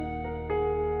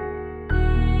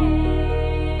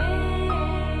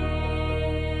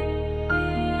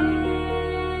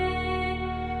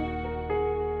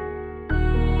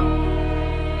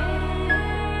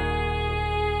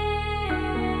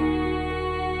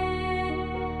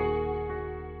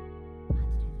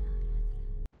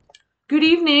Good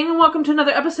evening and welcome to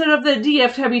another episode of the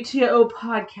DFWTO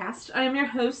podcast. I am your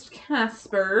host,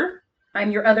 Casper.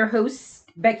 I'm your other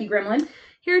host, Becky Gremlin.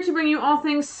 Here to bring you all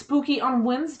things spooky on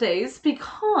Wednesdays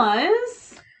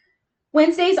because...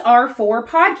 Wednesdays are for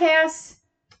podcasts.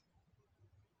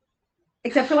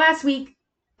 Except for last week.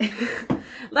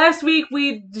 Last week,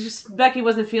 Becky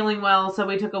wasn't feeling well, so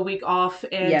we took a week off.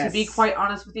 And Yes. To be quite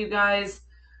honest with you guys,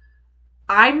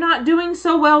 I'm not doing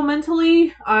so well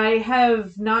mentally. I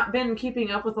have not been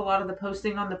keeping up with a lot of the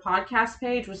posting on the podcast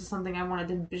page, which is something I wanted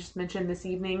to just mention this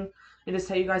evening and just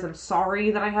tell you guys I'm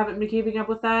sorry that I haven't been keeping up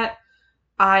with that.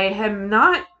 I'm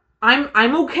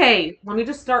okay. Let me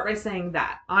just start by saying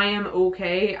that. I am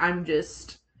okay. I'm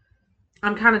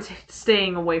kind of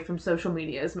staying away from social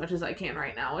media as much as I can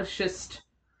right now. It's just...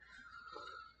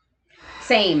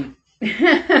 Same.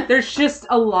 There's just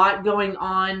a lot going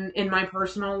on in my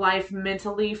personal life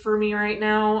mentally for me right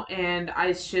now, and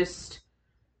I'm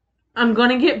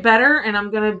gonna get better, and I'm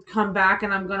gonna come back,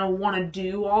 and I'm gonna want to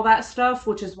do all that stuff,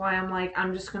 which is why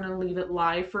I'm just gonna leave it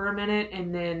live for a minute,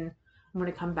 and then I'm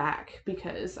gonna come back,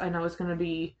 because I know it's gonna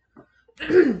be...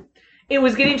 It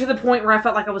was getting to the point where I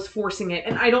felt like I was forcing it,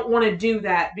 and I don't want to do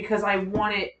that, because I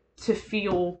want it to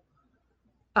feel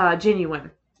genuine.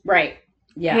 Right.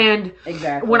 Yeah, and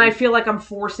exactly. When I feel like I'm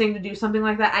forcing to do something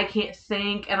like that, I can't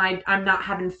think, and I'm not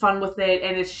having fun with it,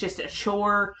 and it's just a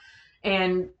chore.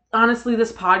 And honestly,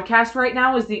 this podcast right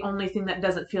now is the only thing that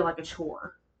doesn't feel like a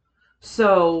chore.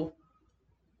 So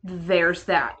there's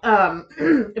that.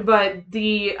 But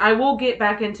I will get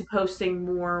back into posting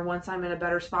more once I'm in a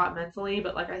better spot mentally.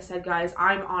 But like I said, guys,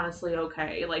 I'm honestly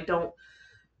okay. Like, don't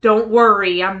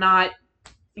worry. I'm not,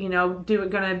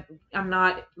 I'm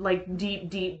not like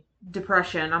deep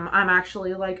depression. I'm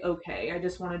actually like okay. I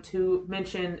just wanted to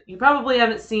mention, you probably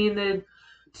haven't seen the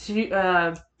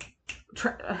I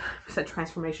said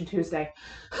Transformation Tuesday.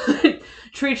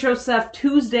 Treat Yourself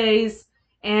Tuesdays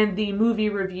and the movie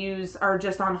reviews are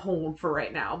just on hold for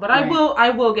right now. But right. I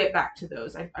will get back to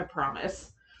those. I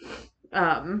promise.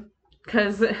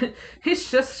 Cuz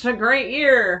it's just a great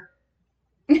year.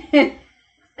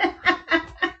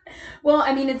 Well,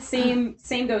 I mean, it's same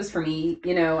goes for me.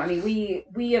 You know, I mean,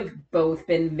 we have both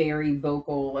been very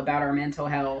vocal about our mental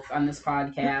health on this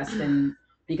podcast, and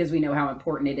because we know how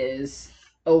important it is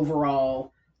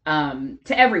overall to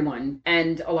everyone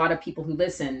and a lot of people who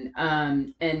listen.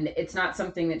 And it's not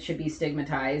something that should be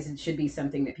stigmatized. It should be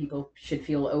something that people should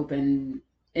feel open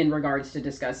in regards to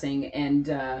discussing. And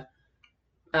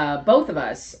both of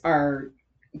us are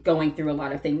going through a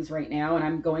lot of things right now, and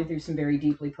I'm going through some very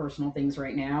deeply personal things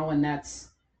right now, and that's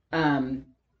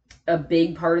a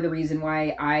big part of the reason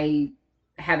why I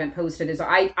haven't posted is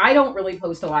I don't really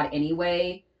post a lot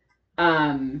anyway,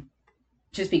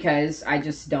 just because I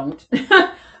just don't.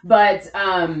 But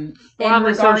I'm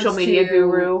the social media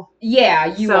guru.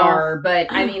 Yeah, you are, but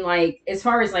I mean, like, as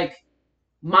far as like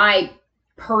my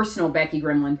personal Becky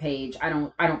Gremlin page, I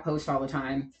don't post all the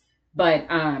time, but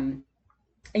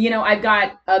you know, I've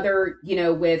got other, you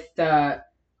know, with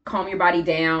Calm Your Body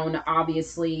Down,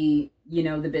 obviously, you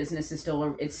know, the business is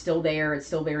still there. It's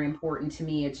still very important to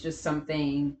me. It's just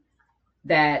something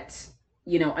that,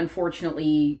 you know,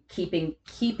 unfortunately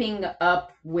keeping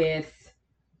up with,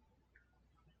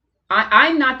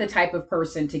 I'm not the type of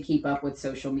person to keep up with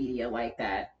social media like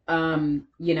that.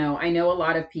 You know, I know a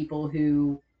lot of people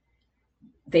who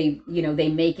they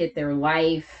make it their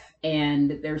life.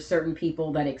 And there's certain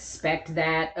people that expect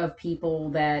that of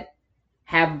people that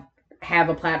have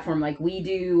a platform like we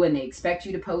do, and they expect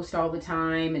you to post all the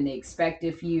time, and they expect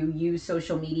if you use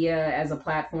social media as a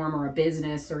platform or a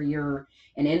business or you're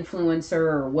an influencer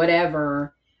or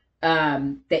whatever,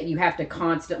 that you have to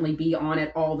constantly be on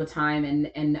it all the time.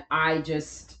 And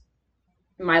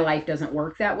my life doesn't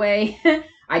work that way.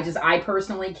 I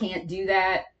personally can't do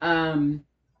that.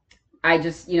 I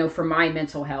just, you know, for my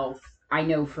mental health, I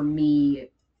know for me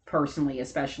personally,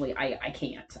 especially, I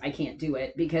can't do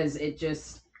it, because it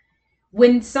just,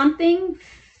 when something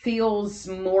feels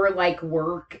more like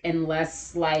work and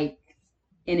less like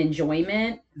an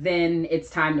enjoyment, then it's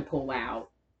time to pull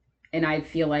out. And I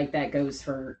feel like that goes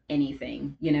for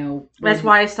anything, you know. That's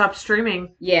why I stopped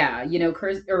streaming. Yeah, you know,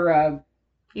 Casper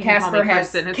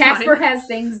has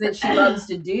things that she loves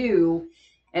to do,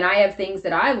 and I have things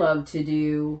that I love to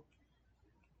do.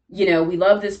 You know, we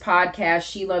love this podcast.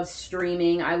 She loves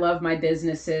streaming. I love my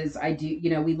businesses. I do, you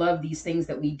know, we love these things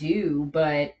that we do,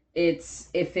 but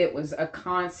if it was a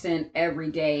constant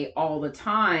every day, all the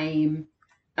time,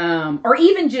 or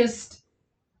even just,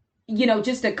 you know,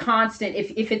 just a constant,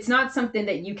 if it's not something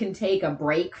that you can take a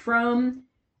break from,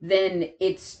 then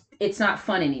it's not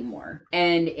fun anymore.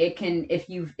 And it can, if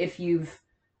you've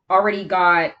already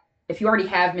got, if you already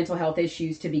have mental health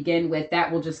issues to begin with,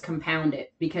 that will just compound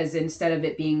it, because instead of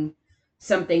it being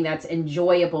something that's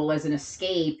enjoyable as an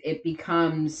escape, it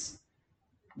becomes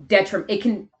it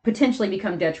can potentially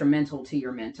become detrimental to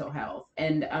your mental health.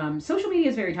 And social media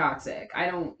is very toxic. I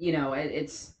don't,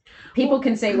 it's, people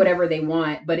can say whatever they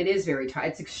want, but it is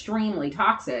it's extremely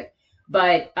toxic.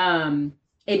 But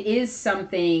it is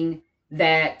something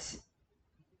that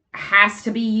has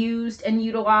to be used and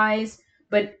utilized.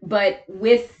 But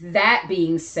with that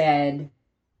being said,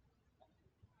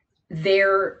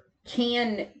 there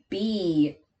can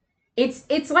be,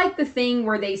 it's like the thing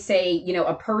where they say,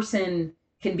 a person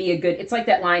can be a good, it's like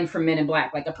that line from Men in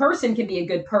Black, like a person can be a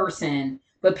good person,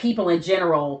 but people in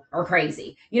general are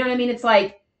crazy. You know what I mean? It's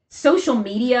like social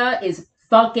media is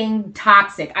fucking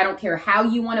toxic. I don't care how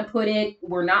you want to put it.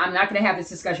 I'm not going to have this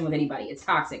discussion with anybody. It's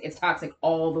toxic. It's toxic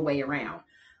all the way around.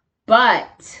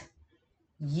 But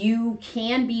you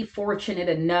can be fortunate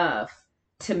enough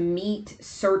to meet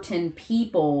certain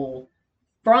people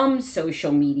from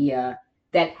social media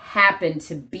that happen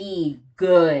to be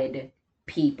good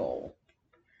people.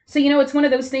 So, it's one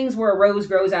of those things where a rose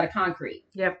grows out of concrete.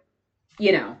 Yep.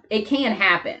 It can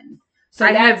happen. So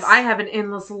I have an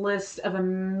endless list of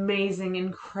amazing,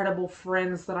 incredible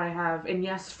friends that I have. And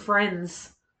yes,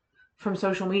 friends from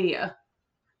social media.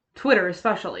 Twitter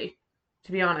especially,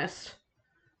 to be honest.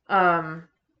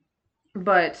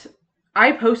 But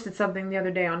I posted something the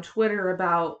other day on Twitter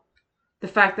about the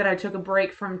fact that I took a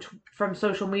break from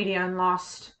social media and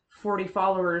lost 40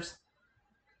 followers.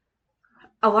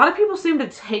 A lot of people seem to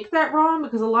take that wrong,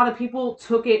 because a lot of people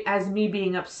took it as me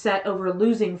being upset over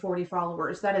losing 40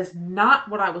 followers. That is not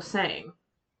what I was saying.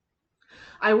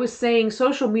 I was saying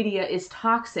social media is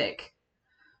toxic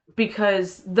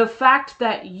because the fact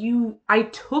that I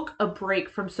took a break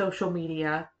from social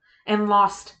media and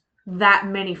lost that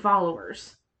many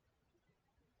followers.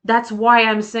 That's why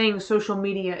I'm saying social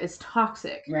media is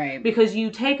toxic. Right. Because you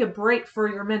take a break for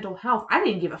your mental health. I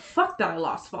didn't give a fuck that I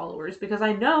lost followers, because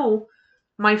I know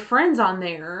my friends on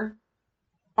there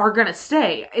are going to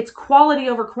stay. It's quality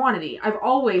over quantity. I've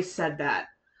always said that.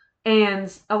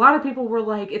 And a lot of people were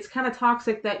like, it's kind of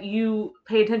toxic that you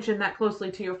pay attention that closely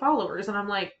to your followers. And I'm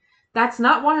like, that's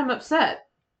not why I'm upset.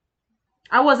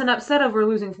 I wasn't upset over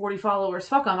losing 40 followers.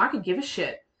 Fuck them. I could give a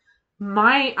shit.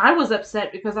 I was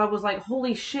upset because I was like,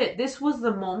 holy shit, this was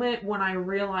the moment when I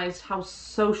realized how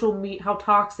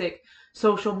toxic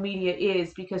social media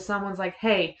is, because someone's like,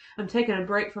 hey, I'm taking a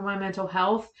break from my mental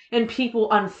health, and people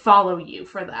unfollow you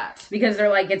for that. Because they're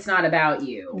like, it's not about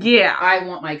you. Yeah. I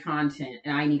want my content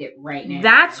and I need it right now.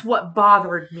 That's what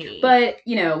bothered me. But,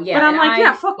 yeah. But I'm like,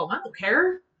 yeah, fuck them. I don't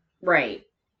care. Right.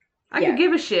 I could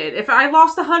give a shit. If I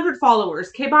lost 100 followers,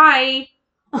 okay, bye.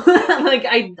 Like,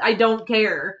 I don't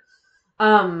care.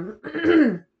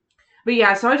 But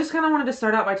yeah, so I just kind of wanted to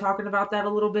start out by talking about that a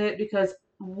little bit, because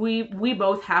we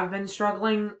both have been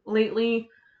struggling lately.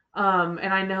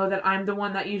 And I know that I'm the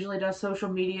one that usually does social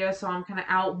media, so I'm kind of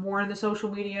out more in the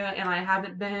social media, and I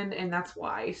haven't been, and that's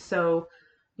why. So,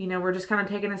 we're just kind of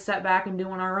taking a step back and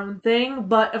doing our own thing.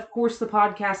 But of course, the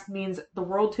podcast means the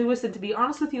world to us. And to be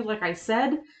honest with you, like I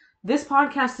said, this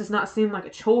podcast does not seem like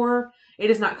a chore. It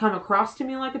does not come across to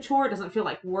me like a chore. It doesn't feel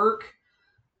like work.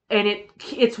 And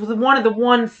it's one of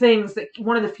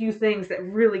the few things that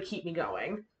really keep me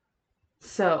going.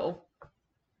 So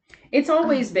it's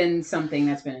always been something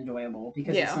that's been enjoyable,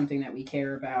 because it's something that we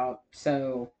care about.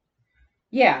 So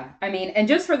yeah, I mean, and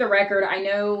just for the record, I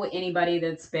know anybody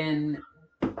that's been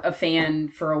a fan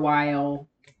for a while,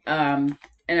 and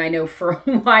I know for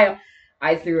a while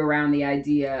I threw around the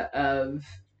idea of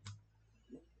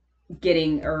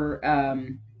getting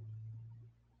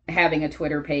having a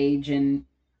Twitter page, and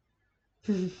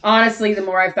honestly, the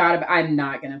more I've thought about it, I'm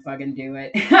not gonna fucking do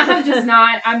it.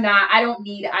 I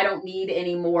don't need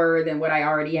any more than what I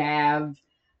already have.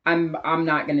 I'm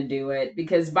not gonna do it,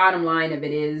 because bottom line of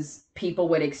it is, people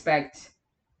would expect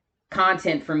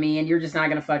content from me, and you're just not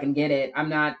gonna fucking get it. I'm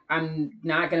not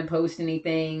gonna post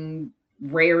anything,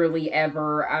 rarely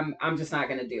ever. I'm just not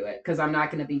gonna do it, because I'm not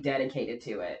gonna be dedicated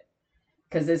to it.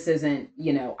 Because this isn't,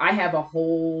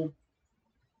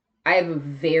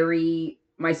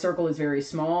 my circle is very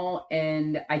small,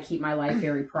 and I keep my life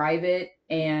very private,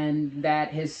 and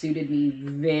that has suited me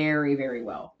very, very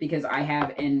well, because I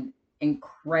have an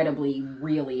incredibly,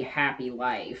 really happy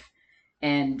life,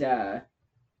 and I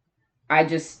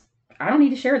don't need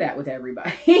to share that with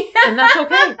everybody. And that's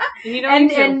okay.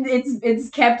 And it's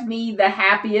kept me the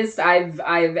happiest I've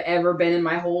ever been in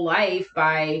my whole life,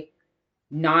 by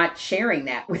not sharing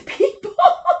that with people.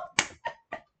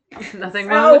 Nothing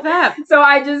wrong with that. So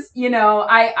I just,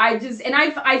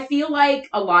 I feel like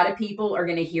a lot of people are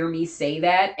going to hear me say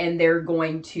that and they're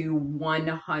going to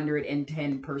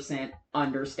 110%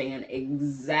 understand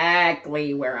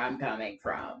exactly where I'm coming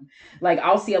from. Like,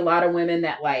 I'll see a lot of women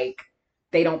that, like,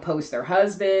 they don't post their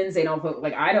husbands. They don't post,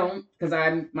 like, I don't, because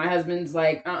my husband's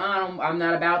like, I'm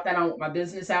not about that. I don't want my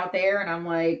business out there. And I'm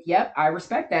like, yep, I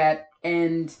respect that.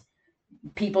 And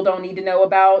people don't need to know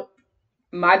about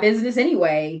my business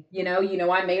anyway.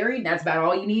 I'm married. That's about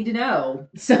all you need to know.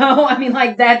 So, I mean,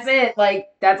 like, that's it. Like,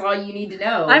 that's all you need to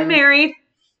know. I'm married.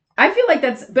 I feel like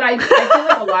but I feel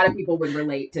like a lot of people would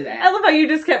relate to that. I love how you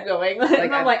just kept going.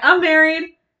 Like, I'm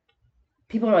married.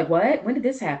 People are like, what? When did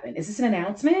this happen? Is this an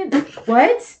announcement?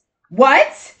 What?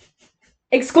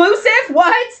 Exclusive?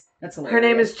 What? That's hilarious. Her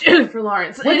name is Jennifer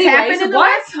Lawrence. What's happened in the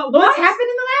last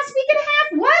week and a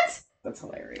half? What? That's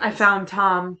hilarious. I found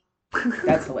Tom.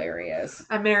 That's hilarious.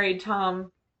 I married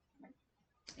Tom.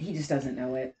 He just doesn't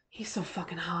know it. He's so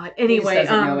fucking hot. Anyway, he just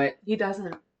doesn't know it. He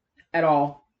doesn't. At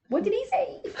all. What did he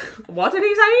say? What did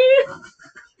he say?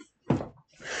 All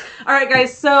right,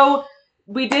 guys. So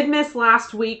we did miss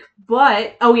last week,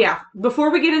 but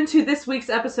before we get into this week's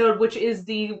episode, which is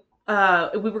we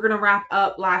were going to wrap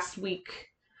up last week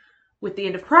with the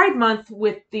end of Pride Month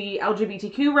with the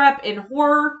LGBTQ rep in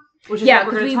horror, which is what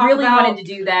we're going to talk really about. Wanted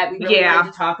to do that. We really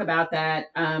wanted to talk about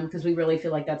that because we really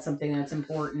feel like that's something that's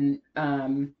important.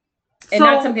 And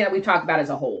not something that we've talked about as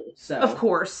a whole. So of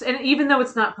course. And even though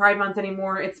it's not Pride Month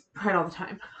anymore, it's Pride all the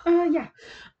time. Yeah.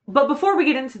 But before we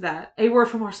get into that, a word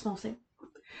from our small thing.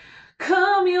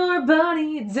 Calm your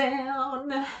body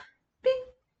down.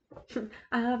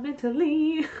 I'm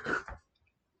mentally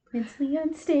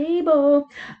unstable.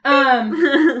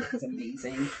 It's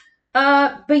amazing.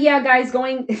 But yeah, guys,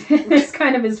 this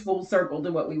kind of is full circle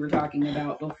to what we were talking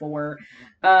about before.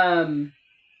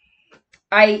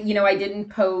 I didn't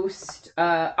post,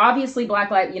 obviously Black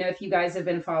Lives, if you guys have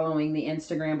been following the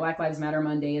Instagram, Black Lives Matter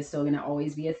Monday is still going to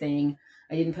always be a thing.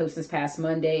 I didn't post this past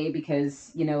Monday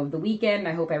because, of the weekend.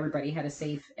 I hope everybody had a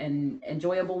safe and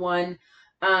enjoyable one.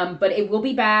 But it will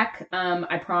be back.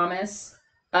 I promise.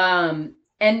 And,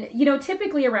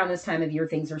 typically around this time of year,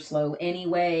 things are slow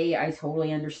anyway. I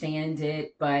totally understand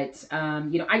it. But,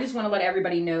 I just want to let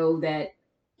everybody know that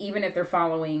even if they're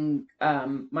following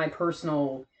my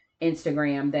personal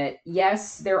Instagram, that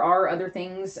yes, there are other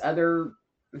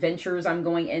ventures I'm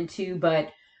going into,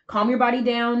 but Calm Your Body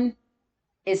Down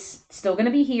is still going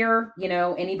to be here.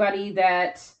 Anybody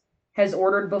that has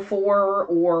ordered before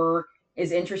or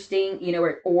is interesting,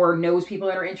 or knows people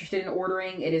that are interested in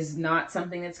ordering, it is not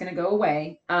something that's going to go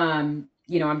away. I'm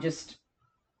just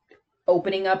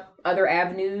opening up other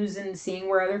avenues and seeing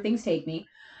where other things take me.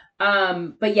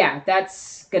 But yeah,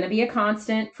 that's going to be a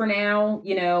constant for now,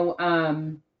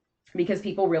 because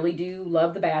people really do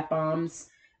love the bath bombs.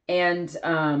 And,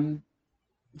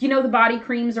 the body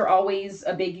creams are always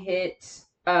a big hit,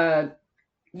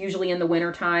 usually in the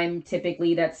wintertime.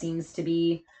 Typically, that seems to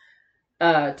be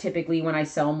typically when I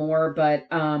sell more. But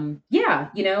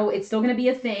it's still going to be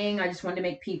a thing. I just wanted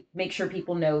to make sure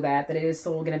people know that it is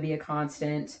still going to be a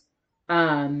constant.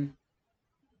 And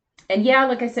yeah,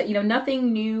 like I said,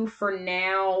 nothing new for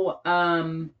now.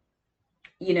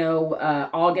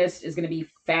 August is going to be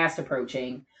fast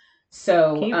approaching.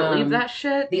 So can you believe that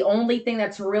shit? The only thing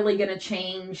that's really going to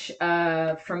change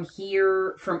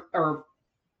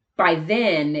by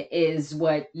then is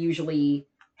what usually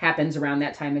happens around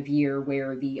that time of year,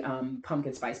 where the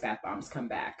pumpkin spice bath bombs come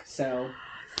back. So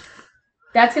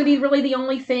that's going to be really the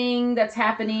only thing that's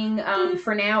happening.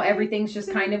 For now, everything's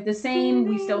just kind of the same.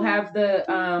 We still have the,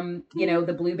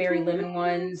 the blueberry lemon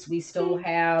ones. We still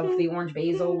have the orange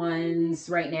basil ones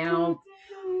right now.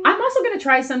 I'm also going to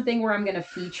try something where I'm going to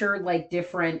feature like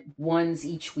different ones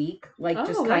each week. Like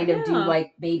just kind of do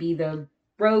like maybe the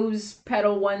rose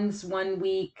petal ones one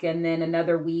week and then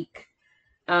another week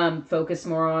focus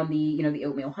more on the, the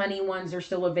oatmeal honey ones are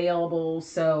still available.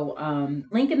 So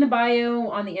link in the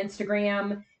bio on the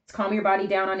Instagram. It's Calm Your Body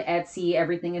Down on Etsy.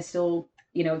 Everything is still,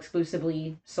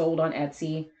 exclusively sold on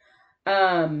Etsy.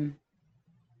 Yeah,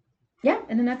 and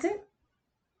then that's it.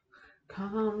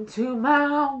 Come to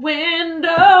my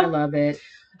window. I love it.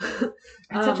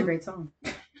 That's such a great song.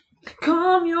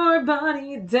 Calm your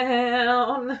body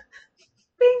down.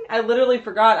 Bing. I literally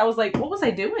forgot. I was like, what was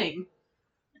I doing?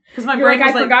 Because my brain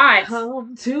was like, forgot.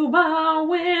 Come to my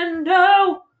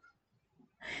window.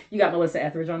 You got Melissa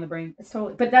Etheridge on the brain. It's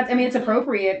totally, but it's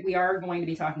appropriate. We are going to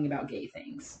be talking about gay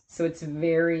things. So it's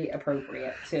very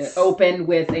appropriate to open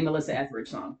with a Melissa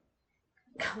Etheridge song.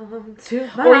 Come to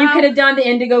my Or you could have done the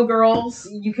Indigo Girls.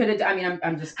 You could have. I mean,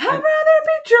 I'm just. I'd rather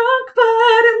be drunk, but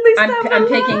at least I'm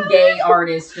picking gay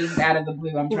artists just out of the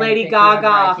blue. I'm trying Lady to pick whoever Gaga.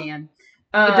 I can.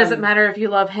 It doesn't matter if you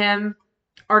love him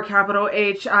or capital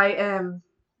H-I-M.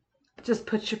 Just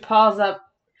put your paws up,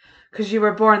 because you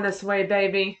were born this way,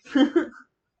 baby.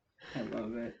 I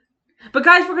love it. But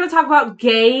guys, we're going to talk about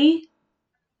gay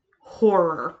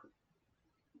horror.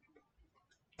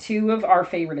 Two of our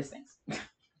favoriteest things.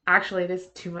 Actually, it is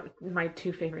my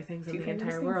two favorite things in the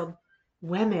entire world.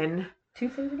 Women. Two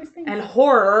favoriteest things? And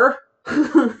horror.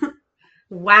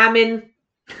 Whammon.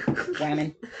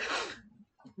 Whammon.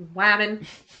 Whammon.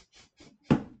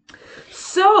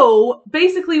 So,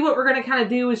 basically what we're going to kind of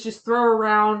do is just throw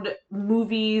around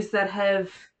movies that have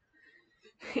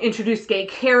introduced gay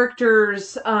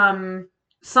characters.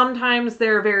 Sometimes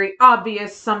they're very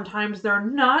obvious, sometimes they're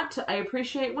not. I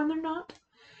appreciate when they're not.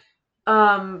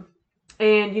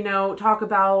 And, you know, talk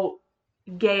about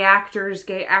gay actors,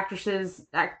 gay actresses,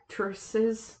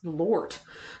 Lord.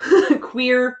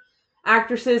 Queer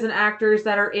actresses and actors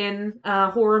that are in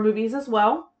horror movies as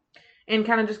well. And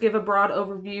kind of just give a broad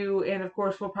overview. And, of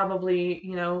course, we'll probably,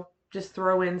 you know, just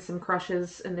throw in some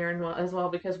crushes in there as well.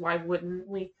 Because why wouldn't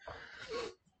we?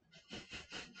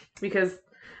 Because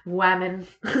women.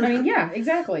 I mean, yeah,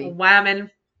 exactly.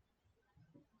 Women.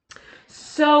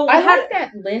 So I like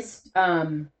that list.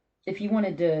 If you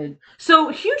wanted to. So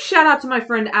huge shout out to my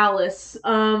friend Alice.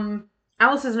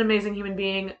 Alice is an amazing human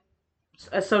being.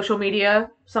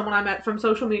 Someone I met from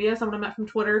social media, someone I met from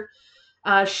Twitter.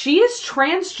 She is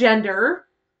transgender,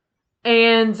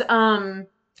 and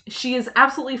she is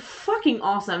absolutely fucking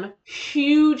awesome.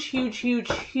 Huge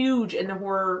in the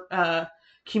horror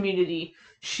community.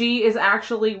 She is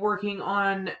actually working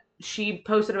on. She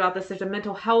posted about this. There's a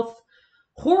mental health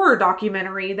horror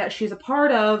documentary that she's a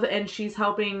part of, and she's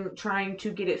trying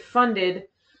to get it funded.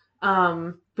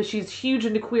 But she's huge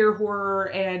into queer horror,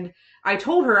 and I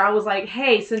told her, I was like,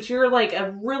 hey, since you're like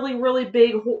a really, really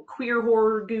big queer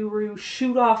horror guru,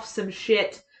 shoot off some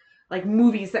shit, like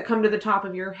movies that come to the top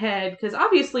of your head, because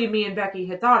obviously me and Becky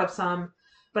had thought of some,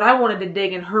 but I wanted to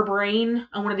dig in her brain.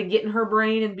 I wanted to get in her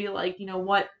brain and be like, you know,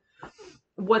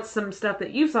 what's some stuff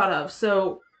that you've thought of?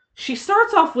 So she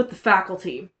starts off with The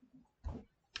Faculty.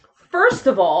 First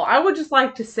of all, I would just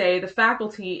like to say The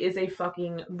Faculty is a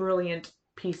fucking brilliant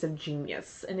piece of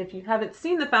genius. And if you haven't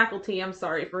seen The Faculty, I'm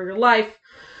sorry for your life.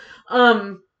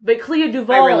 But Clea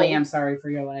Duvall... I really am sorry for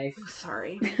your life.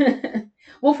 Sorry.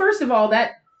 Well, first of all,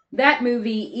 that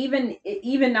movie,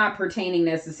 even not pertaining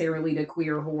necessarily to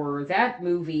queer horror, that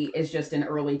movie is just an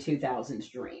early 2000s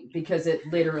dream. Because it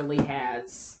literally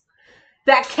has...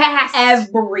 That cast!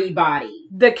 Everybody.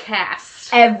 The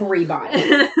cast.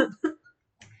 Everybody.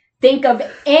 Think of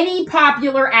any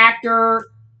popular actor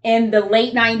in the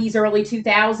late 90s, early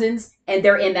 2000s, and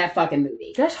they're in that fucking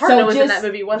movie. Josh Hartnett was in that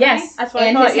movie, wasn't he? Yes, That's what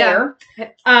and I thought, his hair.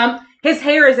 His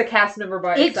hair is a cast member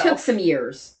by itself. It took some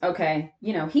years, okay?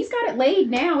 You know, he's got it laid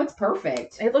now. It's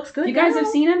perfect. It looks good. You guys have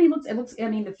seen him? It looks, I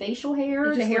mean, the facial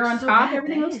hair, the hair on so top,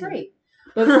 everything looks great.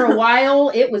 But for a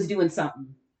while, it was doing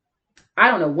something.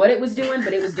 I don't know what it was doing,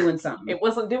 but it was doing something. It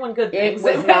wasn't doing good It things.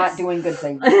 was not doing good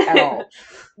things at all.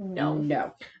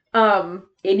 No.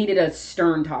 It needed a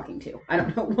stern talking to. I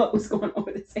don't know what was going on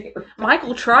with his hair.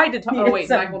 Michael tried to talk. Oh wait,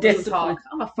 Michael doesn't talk.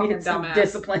 I'm a fucking dumbass.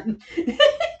 Discipline.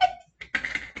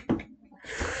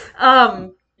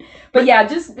 But yeah,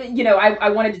 just, you know, I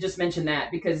wanted to just mention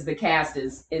that because the cast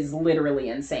is literally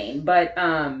insane. But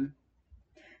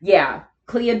yeah,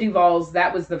 Clea Duvall's,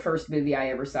 that was the first movie I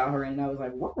ever saw her in, and I was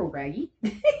like, whoa, Raggy.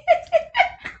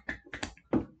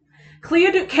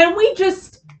 Can we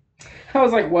just... I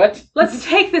was like, what? Let's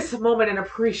take this moment and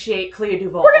appreciate Clea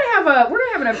Duvall. We're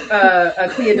gonna have a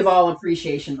Clea Duvall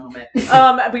appreciation moment.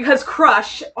 Because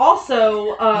crush.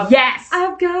 Also, yes,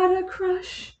 I've got a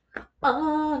crush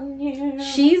on you.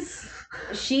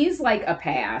 She's like a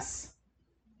pass.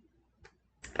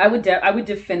 I would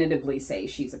definitively say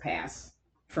she's a pass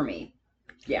for me.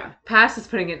 Yeah, pass is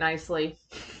putting it nicely.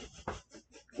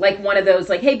 Like one of those,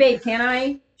 like, hey babe, can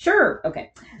I? Sure,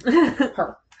 okay.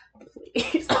 Her.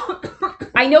 Please.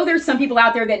 I know there's some people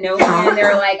out there that know me and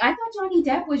they're like, I thought Johnny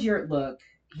Depp was your... Look,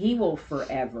 he will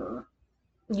forever.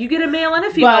 You get a male and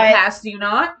a female pass, do you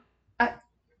not?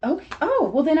 Okay.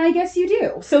 Oh, well then I guess you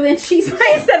do. So then she's...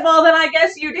 I said, well then I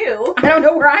guess you do. I don't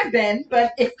know where I've been,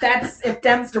 but if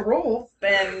them's the rules,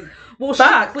 then... Well,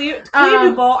 Clea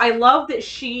Duvall, I love that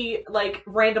she, like,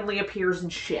 randomly appears in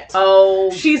shit. Oh,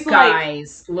 she's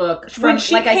guys, look. When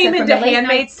she came into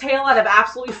Handmaid's Tale out of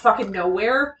absolutely fucking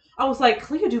nowhere, I was like,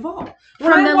 Clea Duvall.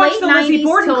 When I watched the Lizzie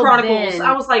Borden Chronicles,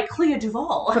 I was like, Clea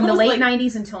Duvall. From the late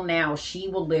 90s until now, she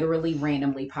will literally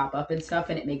randomly pop up and stuff,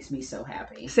 and it makes me so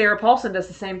happy. Sarah Paulson does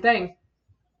the same thing.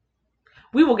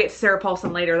 We will get to Sarah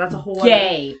Paulson later. That's a whole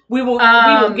Yay. We will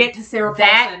get to Sarah Paulson.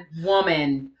 That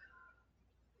woman.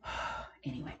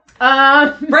 Anyway.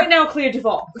 Right now, Clea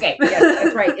Duvall. Okay, yes,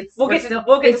 that's right. It's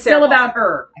it's still about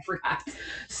her. I forgot.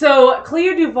 So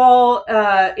Clea Duvall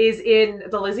is in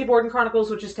the Lizzie Borden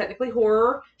Chronicles, which is technically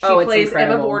horror. She plays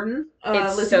incredible. Emma Borden,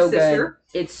 it's Lizzie's so sister.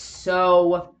 Good. It's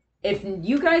so. If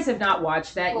you guys have not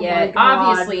watched that yet,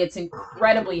 obviously it's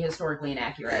incredibly historically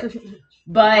inaccurate,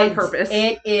 but on purpose.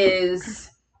 It is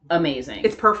amazing.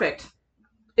 It's perfect.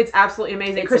 It's absolutely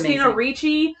amazing. It's Christina amazing.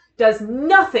 Ricci does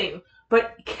nothing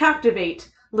but captivate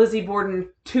Lizzie Borden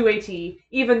to a T,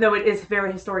 even though it is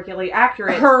very historically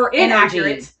accurate. Her inaccurate.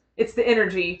 energy. It's the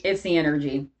energy. It's the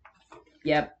energy.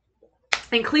 Yep.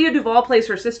 And Clea Duvall plays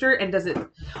her sister and does it.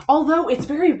 Although it's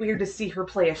very weird to see her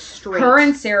play a straight. Her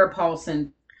and Sarah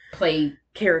Paulson play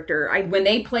character. When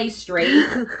they play straight,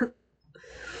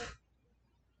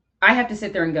 I have to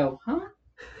sit there and go, huh?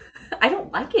 I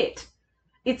don't like it.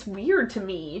 It's weird to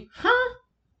me. Huh?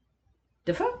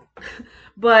 The fuck?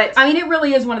 But I mean, it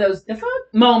really is one of those the fuck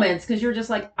moments because you're just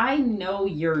like, I know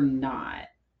you're not,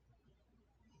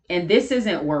 and this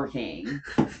isn't working.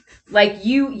 Like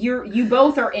you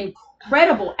both are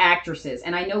incredible actresses,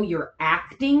 and I know you're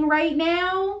acting right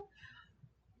now,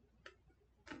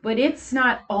 but it's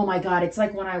not. Oh my god! It's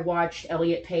like when I watched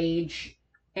Elliot Page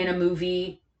in a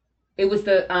movie. It was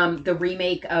the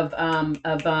remake of Oh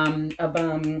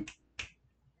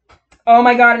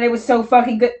my god! And it was so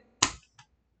fucking good.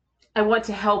 I want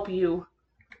to help you.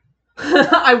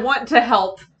 I want to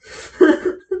help.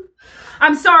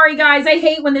 I'm sorry, guys. I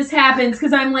hate when this happens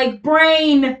because I'm like,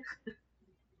 brain.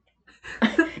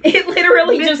 It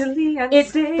literally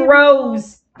it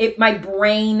froze. My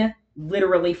brain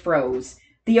literally froze.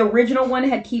 The original one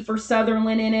had Kiefer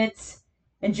Sutherland in it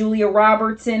and Julia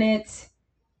Roberts in it.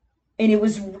 And it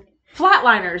was...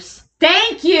 Flatliners.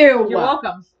 Thank you! You're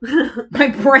welcome. My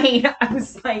brain, I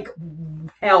was like...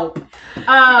 Help.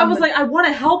 I was like, I want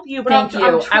to help you, but I'm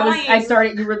trying. I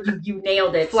started. You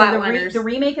nailed it. Flatliners. So the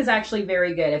remake is actually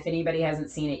very good. If anybody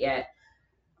hasn't seen it yet,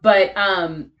 but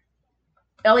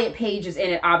Elliot Page is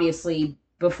in it obviously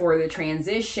before the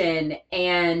transition,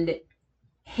 and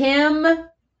him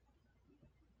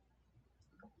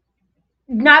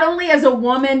not only as a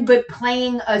woman but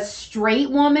playing a straight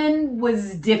woman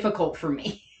was difficult for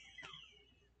me.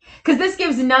 Because this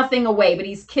gives nothing away, but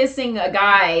he's kissing a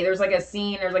guy. There's like a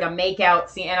scene, there's like a make-out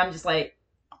scene, and I'm just like...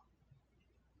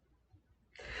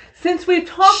 Since we've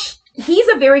talked... He's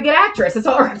a very good actress. That's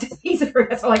all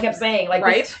I kept saying. Like,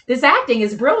 right? This acting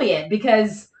is brilliant,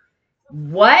 because...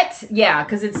 What? Yeah,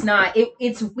 because it's not...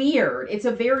 It's weird. It's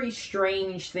a very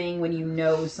strange thing when you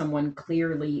know someone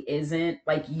clearly isn't.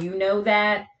 Like, you know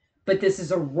that, but this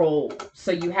is a role.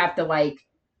 So you have to, like,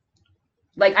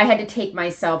 I had to take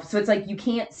myself. So it's like, you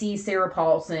can't see Sarah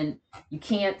Paulson. You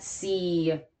can't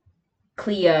see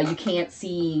Clea. You can't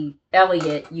see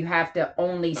Elliot. You have to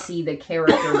only see the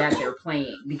character that they're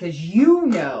playing. Because you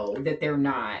know that they're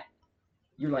not.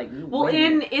 You're like... Well,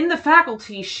 in The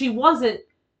Faculty, she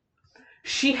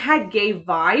had gay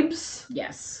vibes.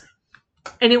 Yes.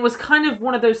 And it was kind of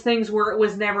one of those things where it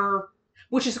was never...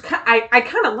 Which is... I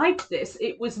kind of liked this.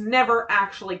 It was never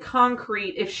actually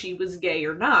concrete if she was gay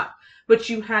or not. But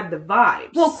you had the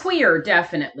vibes. Well, queer,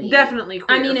 definitely. Definitely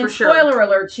queer, I mean, for and sure. Spoiler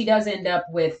alert, she does end up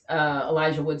with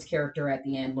Elijah Wood's character at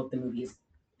the end. Look, the movie is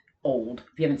old.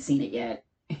 If you haven't seen it yet,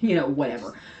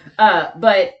 whatever.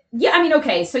 But, yeah, I mean,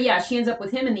 okay. So, yeah, she ends up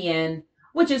with him in the end,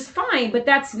 which is fine. But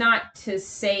that's not to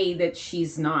say that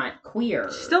she's not queer.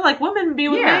 She's still like, women be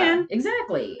with man.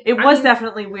 Exactly. It was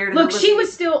definitely weird. Look, she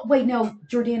was still... Wait, no,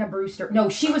 Jordana Brewster. No,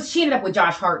 she ended up with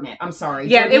Josh Hartnett. I'm sorry.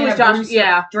 Yeah, it was Josh. Brewster,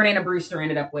 yeah. Jordana Brewster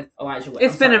ended up with Elijah Wood.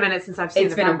 It's been a minute since I've seen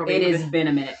the Faculty. It has been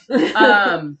a minute. But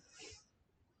I mean,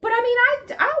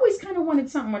 I always kind of wanted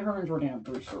something like her and Jordana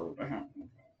Brewster.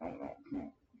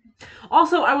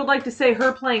 Also, I would like to say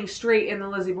her playing straight in the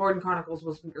Lizzie Borden Chronicles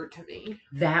was weird to me.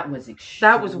 That was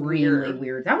really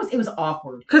weird. It was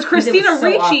awkward. Because Christina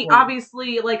Ricci,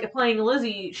 obviously, like, playing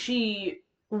Lizzie, she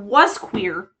was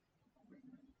queer.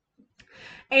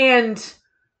 And,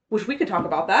 which we could talk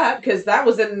about that, because that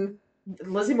was in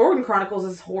Lizzie Borden Chronicles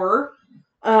is horror.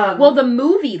 Well, the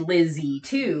movie Lizzie,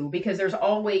 too, because there's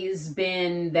always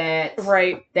been that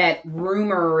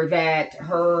rumor that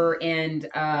her and...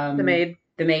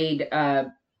 The maid, I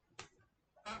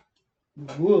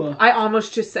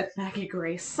almost just said Maggie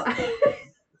Grace.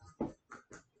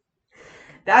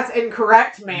 That's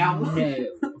incorrect, ma'am. No.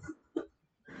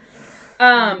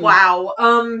 Wow.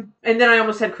 And then I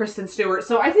almost said Kristen Stewart,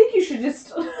 so I think you should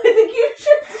just. I think you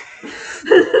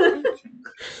should.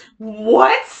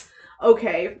 What?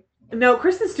 Okay. No,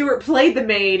 Kristen Stewart played the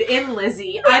maid in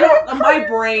Lizzie. I don't. My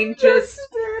brain just.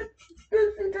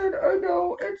 Yes, you did. I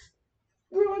know. It's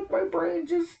like my brain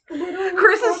just.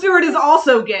 Kristen Stewart is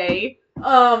also gay.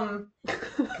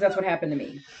 That's what happened to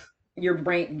me. Your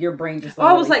brain just. Oh,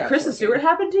 I was like, Kristen Stewart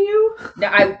happened to you? No,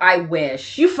 I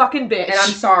wish. You fucking bitch. And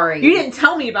I'm sorry. You didn't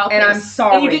tell me about this. And I'm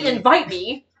sorry. And you didn't invite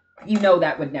me. You know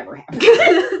that would never happen.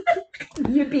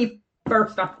 You'd be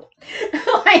first off.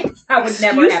 Like, that would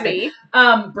never happen. Me.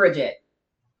 Bridget.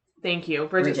 Thank you,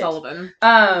 Bridget Sullivan.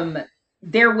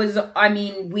 There was, I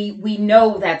mean, we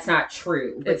know that's not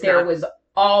true, but there was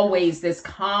always this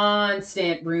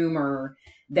constant rumor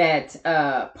that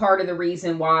part of the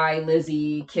reason why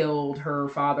Lizzie killed her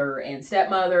father and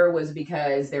stepmother was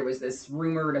because there was this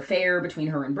rumored affair between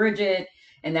her and Bridget,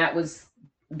 and that was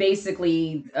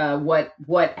basically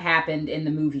what happened in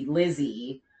the movie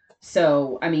Lizzie.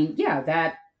 So, I mean, yeah,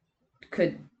 that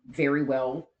could very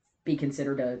well be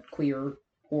considered a queer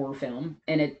horror film.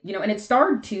 And it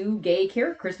starred two gay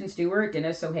characters, Kristen Stewart,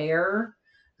 Dennis O'Hare,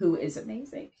 who is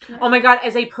amazing. Oh my god,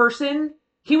 as a person,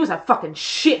 he was a fucking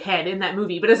shithead in that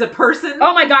movie, but as a person...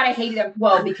 Oh my god, I hated him.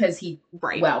 Well, because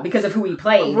because of who he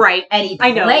played. Right. And he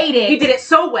played it. He did it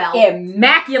so well.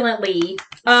 Immaculately.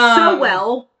 So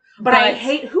well. But I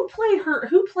hate... Who played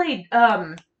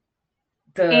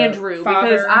the Andrew, father,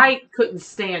 because I couldn't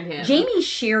stand him. Jamie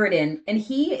Sheridan, and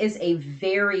he is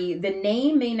the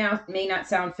name may not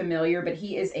sound familiar, but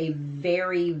he is a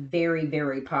very, very,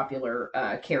 very popular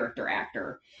character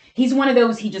actor. He's one of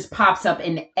those, he just pops up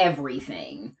in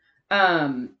everything.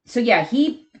 So yeah,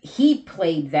 he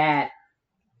played that.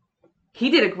 He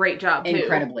did a great job, too.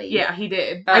 Incredibly. Yeah, he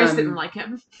did. I just didn't like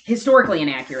him. Historically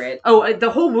inaccurate. Oh,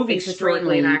 the whole movie is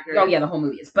historically inaccurate. Oh, yeah, the whole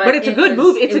movie is. But it's a good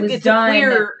movie.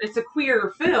 It's a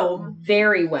queer film.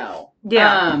 Very well.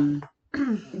 Yeah.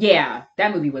 Yeah,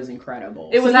 that movie was incredible.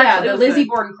 It was the Lizzie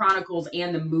Borden Chronicles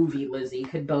and the movie Lizzie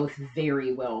could both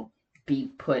very well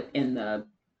be put in the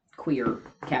queer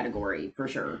category, for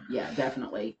sure. Yeah,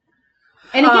 definitely.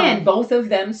 And again, both of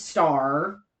them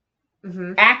star...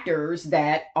 Mm-hmm. actors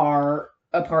that are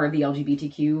a part of the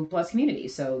LGBTQ plus community,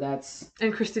 so that's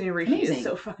and Christina Ricci is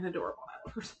so fucking adorable. I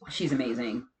love her so much. She's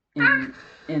amazing, and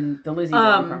the Lizzie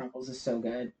Borden Chronicles is so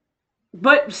good.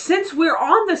 But since we're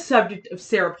on the subject of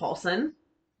Sarah Paulson,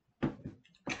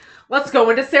 let's go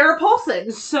into Sarah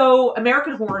Paulson. So,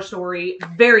 American Horror Story,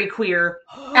 very queer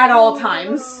at all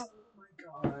times. Oh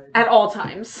my god! At all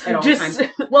times.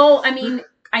 Well, I mean.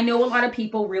 I know a lot of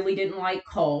people really didn't like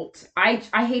Cult. I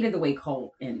hated the way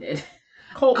Cult ended.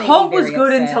 Cult was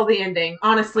good until the ending.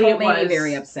 Honestly, Cult made me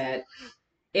very upset.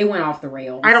 It went off the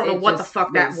rails. I don't know what the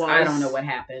fuck that was. I don't know what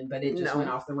happened, but it just went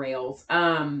off the rails.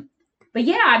 But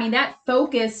yeah, I mean, that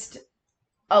focused,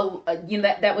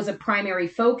 that was a primary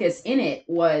focus in it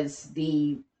was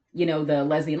the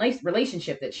lesbian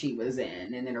relationship that she was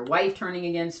in, and then her wife turning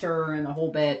against her and the whole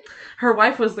bit. Her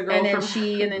wife was the girl and then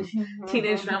from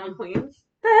Teenage Drama Queen.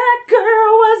 That girl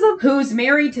was who's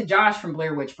married to Josh from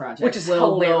Blair Witch Project, which is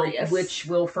hilarious. Which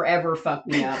will forever fuck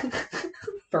me up,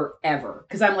 forever.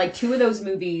 Because I'm like, two of those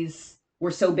movies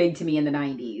were so big to me in the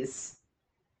 90s,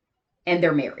 and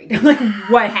they're married. I'm like,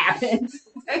 what happened?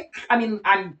 I mean,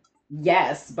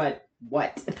 yes, but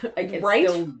what? Like, right?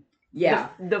 Still, yeah,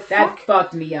 the that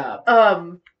fucked me up.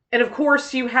 And of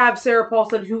course you have Sarah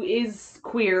Paulson, who is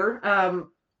queer.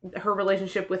 Her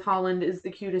relationship with Holland is the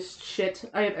cutest shit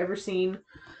I have ever seen.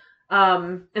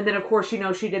 And then, of course, she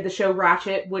did the show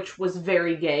Ratchet, which was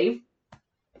very gay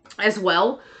as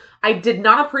well. I did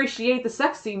not appreciate the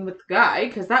sex scene with the guy,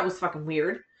 because that was fucking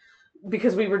weird.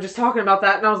 Because we were just talking about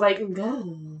that, and I was like,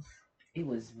 ugh. It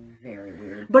was very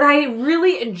weird. But I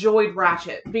really enjoyed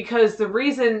Ratchet, because the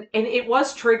reason, and it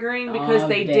was triggering, because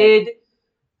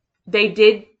they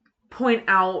did point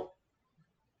out,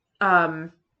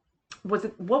 was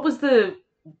it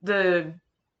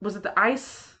the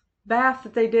ice bath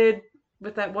that they did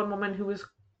with that one woman who was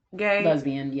gay?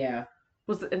 Lesbian, yeah.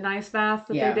 Was it an ice bath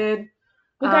that they did?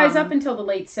 Well, guys, up until the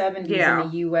late 70s in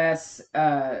the U.S.,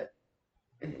 to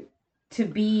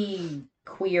be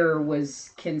queer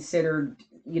was considered,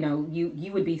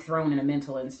 you would be thrown in a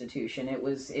mental institution. It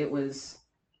was a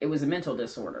mental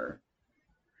disorder.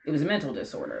 It was a mental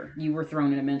disorder. You were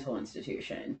thrown in a mental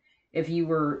institution. If you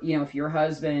were, if your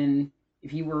husband,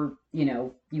 if you were,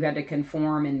 you had to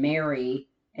conform and marry,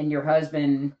 and your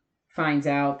husband finds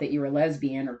out that you're a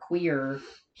lesbian or queer,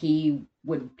 he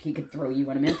could throw you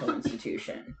in a mental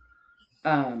institution.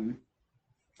 It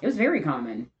was very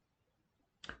common.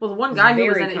 Well, the one guy who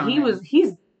was in it,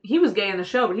 he's he was gay in the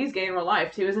show, but he's gay in real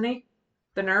life too, isn't he?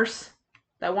 The nurse,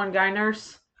 that one guy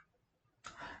nurse.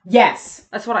 Yes,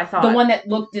 that's what I thought. The one that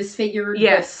looked disfigured.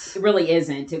 Yes, it really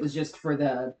isn't. It was just for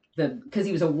the because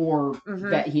he was a war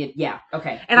vet. He had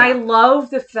okay. And I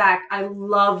love the fact I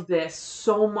love this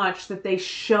so much that they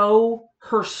show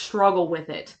her struggle with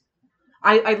it.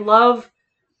 I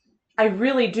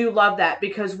really do love that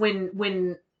because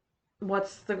when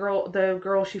what's the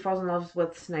girl she falls in love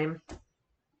with's name?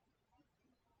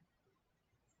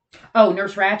 Oh,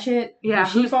 Nurse Ratched. Yeah,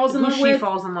 who she falls in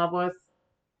love with.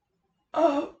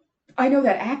 Oh, I know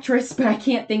that actress, but I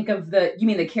can't think of the. You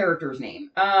mean the character's name?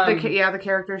 The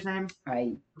character's name.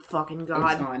 I fucking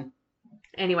God. It's gone.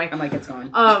 Anyway, I'm like, it's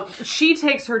gone. She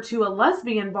takes her to a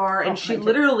lesbian bar and she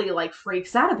literally like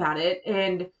freaks out about it,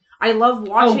 and I love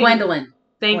watching. Oh, Gwendolyn.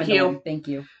 Thank you.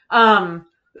 And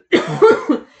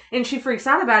she freaks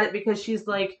out about it because she's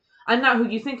like, I'm not who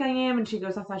you think I am, and she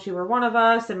goes, I thought you were one of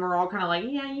us, and we're all kind of like,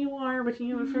 yeah, you are, but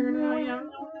you haven't figured it out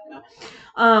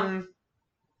yet.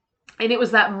 And it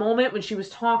was that moment when she was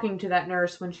talking to that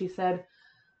nurse when she said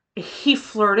he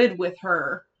flirted with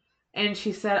her, and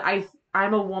she said,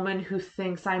 I'm a woman who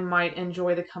thinks I might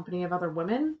enjoy the company of other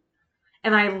women.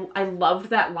 And I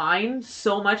loved that line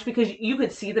so much because you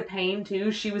could see the pain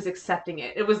too. She was accepting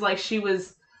it. It was like she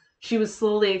was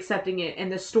slowly accepting it.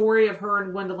 And the story of her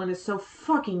and Gwendolyn is so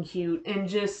fucking cute. And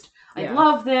just, I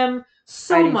love them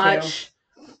so much.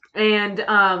 Too. And,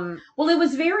 well, it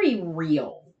was very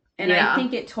real. And I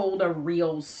think it told a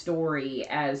real story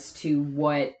as to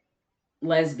what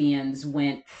lesbians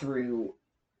went through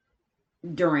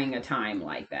during a time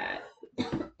like that.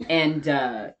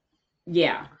 And,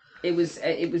 it was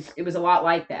a lot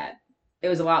like that. It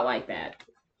was a lot like that.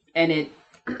 And it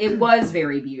was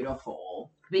very beautiful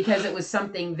because it was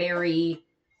something very,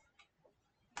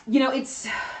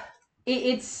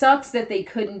 it sucks that they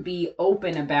couldn't be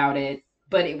open about it,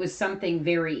 but it was something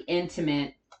very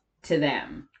intimate to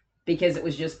them because it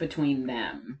was just between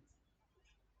them.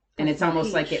 And it's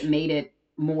almost like it made it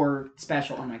more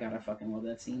special. Oh my God, I fucking love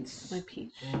that scene. My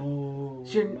peach. Oh,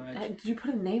 did you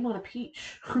put a name on a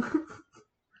peach?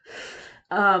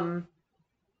 And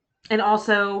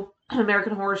also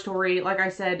American Horror Story, like I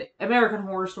said, American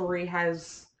Horror Story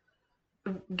has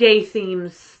gay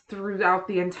themes throughout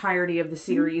the entirety of the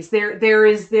series. There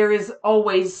is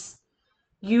always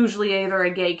usually either a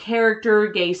gay character,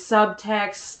 gay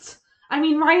subtext. I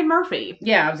mean, Ryan Murphy.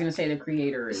 Yeah, I was gonna say the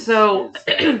creator is so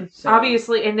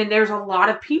obviously, and then there's a lot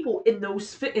of people in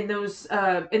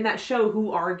that show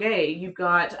who are gay. You've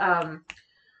got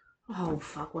oh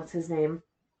fuck, what's his name?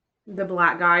 The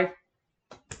black guy.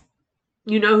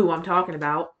 You know who I'm talking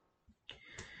about.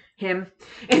 Him.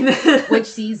 Which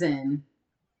season?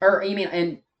 Or you mean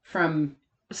and from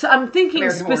So I'm thinking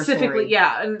American specifically,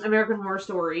 in American Horror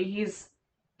Story. He's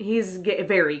gay,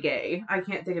 very gay. I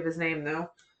can't think of his name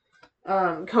though.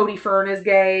 Cody Fern is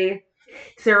gay.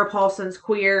 Sarah Paulson's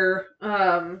queer.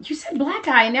 You said black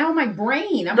guy, and now my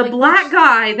brain. I'm the like, black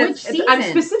guy. Which season? I'm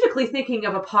specifically thinking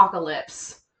of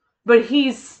Apocalypse, but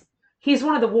he's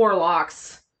one of the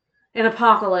warlocks in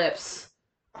Apocalypse.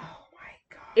 Oh my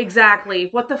God! Exactly.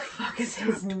 What the fuck is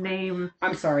his name?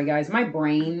 I'm sorry, guys. My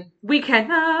brain. We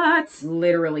cannot.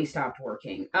 Literally stopped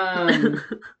working. I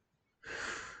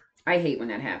hate when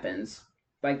that happens.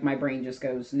 Like my brain just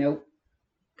goes, nope.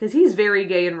 Because he's very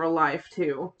gay in real life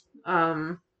too.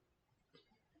 I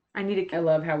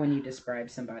love how when you describe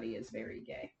somebody as very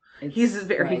gay. He's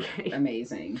very gay.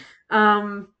 Amazing.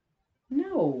 No,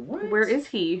 what? Where is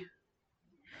he?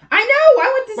 I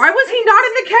know. Why was he not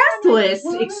in the cast list?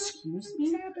 What? Excuse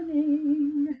me. What's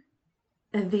happening?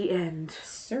 At the end,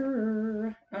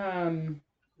 sir.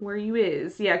 Where you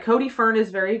is? Yeah, Cody Fern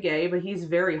is very gay, but he's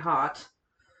very hot.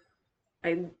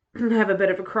 I have a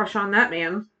bit of a crush on that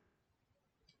man.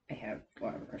 I have a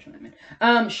lot of a crush on that man.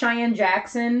 Cheyenne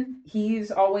Jackson,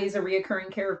 he's always a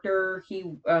reoccurring character.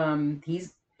 He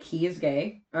is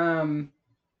gay.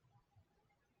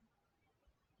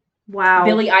 Wow.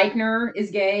 Billy Eichner is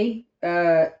gay.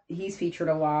 He's featured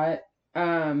a lot.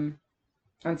 On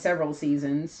several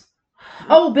seasons.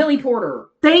 Oh, Billy Porter.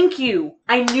 Thank you.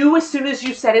 I knew as soon as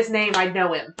you said his name, I'd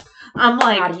know him. I'm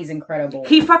like, God, he's incredible.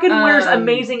 He fucking wears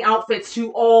amazing outfits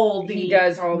to all the he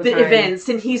does all the events,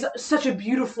 and he's so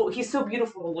beautiful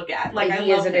to look at. Like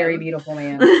he is a very beautiful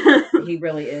man. He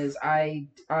really is.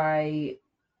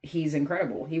 He's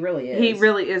incredible. He really is. He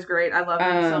really is great. I love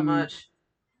him so much.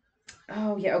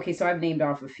 Oh yeah. Okay, so I've named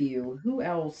off a few. Who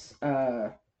else?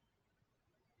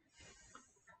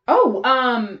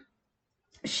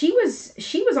 She was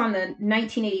on the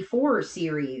 1984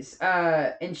 series,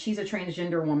 and she's a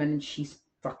transgender woman, and she's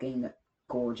fucking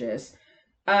gorgeous.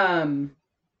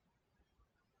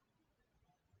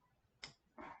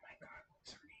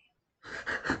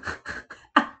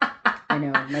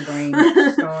 know. My brain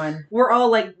is gone. We're all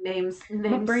like names.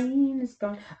 My brain is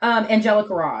gone.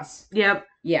 Angelica Ross. Yep.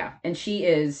 Yeah, and she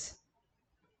is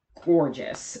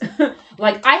gorgeous.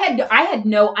 Like I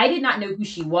did not know who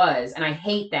she was, and I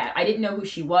hate that. I didn't know who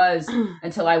she was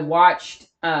until I watched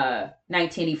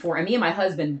 1984, and me and my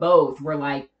husband both were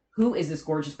like, who is this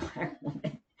gorgeous black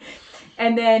woman?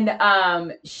 And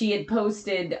then she had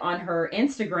posted on her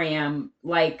Instagram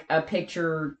like a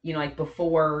picture, you know, like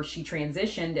before she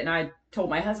transitioned, and I told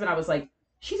my husband, I was like,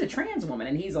 she's a trans woman,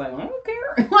 and he's like, I don't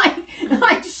care.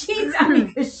 like she's, I mean,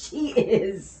 because she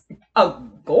is a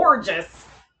gorgeous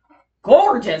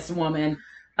woman.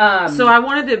 So I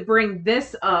wanted to bring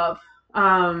this up.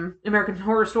 American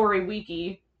Horror Story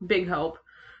Wiki, big help.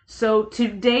 So to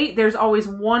date, there's always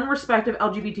one respective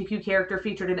LGBTQ character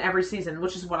featured in every season,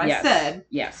 which is what I said.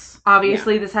 Yes.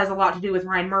 Obviously, this has a lot to do with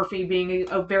Ryan Murphy being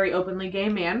a very openly gay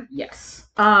man. Yes.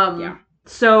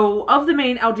 So of the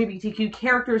main LGBTQ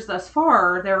characters thus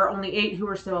far, there are only 8 who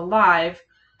are still alive.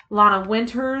 Lana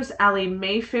Winters, Allie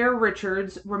Mayfair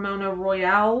Richards, Ramona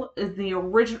Royale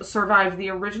survived the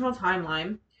original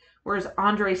timeline, whereas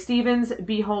Andre Stevens,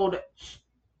 Behold,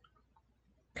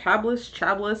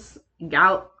 Chablis,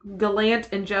 Gallant,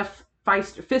 and Jeff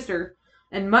Pfister,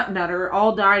 and Mutt Nutter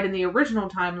all died in the original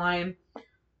timeline,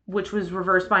 which was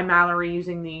reversed by Mallory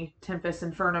using the Tempest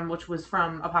Infernum, which was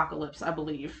from Apocalypse, I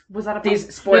believe. Was that Apocalypse?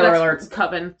 These spoiler alerts.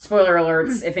 Coven. Spoiler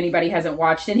alerts. If anybody hasn't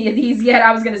watched any of these yet,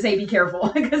 I was going to say be careful.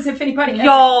 Because if anybody hasn't...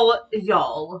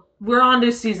 Y'all, we're on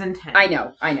to season 10. I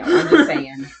know. I'm just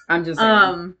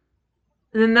saying.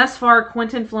 Then thus far,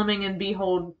 Quentin Fleming and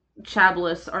Behold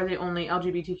Chablis are the only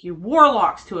LGBTQ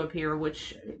warlocks to appear,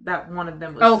 which that one of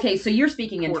them was. Okay, so you're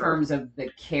speaking in terms of the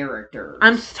characters.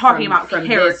 I'm talking about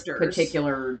characters. This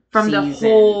particular from season. The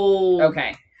whole.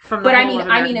 Okay. But I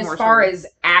mean, as far as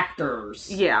actors.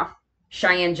 Yeah.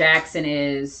 Cheyenne Jackson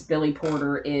is, Billy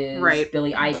Porter is, right.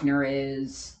 Billy Eichner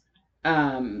is,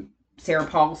 Sarah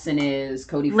Paulson is,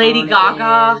 Cody Lady Fern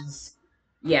Gaga is.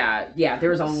 Yeah,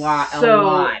 there's a lot.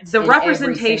 The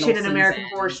representation in American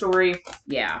Horror Story.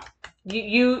 Yeah.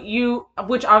 You,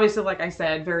 which obviously, like I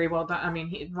said, very well done. I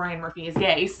mean, Ryan Murphy is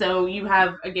gay, so you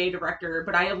have a gay director,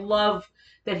 but I love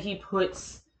that he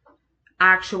puts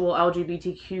actual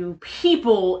LGBTQ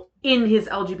people in his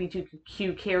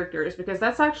LGBTQ characters, because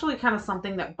that's actually kind of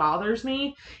something that bothers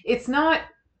me. It's not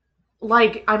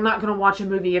like I'm not going to watch a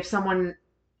movie if someone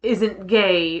isn't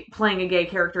gay playing a gay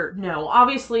character. No,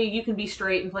 obviously you can be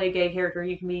straight and play a gay character.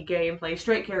 You can be gay and play a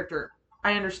straight character.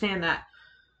 I understand that.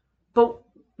 But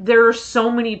there are so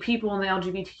many people in the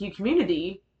LGBTQ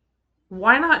community.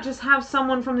 Why not just have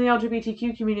someone from the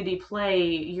LGBTQ community play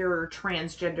your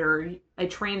transgender, a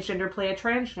transgender play a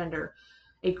transgender,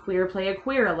 a queer play a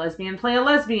queer, a lesbian play a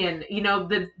lesbian. You know,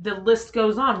 the list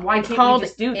goes on. Why can't we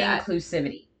just do that?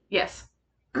 Inclusivity. Yes.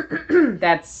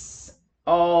 That's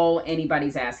all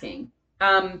anybody's asking.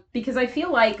 Because I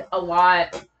feel like a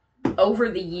lot over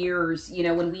the years, you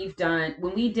know, when we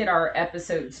did our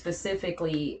episode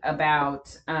specifically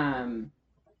about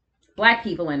Black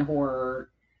people in horror,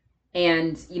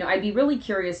 and you know, I'd be really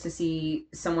curious to see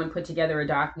someone put together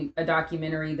a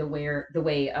documentary the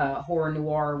way horror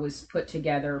noir was put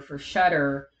together for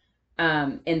Shudder,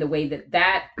 in the way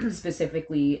that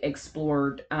specifically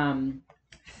explored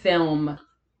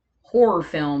horror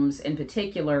films in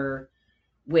particular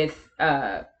with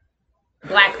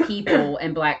Black people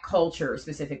and Black culture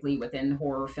specifically within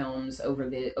horror films over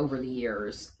the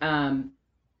years,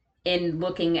 in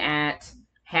looking at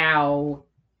how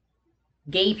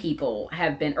gay people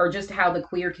have been, or just how the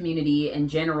queer community in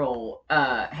general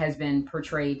has been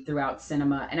portrayed throughout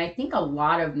cinema. And I think a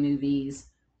lot of movies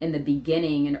in the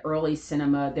beginning, in early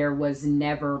cinema, there was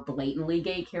never blatantly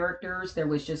gay characters. There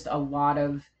was just a lot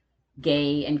of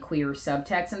gay and queer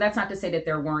subtext. And that's not to say that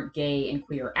there weren't gay and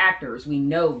queer actors. We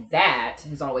know that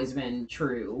has always been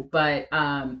true. But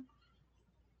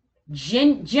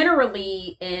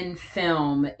generally in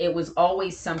film, it was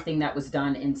always something that was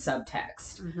done in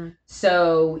subtext. Mm-hmm.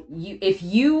 So if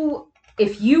you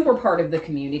were part of the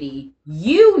community,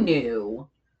 you knew,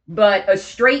 but a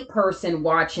straight person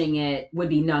watching it would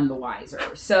be none the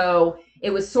wiser. So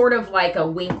it was sort of like a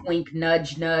wink, wink,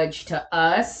 nudge, nudge to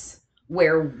us,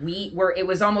 where it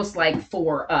was almost like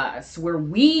for us, where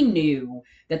we knew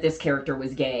that this character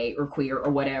was gay or queer or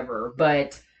whatever,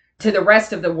 but to the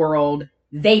rest of the world,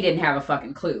 they didn't have a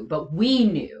fucking clue, but we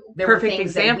knew. There were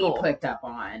things that we picked up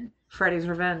on. Freddy's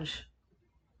Revenge.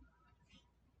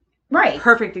 Right.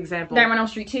 Perfect example. Nightmare on Elm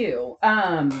Street 2.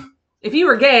 If you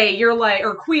were gay, you're like,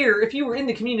 or queer, if you were in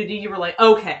the community, you were like,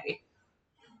 okay.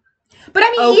 But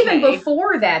I mean, even Okay.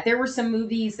 before that, there were some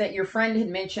movies that your friend had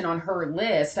mentioned on her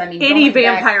list. I mean, Any going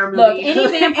back- vampire Look, movie. any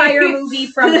vampire movie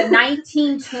from the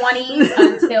 1920s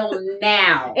until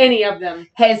now Any of them.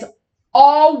 has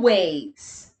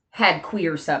always had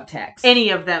queer subtext. Any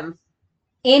of them.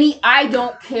 I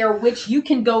don't care which, you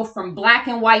can go from black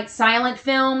and white silent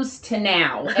films to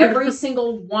now. Every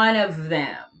single one of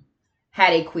them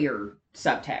had a queer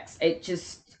subtext.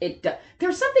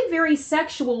 There's something very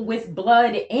sexual with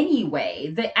blood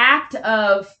anyway. The act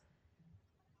of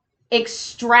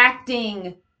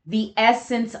extracting the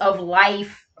essence of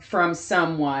life from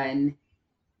someone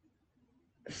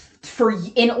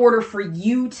in order for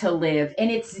you to live, and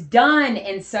it's done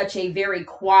in such a very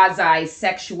quasi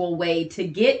sexual way. To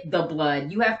get the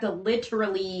blood, you have to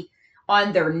literally,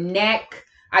 on their neck,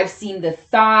 I've seen the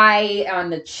thigh, on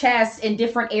the chest, in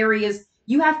different areas,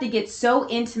 you have to get so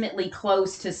intimately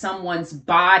close to someone's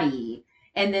body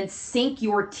and then sink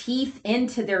your teeth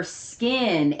into their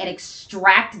skin and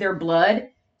extract their blood.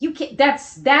 You can't.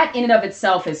 That in and of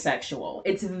itself is sexual.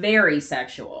 It's very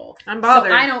sexual. I'm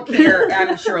bothered. So I don't care.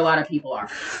 I'm sure a lot of people are.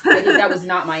 That was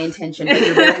not my intention. But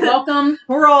you're very welcome.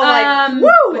 We're all like,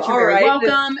 woo! But you're all very right.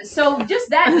 welcome. So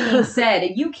just that being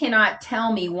said, you cannot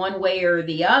tell me one way or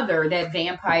the other that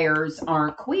vampires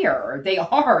aren't queer. They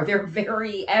are. Their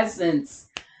very essence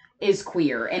is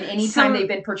queer, and anytime they've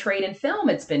been portrayed in film,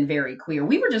 it's been very queer.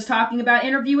 We were just talking about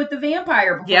Interview with the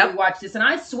Vampire before we watched this, and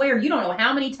I swear you don't know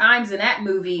how many times in that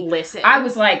movie I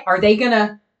was like, are they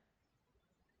gonna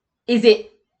they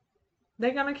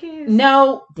gonna kiss?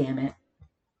 No, damn it.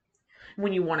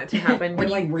 When you want it to happen. When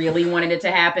you really wanted it to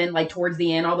happen, like towards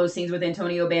the end, all those scenes with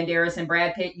Antonio Banderas and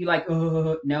Brad Pitt, you like,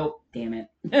 oh, nope, damn it.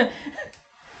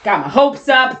 Got my hopes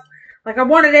up. Like I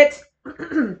wanted it.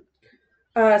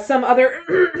 Some other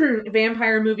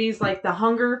vampire movies like The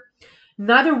Hunger.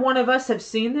 Neither one of us have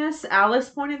seen this. Alice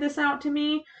pointed this out to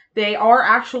me. They are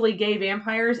actually gay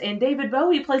vampires, and David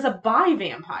Bowie plays a bi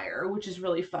vampire, which is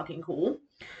really fucking cool.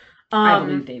 I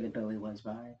believe David Bowie was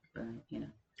bi, but you know.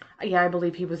 Yeah, I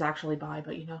believe he was actually bi,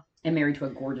 but you know. And married to a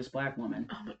gorgeous black woman.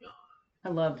 Oh my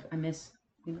god. We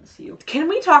miss you. Can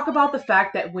we talk about the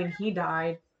fact that when he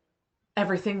died,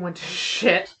 everything went to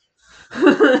shit?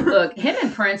 Look, him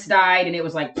and Prince died, and it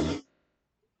was like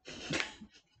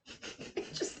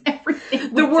just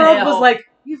everything. The world was like,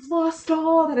 "You've lost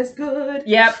all that is good."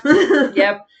 Yep.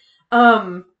 Yep.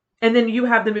 And then you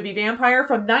have the movie Vampire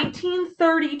from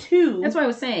 1932. That's what I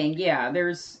was saying. Yeah,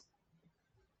 there's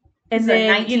a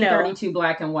 1932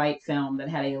 black and white film that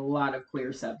had a lot of queer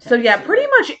subtext. So yeah, pretty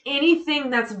much anything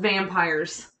that's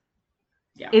vampires,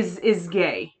 is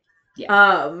gay.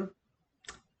 Yeah.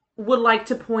 Would like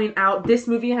to point out this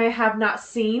movie I have not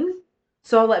seen,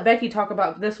 so I'll let Becky talk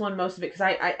about this one most of it because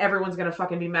I everyone's gonna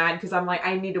fucking be mad because I'm like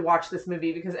I need to watch this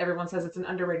movie because everyone says it's an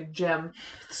underrated gem.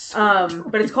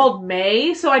 But it's called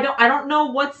May, so I don't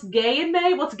know what's gay in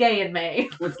May. What's gay in May?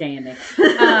 What's gay in May?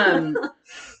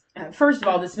 First of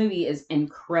all, this movie is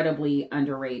incredibly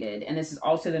underrated, and this is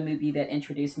also the movie that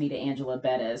introduced me to Angela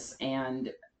Bettis,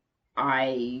 and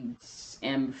I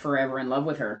am forever in love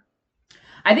with her.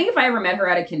 I think if I ever met her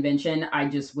at a convention,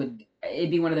 it'd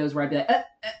be one of those where I'd be like,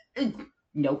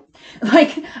 nope.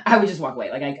 Like, I would just walk away.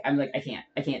 Like, I'm like, I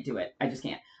can't do it. I just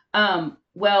can't.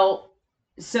 Well,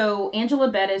 so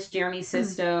Angela Bettis, Jeremy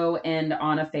Sisto, and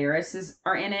Anna Faris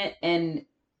are in it, and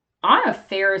Anna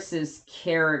Faris's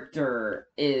character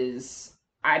is,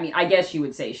 I mean, I guess you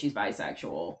would say she's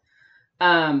bisexual.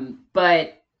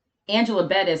 But Angela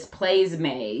Bettis plays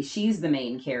May. She's the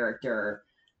main character.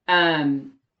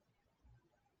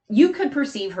 You could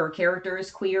perceive her character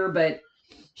as queer, but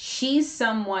she's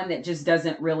someone that just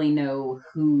doesn't really know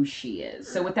who she is.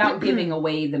 So without giving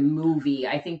away the movie,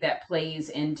 I think that plays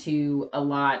into a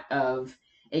lot of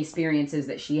experiences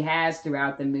that she has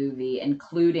throughout the movie,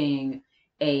 including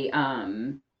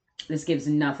this gives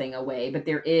nothing away, but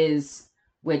there is,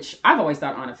 which I've always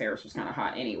thought Anna Faris was kind of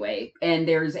hot anyway, and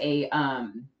there's a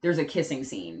kissing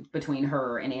scene between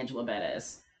her and Angela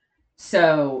Bettis.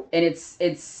 So, and it's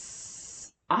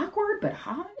awkward but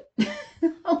hot.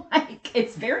 Like,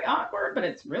 it's very awkward, but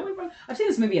it's really fun. I've seen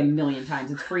this movie a million times.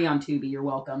 It's free on Tubi. You're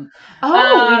welcome.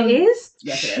 Oh, it is?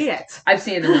 Yes, Shit. it is. I've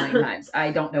seen it a million times.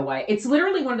 I don't know why. It's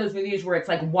literally one of those movies where it's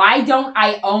like, why don't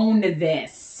I own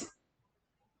this?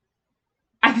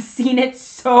 I've seen it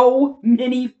so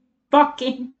many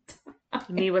fucking times.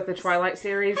 Me with the Twilight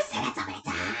series. I've seen it so many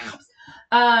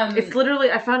times. It's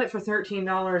literally, I found it for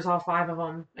 $13, all 5 of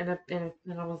them, and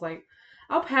I was like,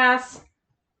 I'll pass.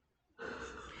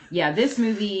 Yeah, this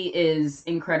movie is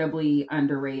incredibly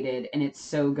underrated, and it's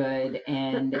so good.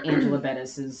 And Angela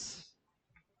Bettis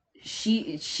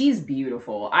she's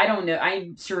beautiful. I don't know.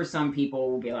 I'm sure some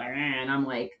people will be like, and I'm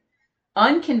like,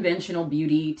 unconventional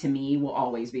beauty to me will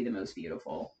always be the most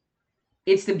beautiful.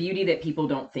 It's the beauty that people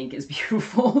don't think is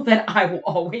beautiful that I will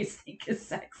always think is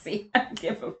sexy. I don't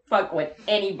give a fuck what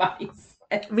anybody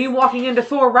says. Me walking into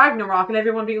Thor Ragnarok and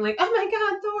everyone being like, "Oh my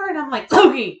god, Thor," and I'm like,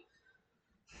 "Loki."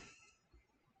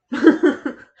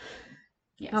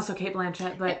 Yes. Also Cate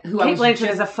Blanchett, but Cate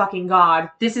Blanchett is a fucking god.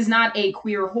 This is not a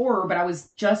queer horror, but I was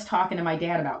just talking to my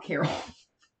dad about Carol.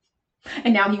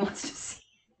 And now he wants to see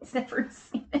it. He's never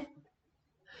seen it.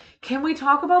 Can we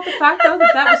talk about the fact, though,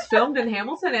 that was filmed in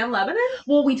Hamilton and Lebanon?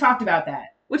 Well, we talked about that.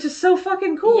 Which is so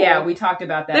fucking cool. Yeah, we talked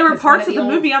about that. There were parts of the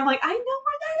movie I'm like, I know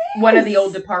where that is. One of the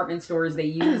old department stores they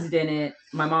used in it,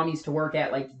 my mom used to work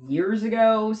at like years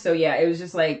ago. So yeah, it was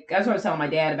just like, that's what I was telling my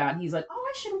dad about. And he's like, oh,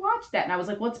 I should watch that. And I was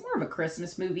like, well, it's more of a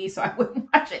Christmas movie, so I wouldn't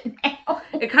watch it now.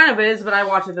 It kind of is, but I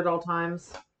watch it at all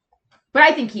times. But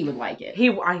I think he would like it.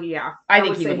 Yeah. I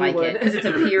think he would like it. Because it's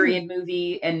a period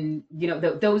movie. And, you know,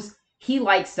 those... He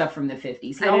likes stuff from the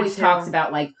 50s. He always talks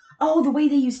about, like, oh, the way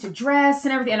they used to dress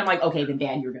and everything. And I'm like, okay, then,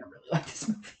 Dad, you're going to really like this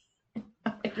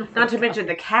movie. Not to mention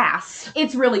the cast.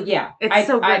 It's really, yeah. It's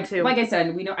so good, too. Like I said,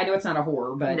 I know it's not a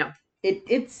horror, but no.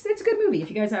 It's a good movie. If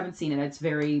you guys haven't seen it, it's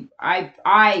very... I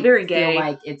very gay. feel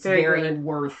like it's very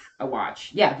worth a watch.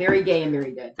 Yeah, very gay and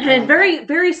very good. And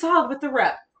very solid with the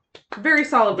rep. Very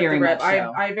solid with the rep.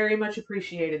 So. I very much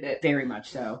appreciated it. Very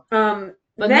much so.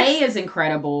 But next, May is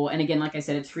incredible, and again, like I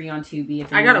said, it's free on Tubi.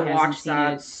 If I gotta watch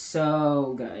that. It's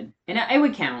so good, and it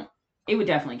would count. It would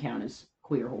definitely count as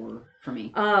queer horror for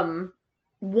me.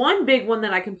 One big one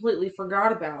that I completely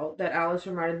forgot about that Alice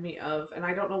reminded me of, and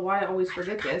I don't know why I always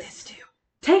forget this too.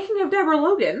 Taking of Deborah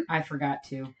Logan. I forgot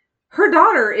to. Her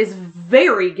daughter is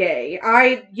very gay.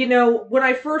 When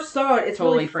I first saw it, it's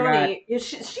totally really funny.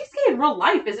 She's gay in real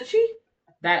life, isn't she?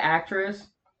 That actress.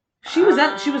 She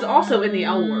was also in the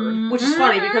L Word, which is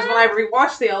funny because when I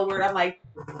rewatched the L Word, I'm like,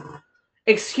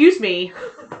 excuse me.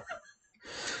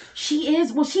 She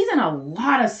is. Well, she's in a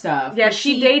lot of stuff. Yeah,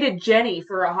 she dated Jenny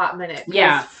for a hot minute.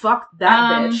 Yeah. Fuck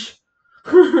that bitch.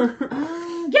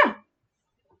 Yeah.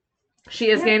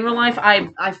 She is gay in real life.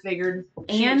 I figured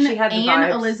she had the vibes.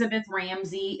 Elizabeth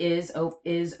Ramsey is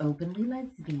openly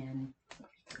lesbian.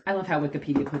 I love how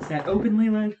Wikipedia puts that. Openly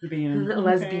lesbian.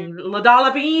 Lesbian.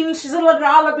 LaDolla Bean. She's a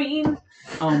LaDolla Bean.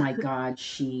 Oh my god,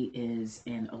 she is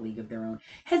in A League of Their Own.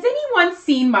 Has anyone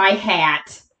seen my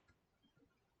hat?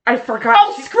 I forgot.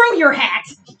 Oh, screw your hat!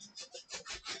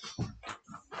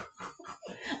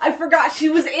 I forgot she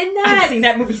was in that. I've seen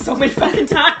that movie so many fucking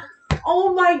times.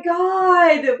 Oh my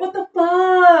god. What the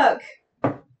fuck?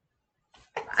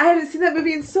 I haven't seen that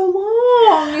movie in so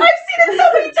long. I've seen it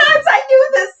so many times. I knew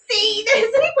the scene.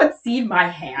 Has anyone seen my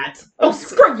hat? Oh,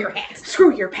 screw your hat.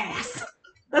 Screw your pass.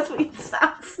 That's what it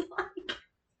sounds like.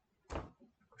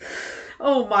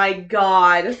 Oh my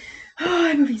god. Oh,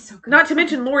 that movie's so good. Not to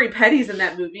mention Lori Petty's in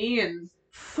that movie, and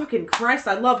fucking Christ,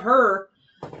 I love her.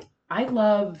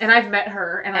 And I've met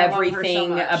her, and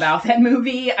everything I love her so about that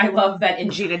movie. I love that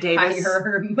Gina Davis,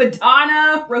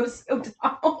 Madonna, Rosie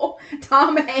O'Donnell,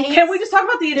 Tom Hanks. Can we just talk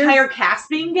about the entire cast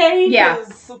being gay?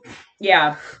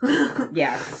 Yeah,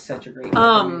 yeah, such a great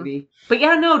movie. But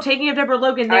yeah, no, Taking of Deborah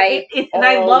Logan. And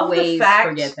I love the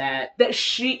fact that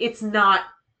it's not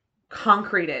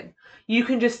concreted. You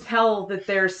can just tell that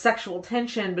there's sexual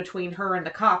tension between her and the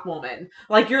cop woman.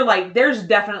 Like, you're like, there's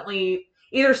definitely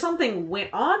either something went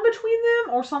on between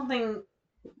them or something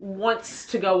wants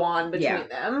to go on between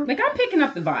them. Like, I'm picking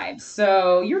up the vibes,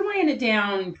 so you're laying it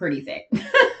down pretty thick.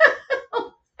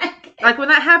 Like, when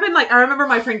that happened, like, I remember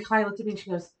my friend Kai looked at me and she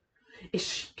goes, is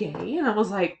she gay? And I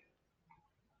was like,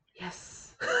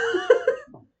 yes.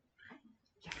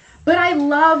 But I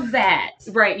love that.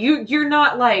 Right. You're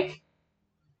not like,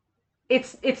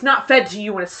 it's not fed to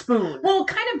you in a spoon. Well,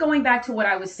 kind of going back to what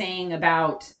I was saying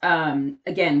about,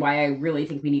 again, why I really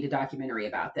think we need a documentary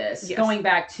about this. Yes. Going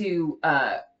back to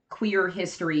queer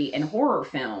history and horror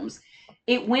films,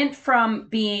 it went from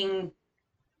being,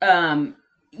 a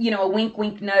wink,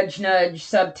 wink, nudge, nudge,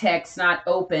 subtext, not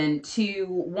open, to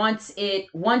once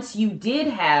you did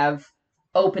have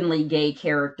openly gay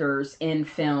characters in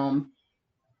film,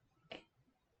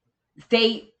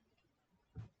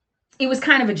 it was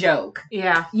kind of a joke.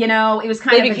 Yeah. It was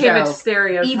kind of a joke. They became a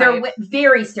stereotype.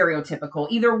 Very stereotypical.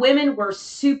 Either women were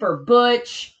super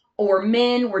butch or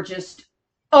men were just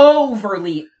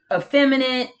overly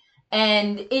effeminate.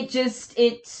 And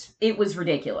it was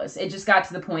ridiculous. It just got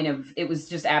to the point of, it was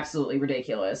just absolutely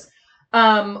ridiculous.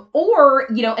 And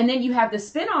then you have the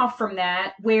spinoff from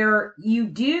that where you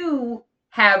do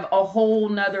have a whole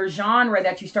nother genre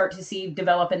that you start to see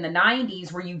develop in the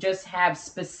 90s where you just have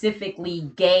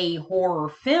specifically gay horror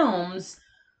films,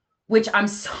 which I'm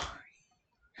sorry,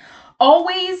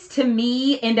 always to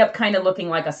me end up kind of looking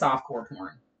like a softcore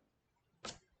porn.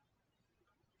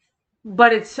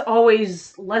 But it's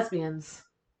always lesbians.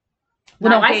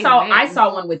 Well, no, I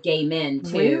saw one with gay men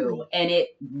too, really? And it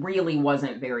really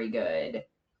wasn't very good.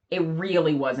 It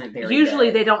really wasn't very Usually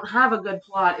good. They don't have a good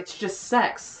plot. It's just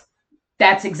sex.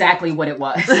 That's exactly what it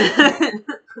was.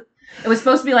 It was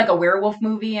supposed to be like a werewolf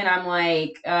movie, and I'm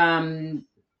like,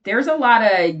 there's a lot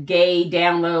of gay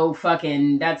down low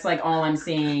fucking, that's like all I'm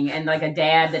seeing. And like a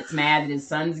dad that's mad that his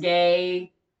son's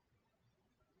gay.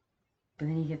 But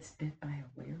then he gets bit by a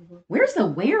werewolf. Where's the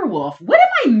werewolf? What am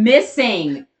I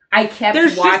missing? I kept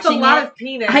There's watching just a lot of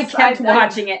penis. I kept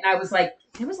watching it, and I was like,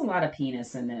 there was a lot of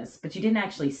penis in this, but you didn't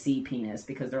actually see penis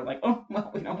because they're like, oh,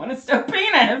 well, we don't want to show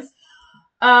penis.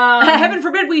 Heaven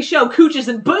forbid we show cooches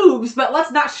and boobs, but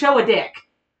let's not show a dick.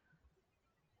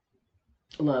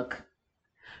 Look,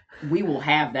 we will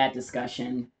have that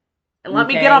discussion. Let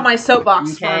me get on my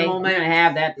soapbox for a moment. We're gonna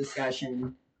have that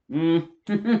discussion.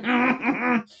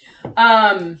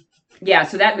 Yeah,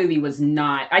 so that movie was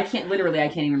not, I can't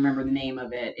even remember the name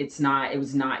of it. It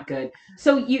was not good.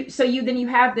 So then you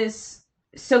have this,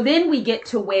 so then we get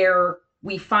to where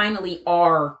we finally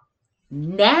are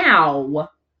now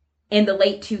in the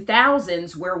late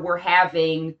 2000s, where we're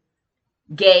having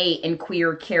gay and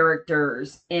queer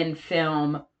characters in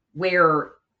film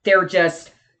where they're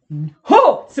just,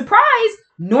 oh, surprise,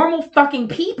 normal fucking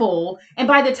people. And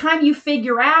by the time you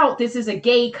figure out this is a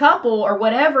gay couple or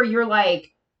whatever, you're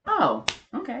like, oh,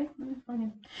 okay.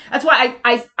 That's why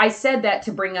I said that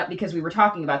to bring up, because we were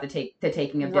talking about the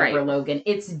taking of Deborah Logan.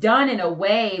 It's done in a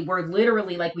way where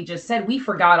literally, like we just said, we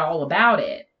forgot all about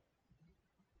it.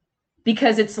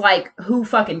 Because it's like, who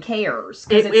fucking cares?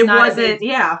 Because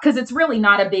it's really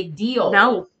not a big deal.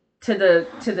 No. To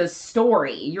the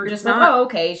story. You're just like, oh,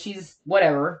 okay, she's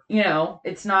whatever.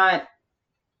 It's not.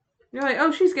 You're like,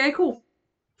 oh, she's gay, cool.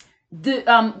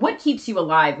 What Keeps You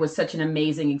Alive was such an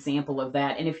amazing example of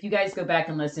that. And if you guys go back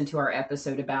and listen to our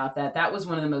episode about that, that was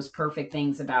one of the most perfect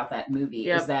things about that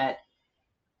movie. Is that,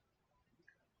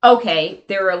 okay,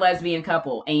 they're a lesbian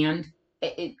couple, and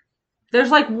there's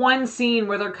like one scene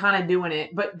where they're kind of doing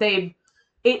it, but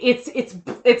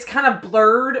it's kind of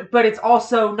blurred, but it's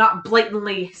also not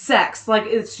blatantly sex. Like,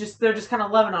 it's just, they're just kind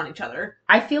of loving on each other.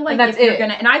 I feel like if you're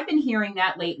gonna, and I've been hearing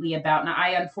that lately about, and I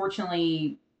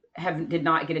unfortunately did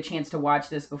not get a chance to watch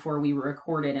this before we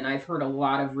recorded, and I've heard a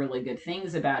lot of really good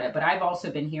things about it, but I've also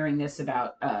been hearing this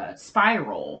about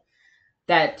Spiral,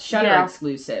 that Shudder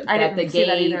exclusive. I didn't see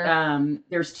that either.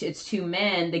 It's two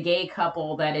men, the gay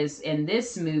couple that is in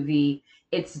this movie.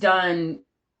 It's done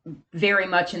very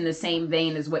much in the same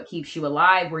vein as What Keeps You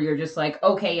Alive, where you're just like,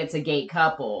 okay, it's a gay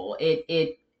couple.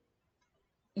 It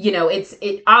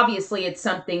obviously it's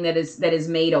something that is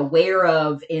made aware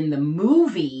of in the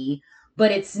movie,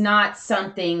 but it's not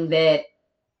something that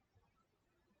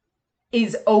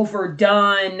is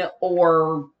overdone,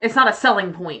 or it's not a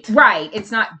selling point. Right. It's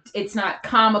not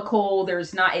comical.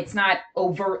 It's not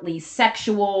overtly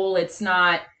sexual. This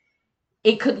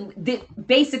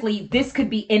could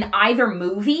be in either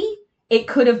movie. It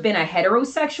could have been a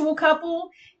heterosexual couple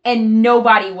and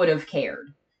nobody would have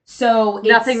cared. So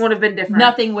nothing would have been different.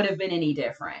 Nothing would have been any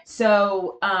different.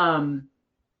 So,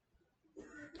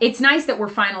 it's nice that we're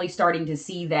finally starting to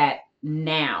see that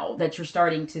now, that you're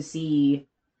starting to see,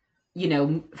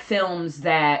 films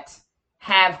that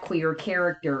have queer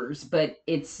characters, but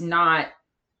it's not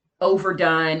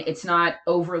overdone. It's not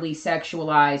overly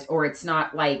sexualized, or it's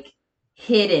not like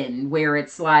hidden where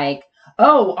it's like,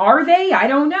 oh, are they? I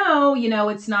don't know.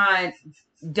 It's not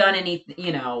done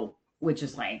anything, which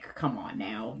is like, come on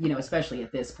now, especially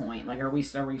at this point. Like, are we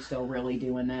still really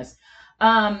doing this?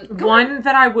 One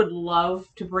that I would love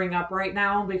to bring up right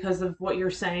now because of what you're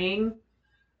saying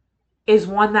is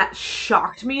one that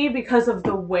shocked me because of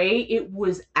the way it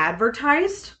was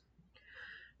advertised,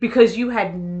 because you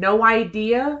had no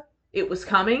idea it was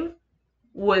coming,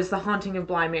 was The Haunting of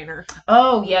Bly Manor.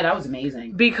 Oh, yeah, that was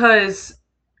amazing. Because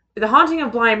The Haunting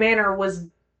of Bly Manor was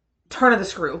turn of the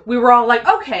screw. We were all like,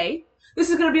 okay, this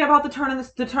is going to be about the turn of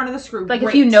the screw. Like, great.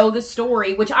 If you know the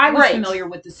story, which I was familiar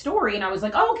with the story, and I was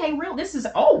like, oh, okay,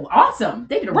 awesome.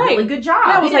 They did a really good job.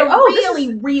 Yeah, I was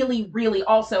like, really,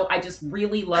 also, I just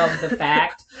really love the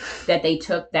fact that they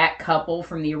took that couple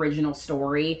from the original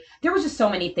story. There was just so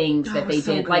many things that they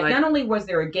did. Good. Like, not only was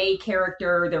there a gay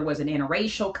character, there was an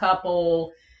interracial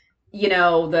couple,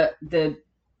 the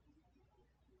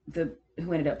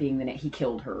who ended up being he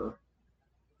killed her.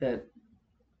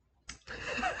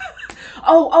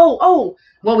 Oh.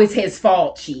 What was his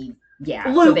fault? Yeah.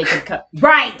 Luke. So they could cut.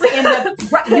 Right.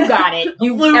 You got it.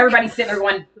 Luke. Everybody's sitting there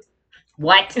going,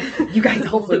 what? You guys,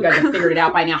 hopefully you guys have figured it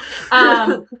out by now.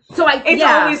 It's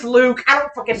always Luke. I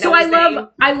don't fucking know. So his name.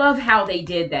 I love how they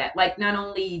did that. Like, not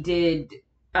only did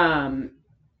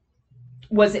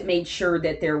was it made sure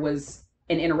that there was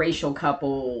an interracial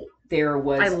couple, there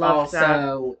was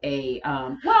also a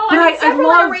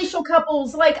several interracial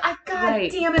couples. Like, God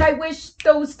damn it, I wish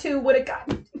those two would have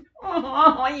gotten.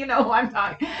 Oh, you know who I'm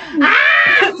talking. You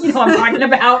know what I'm talking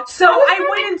about. So I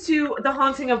went into The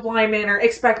Haunting of Bly Manor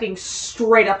expecting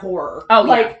straight up horror. Oh,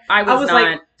 like, I was not...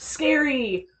 like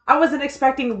scary. I wasn't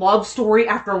expecting love story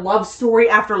after love story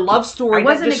after love story. I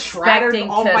wasn't expecting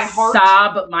to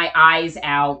sob my eyes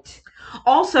out.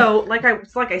 Also, like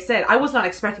I said, I was not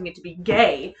expecting it to be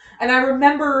gay. And I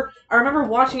remember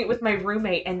watching it with my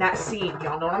roommate, and that scene,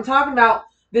 y'all know what I'm talking about.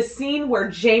 The scene where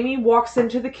Jamie walks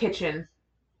into the kitchen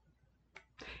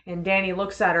and Danny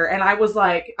looks at her, and I was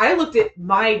like, I looked at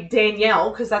my Danielle,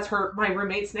 because that's my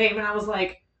roommate's name, and I was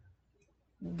like,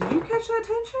 did you catch that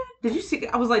tension? Did you see?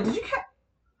 I was like, did you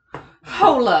catch?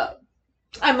 Hold up.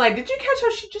 I'm like, did you catch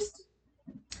how she just...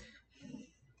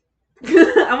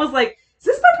 I was like, is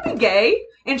this about to be gay?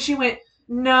 And she went,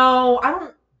 no, I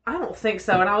don't think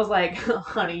so. And I was like,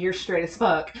 honey, you're straight as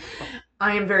fuck.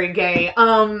 I am very gay.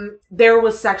 There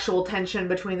was sexual tension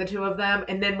between the two of them,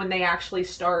 and then when they actually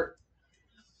start,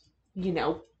 you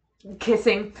know,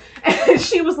 kissing, and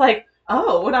she was like,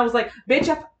 oh, and I was like, bitch,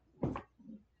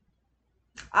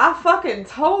 I fucking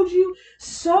told you.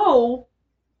 So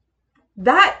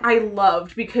that I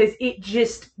loved, because it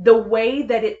just, the way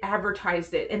that it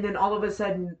advertised it, and then all of a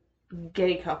sudden,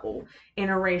 gay couple,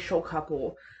 interracial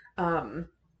couple,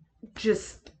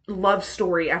 just love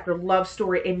story after love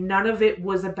story, and none of it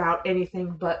was about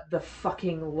anything but the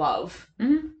fucking love.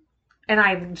 Mm-hmm. And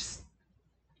I just,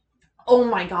 oh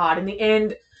my god, in the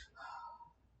end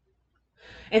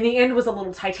was a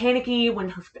little Titanic-y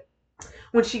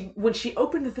when she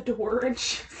opened the door and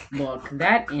she... Look,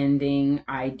 that ending,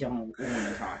 I don't want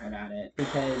to talk about it,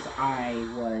 because I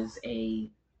was a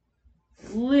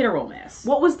literal mess.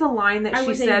 What was the line that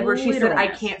she said where she said, I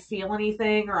can't feel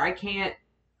anything, or I can't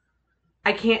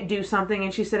do something,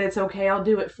 and she said, it's okay, I'll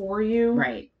do it for you?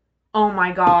 Right. Oh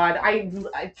my god.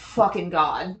 I fucking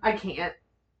god. I can't.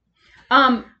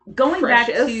 Going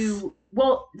Precious. Back to,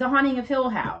 The Haunting of Hill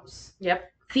House.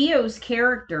 Yep. Theo's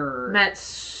character meant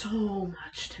so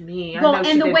much to me. Well,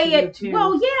 and the way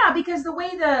because the way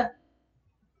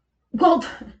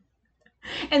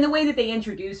and the way that they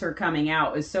introduce her coming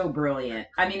out is so brilliant.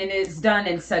 I mean, and it's done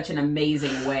in such an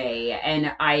amazing way.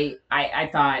 And I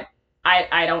thought,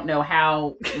 I don't know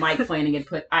how Mike Flanagan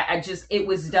put, it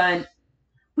was done.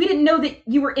 We didn't know that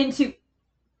you were into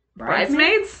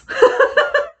Bridesmaids.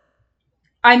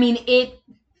 I mean, it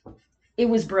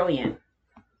was brilliant.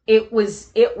 It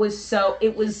was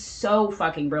so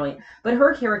fucking brilliant. But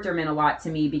her character meant a lot to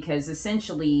me, because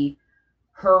essentially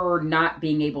her not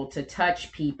being able to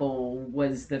touch people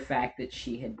was the fact that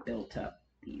she had built up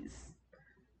these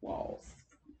walls.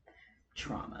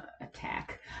 Trauma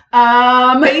attack.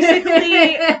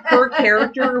 Basically, her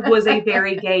character was a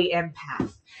very gay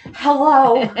empath.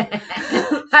 Hello.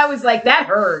 I was like, that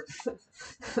hurts.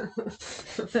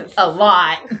 A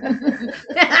lot.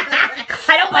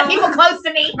 I don't want people close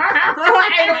to me.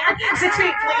 6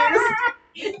 feet,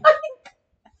 please.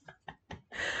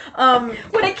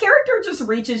 When a character just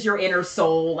reaches your inner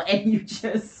soul and you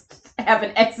just have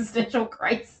an existential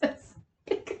crisis.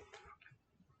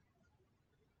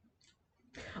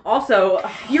 Also,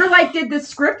 you're like, did the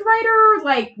scriptwriter,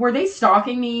 like, were they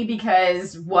stalking me?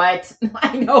 Because what?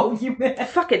 I know you meant.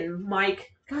 Fucking Mike.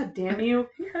 God damn you.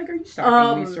 How are you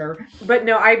stalking me, sir? But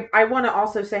no, I want to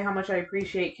also say how much I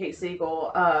appreciate Kate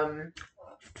Siegel.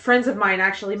 Friends of mine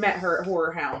actually met her at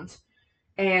Horror Hound,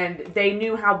 and they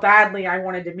knew how badly I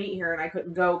wanted to meet her, and I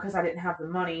couldn't go because I didn't have the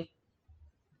money.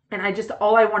 And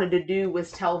all I wanted to do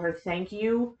was tell her thank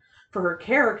you for her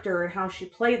character and how she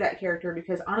played that character,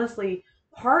 because honestly,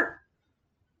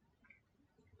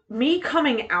 me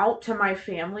coming out to my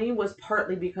family was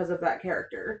partly because of that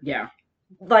character. Yeah.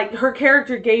 Like, her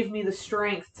character gave me the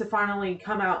strength to finally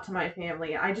come out to my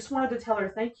family. I just wanted to tell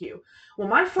her thank you. Well,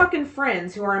 my fucking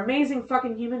friends, who are amazing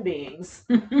fucking human beings,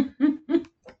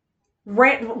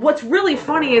 what's really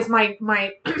funny is my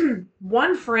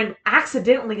one friend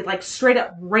accidentally, like, straight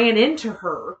up ran into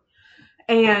her.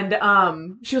 And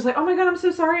she was like, oh my god, I'm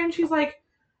so sorry. And she's like,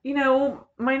 you know,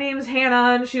 my name's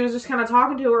Hannah. And she was just kind of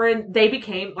talking to her. And they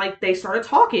became, like, they started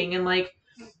talking. And, like,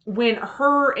 when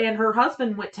her and her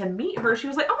husband went to meet her, she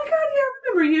was like, oh my god, yeah, I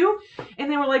remember you.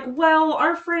 And they were like, well,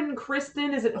 our friend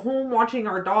Kristen is at home watching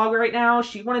our dog right now.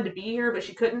 She wanted to be here, but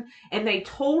she couldn't. And they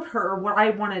told her what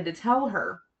I wanted to tell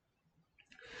her.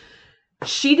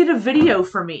 She did a video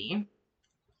for me,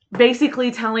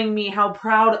 basically telling me how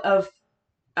proud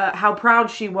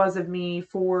she was of me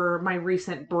for my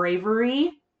recent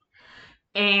bravery,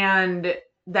 and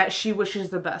that she wishes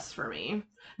the best for me.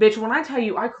 Bitch, when I tell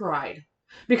you, I cried.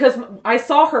 Because I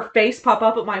saw her face pop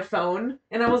up at my phone,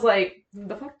 and I was like,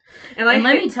 the fuck? And let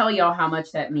me tell y'all how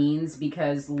much that means,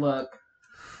 because look,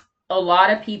 a lot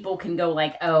of people can go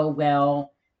like, oh,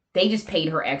 well, they just paid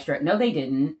her extra. No, they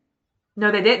didn't.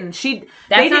 No, they didn't.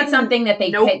 That's not something that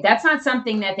they paid. That's not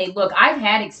something that they, look, I've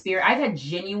had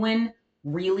genuine,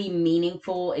 really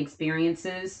meaningful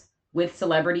experiences with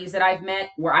celebrities that I've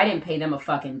met where I didn't pay them a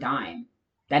fucking dime.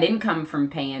 That didn't come from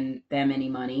paying them any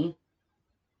money.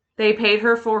 They paid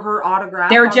her for her autograph.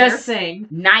 They're just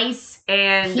nice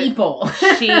and people.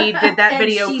 She did that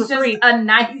video for free. A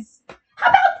nice. How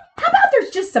about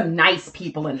there's just some nice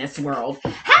people in this world?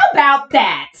 How about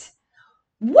that?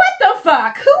 What the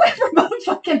fuck? Whoever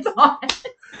motherfucking thought?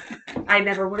 I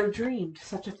never would have dreamed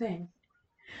such a thing.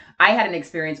 I had an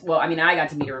experience. Well, I mean, I got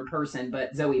to meet her in person,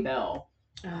 but Zoe Bell,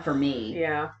 for me.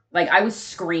 Yeah. Like, I was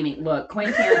screaming. Look,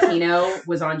 Quentin Tarantino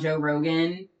was on Joe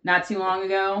Rogan not too long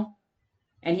ago,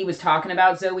 and he was talking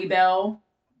about Zoe Bell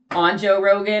on Joe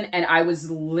Rogan, and I was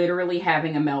literally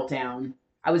having a meltdown.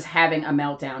 I was having a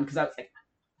meltdown because I was like,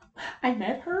 I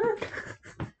met her,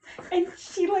 and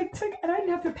she like took, and I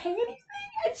didn't have to pay anything,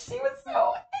 and she was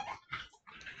so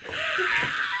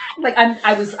like,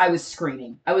 I was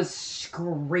screaming. I was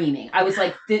screaming. I was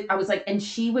like, and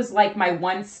she was like my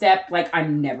one step. Like,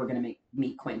 I'm never gonna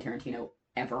meet Quentin Tarantino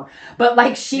ever, but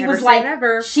like she was like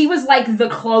the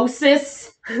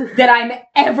closest that I'm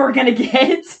ever gonna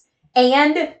get.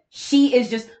 And she is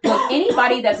just, look,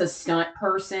 anybody that's a stunt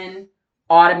person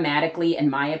automatically, in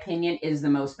my opinion, is the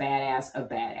most badass of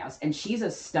badass. And she's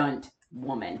a stunt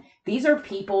woman. These are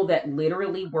people that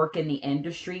literally work in the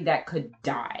industry that could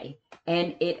die.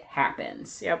 And it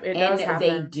happens. Yep, it does happen.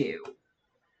 And they do.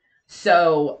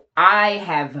 So I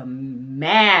have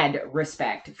mad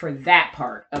respect for that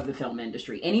part of the film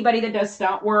industry. Anybody that does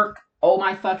stunt work, oh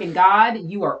my fucking God,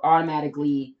 you are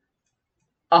automatically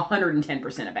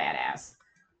 110% a badass.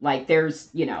 Like, there's,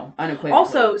 unequivocally.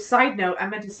 Also, side note, I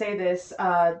meant to say this.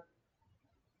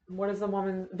 What is the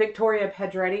woman? Victoria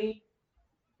Pedretti.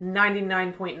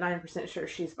 99.9% sure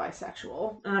she's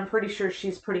bisexual. And I'm pretty sure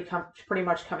she's pretty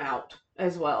much come out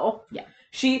as well. Yeah.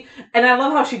 And I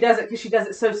love how she does it, because she does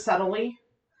it so subtly.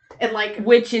 And like,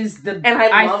 which is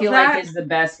I feel like is the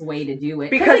best way to do it.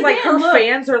 Because again, like, her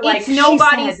fans are like, it's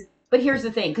nobody's. But here's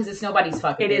the thing, because it's nobody's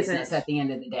fucking business at the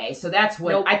end of the day. So that's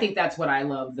what I think that's what I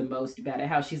love the most about it.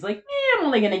 How she's like, I'm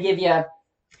only gonna give you,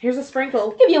 here's a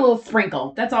sprinkle. Give you a little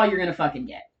sprinkle. That's all you're gonna fucking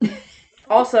get.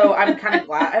 Also, I'm kind of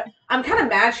glad. I'm kind of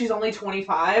mad she's only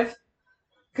 25.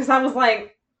 Because I was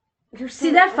like,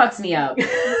 see, that fucks me up.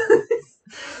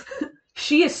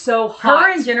 She is so hot.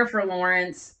 Her and Jennifer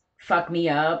Lawrence fuck me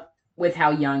up with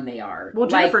how young they are. Well,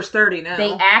 Jennifer's 30 now.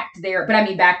 They act but I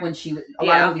mean, back when she was, a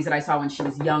lot of movies that I saw when she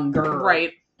was younger.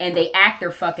 Right. And they act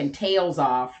their fucking tails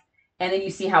off. And then you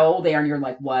see how old they are and you're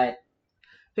like, what?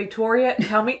 Victoria,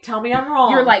 tell me I'm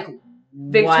wrong. You're like,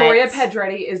 Victoria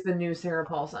Pedretti is the new Sarah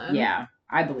Paulson. Yeah,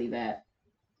 I believe that.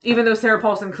 Even though Sarah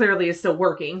Paulson clearly is still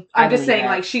working. I'm just saying,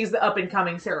 like, she's the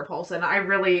up-and-coming Sarah Paulson. I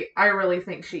really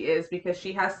think she is, because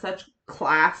she has such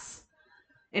class,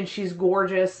 and she's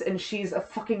gorgeous, and she's a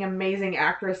fucking amazing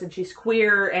actress, and she's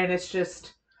queer, and it's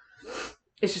just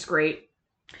great.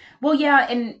 Well, yeah,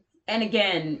 and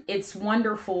again, it's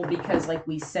wonderful because, like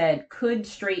we said, could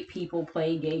straight people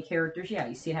play gay characters? Yeah,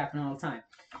 you see it happen all the time.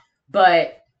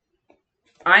 But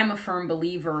I'm a firm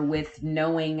believer with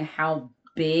knowing how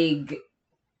big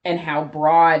and how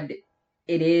broad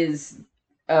it is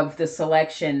of the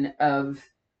selection of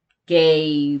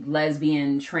gay,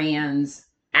 lesbian, trans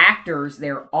actors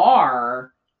there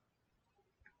are.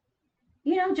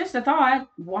 Just a thought.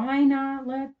 Why not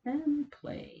let them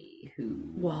play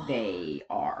who they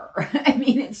are? I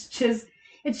mean, it's just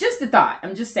a thought.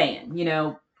 I'm just saying,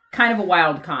 kind of a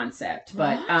wild concept.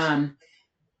 But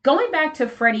going back to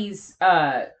Freddy's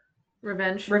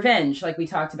Revenge, like we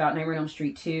talked about, Nightmare on Elm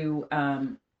Street 2.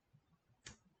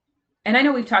 And I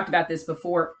know we've talked about this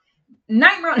before.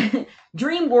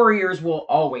 Dream Warriors will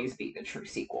always be the true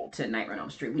sequel to Nightmare on Elm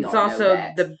Street. It's also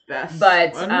the best.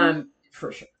 But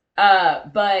for sure.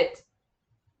 But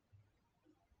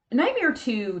Nightmare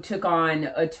 2 took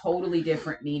on a totally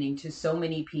different meaning to so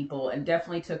many people, and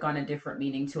definitely took on a different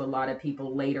meaning to a lot of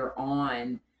people later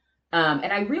on.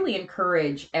 And I really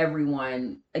encourage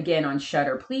everyone, again, on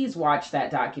Shudder, please watch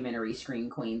that documentary, Scream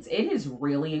Queens. It is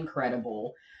really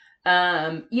incredible.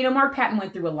 Mark Patton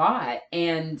went through a lot,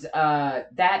 and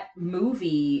that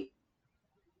movie,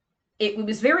 it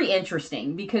was very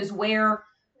interesting because where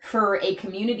for a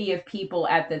community of people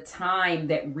at the time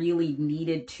that really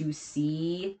needed to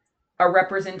see a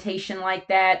representation like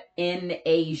that in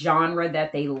a genre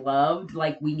that they loved,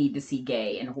 like we need to see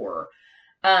gay in horror.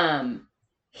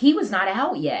 He was not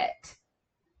out yet.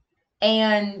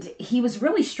 And he was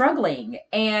really struggling.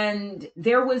 And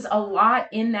there was a lot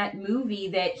in that movie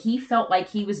that he felt like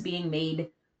he was being made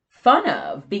fun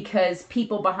of because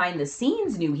people behind the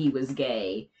scenes knew he was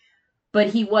gay, but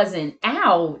he wasn't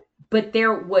out. But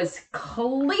there was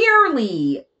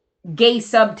clearly gay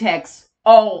subtext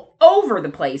all over the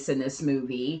place in this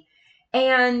movie.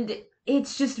 And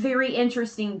it's just very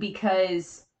interesting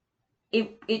because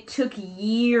it took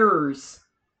years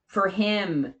for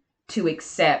him to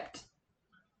accept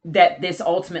that this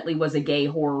ultimately was a gay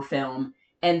horror film,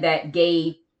 and that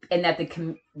the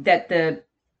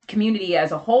community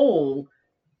as a whole,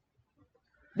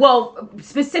 well,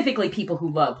 specifically people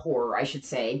who love horror, I should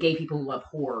say, gay people who love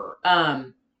horror,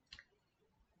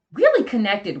 really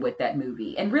connected with that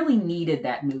movie and really needed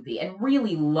that movie and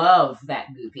really loved that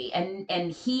movie.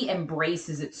 And he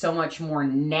embraces it so much more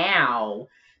now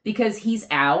because he's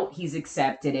out, he's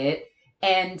accepted it,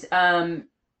 and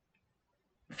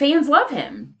fans love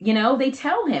him. They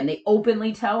tell him, they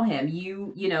openly tell him,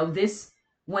 this,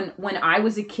 when I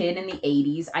was a kid in the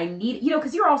 80s, I need,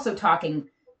 because you're also talking,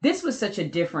 this was such a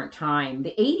different time.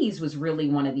 The 80s was really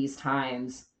one of these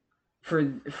times for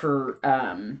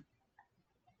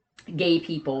gay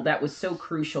people that was so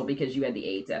crucial because you had the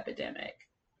AIDS epidemic.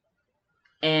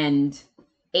 And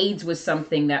AIDS was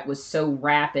something that was so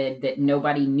rapid that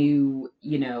nobody knew,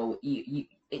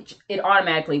 it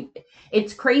automatically,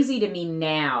 it's crazy to me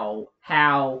now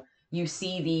how you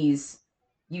see these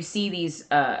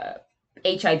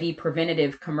HIV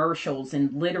preventative commercials,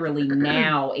 and literally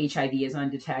now HIV is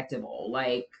undetectable.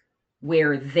 Like,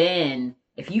 where then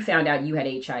if you found out you had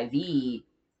HIV,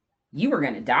 you were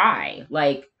going to die.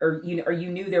 Like, or you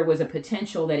knew there was a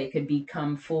potential that it could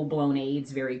become full-blown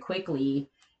AIDS very quickly.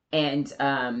 And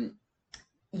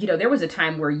there was a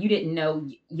time where you didn't know,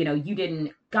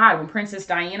 God, when Princess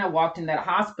Diana walked in that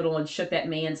hospital and shook that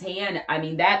man's hand, I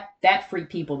mean, that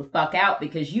freaked people the fuck out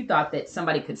because you thought that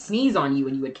somebody could sneeze on you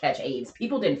and you would catch AIDS.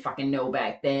 People didn't fucking know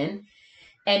back then.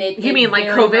 And You mean like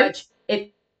COVID?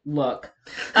 Look.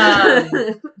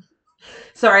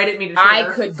 Sorry, I didn't mean to share.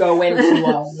 I could go into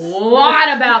a lot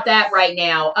about that right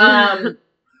now.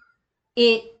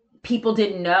 People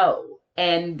didn't know.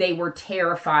 And they were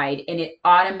terrified, and it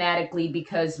automatically,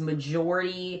 because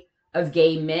majority of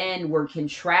gay men were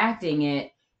contracting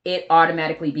it, it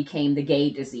automatically became the gay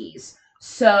disease.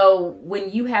 So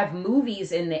when you have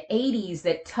movies in the 80s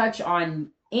that touch on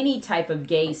any type of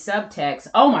gay subtext,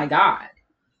 oh my God.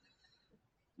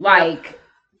 Like,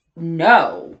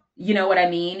 no. You know what I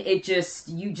mean?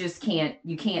 You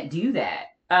can't do that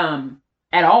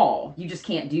at all. You just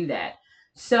can't do that.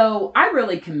 So I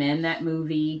really commend that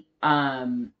movie.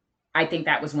 I think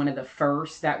that was one of the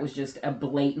first that was just a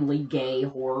blatantly gay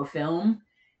horror film.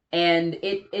 And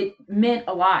it meant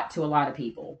a lot to a lot of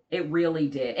people. It really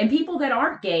did. And people that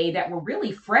aren't gay that were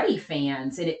really Freddy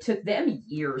fans, and it took them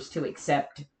years to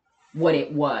accept what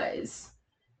it was.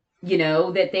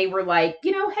 That they were like,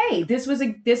 hey, this was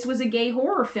a gay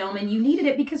horror film, and you needed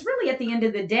it because really at the end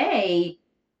of the day,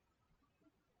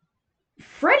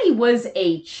 Freddy was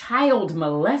a child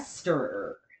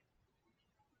molester.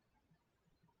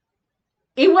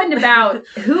 It wasn't about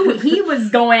who he was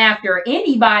going after,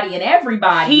 anybody and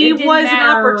everybody. He was an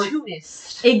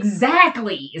opportunist.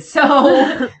 Exactly.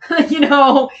 So, he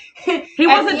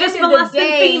wasn't just molesting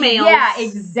females. Yeah,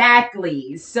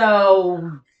 exactly.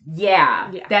 So, yeah.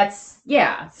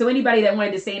 So anybody that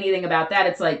wanted to say anything about that,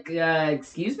 it's like,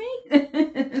 excuse me?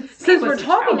 Since we're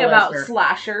talking about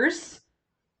slashers,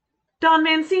 Don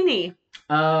Mancini.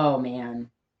 Oh, man.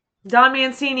 Don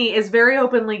Mancini is very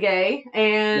openly gay,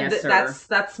 and yes,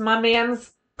 that's my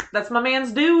man's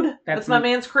dude. That's my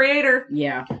man's creator.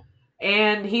 Yeah.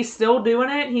 And he's still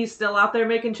doing it. He's still out there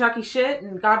making Chucky shit,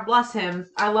 and God bless him.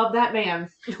 I love that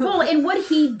man. Well, and what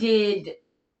he did,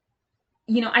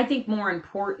 I think more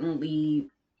importantly,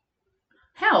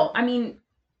 hell, I mean,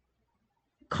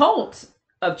 Cult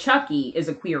of Chucky is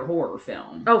a queer horror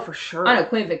film. Oh, for sure.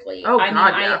 Unequivocally. Oh,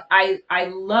 God, yeah. I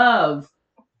love,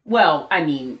 well, I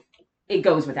mean, it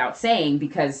goes without saying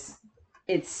because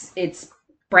it's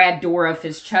Brad Dourif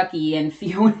as Chucky and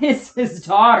Fiona is his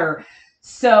daughter.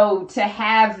 So to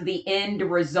have the end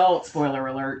result, spoiler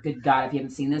alert, good God, if you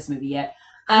haven't seen this movie yet,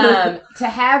 to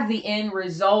have the end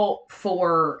result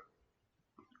for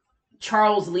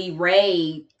Charles Lee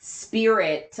Ray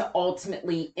spirit to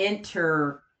ultimately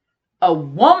enter a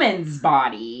woman's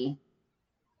body,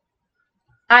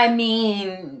 I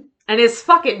mean, and his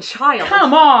fucking child.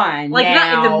 Come on, like now.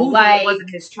 Not in the movie, like, it wasn't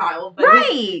his child, but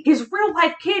right? His real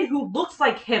life kid who looks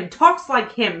like him, talks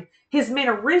like him, his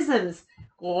mannerisms,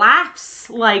 laughs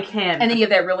like him. And then you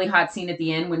have that really hot scene at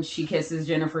the end when she kisses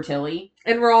Jennifer Tilly,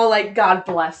 and we're all like, "God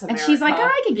bless America." And she's like,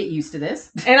 "I can get used to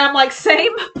this," and I'm like,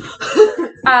 "Same."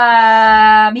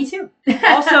 Me too.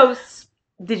 Also,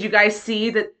 did you guys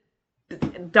see that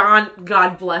Don?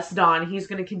 God bless Don. He's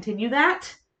going to continue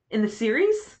that in the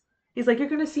series. He's like, "You're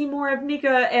going to see more of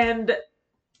Nika and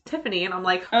Tiffany," and I'm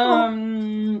like,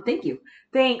 Thank you.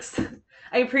 Thanks.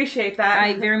 I appreciate that.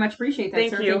 I very much appreciate that,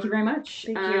 Thank sir. you. Thank you very much.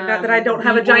 Thank you. Not that I don't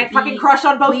have a giant fucking crush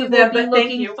on both of them, but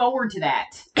thank you. Looking forward to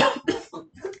that.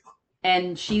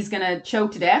 And she's gonna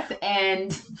choke to death,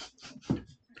 and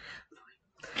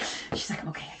she's like,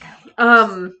 "Okay, I got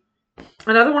it."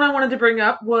 Another one I wanted to bring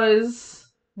up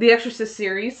was the Exorcist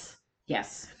series.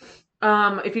 Yes.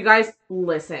 If you guys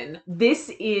listen,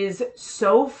 this is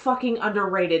so fucking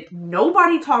underrated.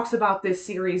 Nobody talks about this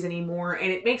series anymore,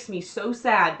 and it makes me so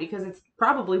sad because it's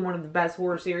probably one of the best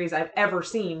horror series I've ever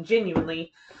seen,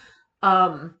 genuinely.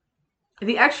 The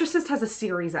Exorcist has a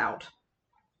series out.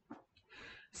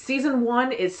 Season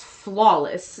 1 is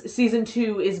flawless. Season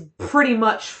 2 is pretty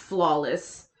much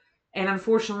flawless. And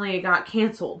unfortunately, it got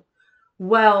canceled.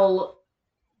 Well,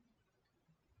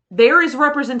 there is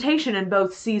representation in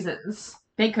both seasons.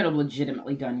 They could have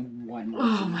legitimately done one more.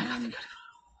 Oh my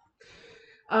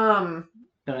god.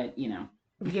 But, you know.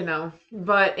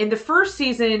 But in the first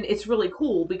season, it's really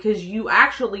cool because you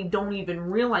actually don't even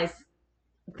realize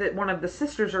that one of the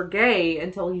sisters are gay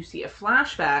until you see a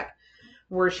flashback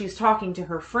where she's talking to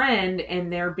her friend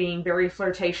and they're being very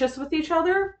flirtatious with each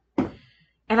other.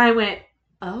 And I went,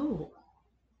 oh,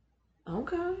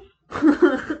 okay.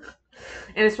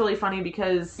 And it's really funny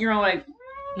because you're all like,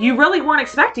 you really weren't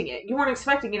expecting it. You weren't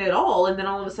expecting it at all. And then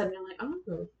all of a sudden you're like,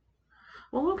 oh,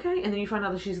 well, okay. And then you find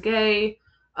out that she's gay.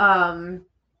 And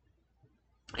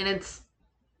it's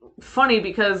funny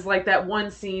because like that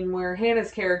one scene where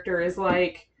Hannah's character is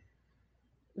like,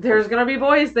 there's gonna be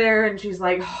boys there, and she's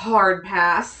like, hard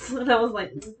pass. And I was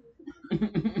like,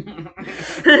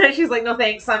 she's like, no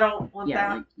thanks, I don't want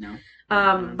that. Like, no.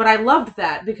 But I loved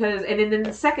that because, and in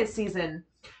the second season,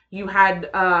 you had,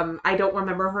 I don't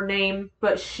remember her name,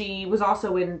 but she was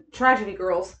also in Tragedy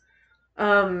Girls.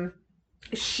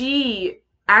 She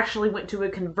actually went to a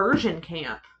conversion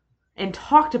camp and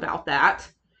talked about that.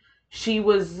 She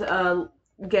was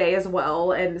gay as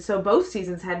well, and so both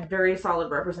seasons had very solid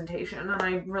representation, and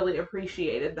I really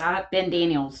appreciated that. Ben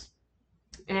Daniels.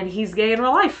 And he's gay in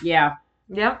real life. Yeah.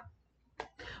 Yep.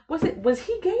 Was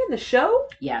he gay in the show?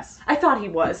 Yes. I thought he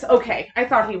was. Okay. I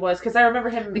thought he was, because I remember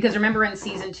him... Because remember in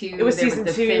season 2... It was season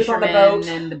 2, he was on the boat.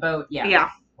 And the boat, yeah.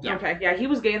 Yeah. Okay. Yeah, he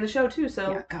was gay in the show, too,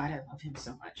 so... Yeah, God, I love him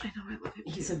so much. I know, I love him,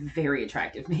 He's a very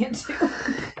attractive man, too.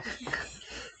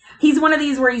 He's one of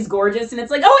these where he's gorgeous, and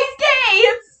it's like, oh, he's gay!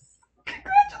 It's...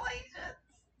 Congratulations!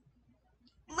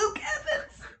 Luke Evans!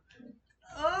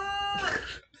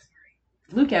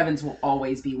 Luke Evans will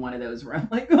always be one of those where I'm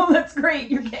like, oh, that's great,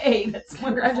 you're gay. That's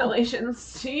wonderful.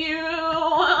 Congratulations to you.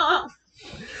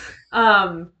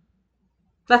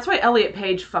 That's why Elliot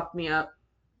Page fucked me up.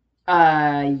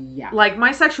 Yeah. Like,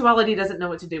 my sexuality doesn't know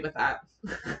what to do with that.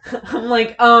 I'm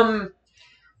like,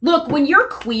 Look, when you're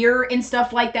queer and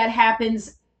stuff like that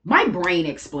happens, my brain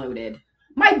exploded.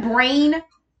 My brain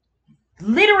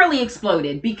literally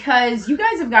exploded because you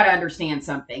guys have got to understand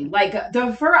something. Like the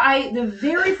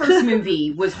very first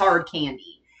movie was Hard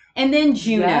Candy, and then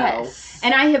Juno, yes.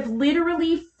 And I have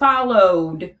literally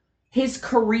followed his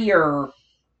career,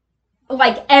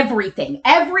 like everything.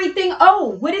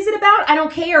 Oh, what is it about? I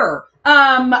don't care.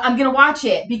 I'm gonna watch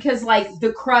it because like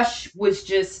the crush was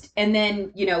just, and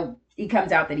then he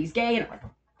comes out that he's gay, and I'm like,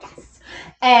 yes,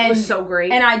 and it was so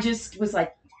great, and I just was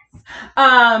like,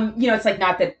 it's like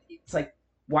not that. It's like,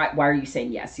 why are you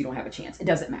saying yes? You don't have a chance. It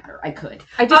doesn't matter. I could.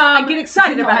 I get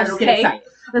excited about it, okay? Get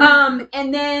excited.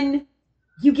 And then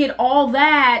you get all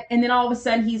that, and then all of a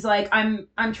sudden he's like, I'm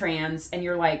trans, and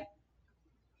you're like,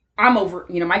 I'm over,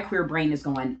 my queer brain is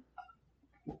going,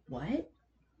 what?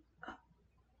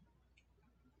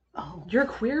 Oh, your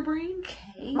queer brain?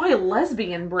 Okay. My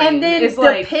lesbian brain. And then is the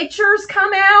like... pictures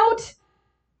come out.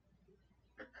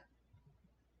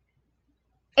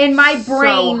 And my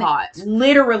brain so hot.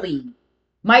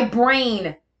 my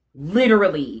brain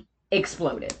literally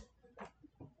exploded.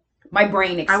 My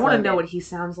brain I exploded. want to know what he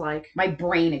sounds like. My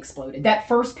brain exploded. That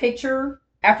first picture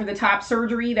after the top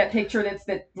surgery, that picture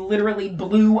that literally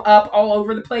blew up all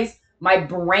over the place, my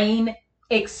brain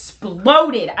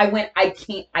exploded. I went,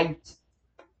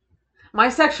 My I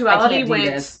sexuality can't do went.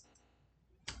 this.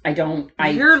 I don't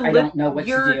You're don't know what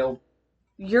to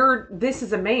do. This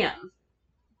is a man.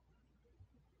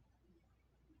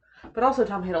 But also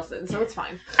Tom Hiddleston, so it's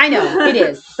fine. I know it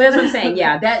is, but that's what I'm saying.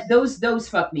 Yeah, those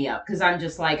fuck me up because I'm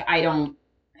just like I don't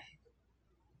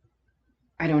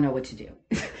know what to do.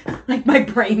 Like my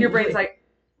brain, your brain's like,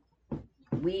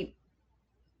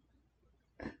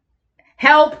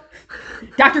 help,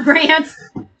 Dr. Grant.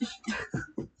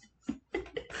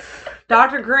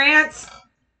 Dr. Grant.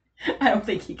 I don't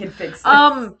think he can fix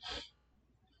this.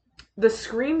 The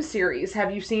Scream series.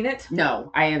 Have you seen it? No,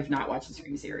 I have not watched the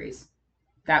Scream series.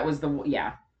 That was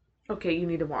Okay, you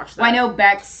need to watch that. Well, I know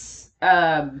Beck's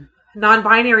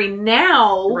non-binary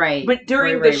now, right? But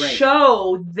during the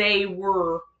show, they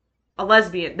were a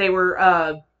lesbian. They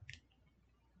were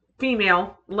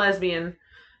female lesbian.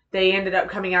 They ended up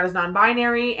coming out as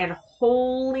non-binary, and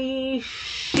holy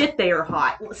shit, they are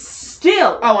hot.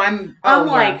 Still, I'm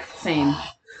like same.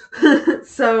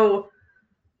 So,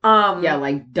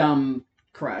 like dumb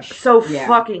crush. So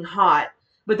fucking hot.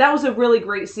 But that was a really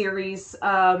great series.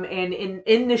 And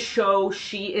in the show,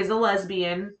 she is a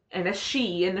lesbian and a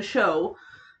she in the show.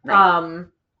 Right.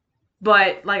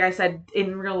 But like I said,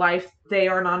 in real life, they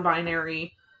are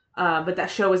non-binary. But that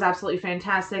show is absolutely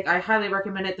fantastic. I highly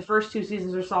recommend it. The first 2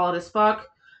 seasons are solid as fuck.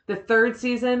 The 3rd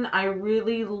season, I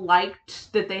really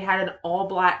liked that they had an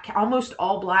almost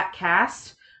all black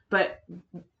cast, but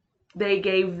they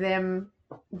gave them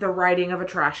the writing of a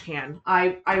trash can.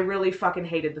 I really fucking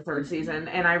hated the 3rd season,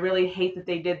 and I really hate that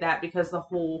they did that because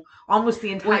almost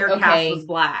the entire cast was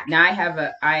black. Now I have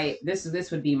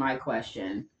this would be my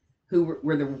question. Who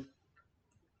were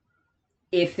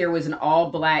if there was an all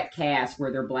black cast,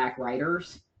 were there black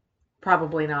writers?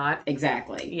 Probably not.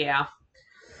 Exactly. Yeah.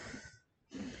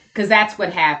 Because that's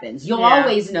what happens. You'll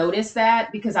always notice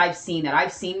that because I've seen that.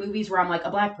 I've seen movies where I'm like,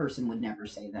 a black person would never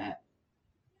say that.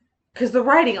 Because the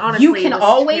writing, honestly, you can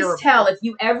always tell if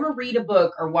you ever read a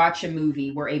book or watch a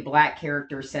movie where a black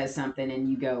character says something and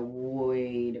you go,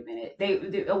 wait a minute,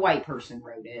 a white person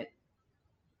wrote it.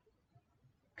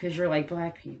 Because you're like,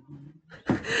 black people.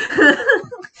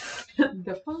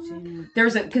 There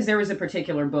was a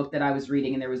particular book that I was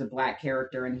reading and there was a black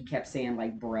character and he kept saying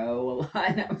like bro a lot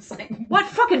and I was like, what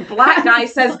fucking black guy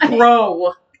says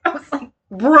bro? I was like,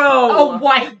 bro, a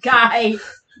white guy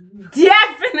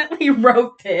definitely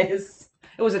wrote this.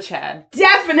 It was a Chad.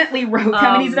 Definitely wrote.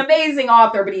 I mean, he's an amazing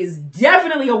author, but he's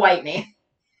definitely a white man.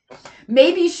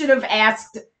 Maybe should have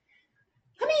asked.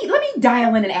 Let me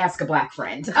dial in and ask a black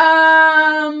friend.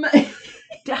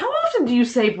 How often do you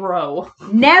say bro?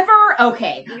 Never.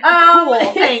 Okay. Cool.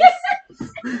 Thanks.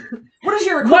 What is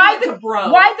your equivalent to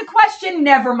bro? Why the question?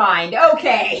 Never mind.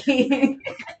 Okay.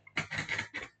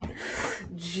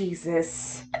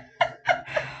 Jesus.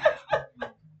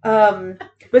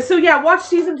 But so yeah, watch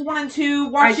seasons 1 and 2.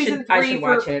 Watch season 3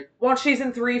 watch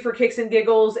season 3 for kicks and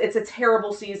giggles. It's a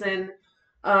terrible season.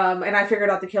 And I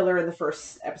figured out the killer in the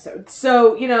first episode.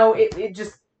 So, it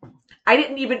just I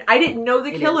didn't know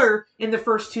the killer in the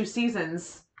first 2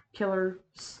 seasons.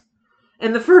 Killers.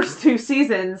 In the first 2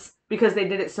 seasons because they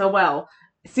did it so well.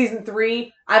 Season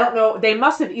 3, I don't know, they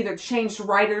must have either changed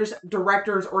writers,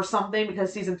 directors, or something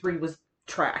because season 3 was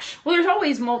trash. Well, there's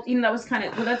always that was kind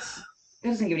of that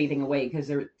doesn't give anything away because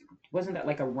there wasn't that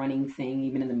like a running thing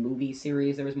even in the movie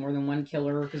series. There was more than one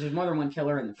killer because there's more than one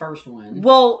killer in the first one.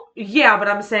 Well, yeah, but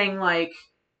I'm saying like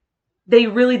they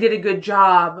really did a good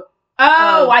job.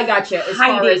 Oh, I gotcha. As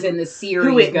far as in the series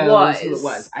who it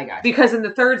was. I gotcha. Because in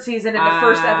the 3rd season, in the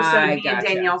first episode, me and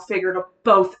Danielle figured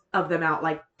both of them out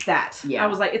like that. Yeah. I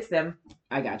was like, it's them.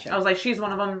 I gotcha. I was like, she's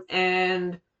one of them,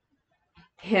 and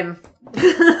him.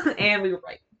 And we were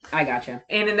right. I gotcha.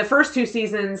 And in the first 2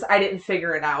 seasons, I didn't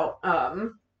figure it out.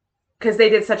 Because they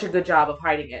did such a good job of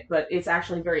hiding it. But it's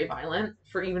actually very violent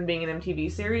for even being an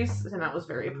MTV series. And I was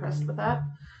very impressed with that.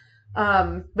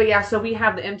 But yeah, so we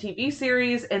have the MTV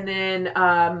series. And then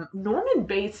Norman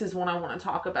Bates is one I want to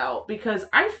talk about. Because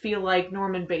I feel like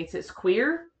Norman Bates is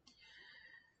queer.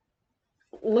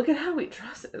 Look at how he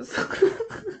dresses.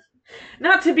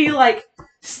 Not to be like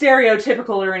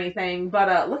stereotypical or anything.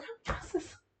 But look how he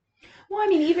dresses. Well, I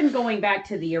mean, even going back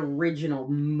to the original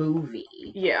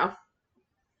movie. Yeah.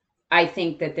 I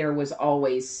think that there was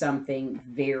always something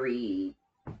there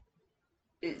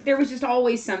was just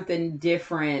always something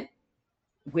different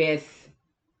with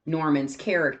Norman's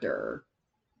character.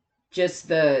 Just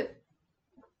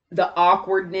the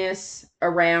awkwardness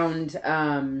around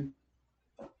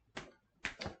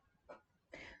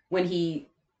when he,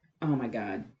 oh my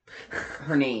God,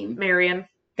 her name. Marion.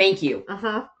 Thank you.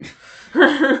 Uh-huh.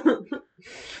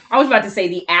 I was about to say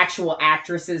the actual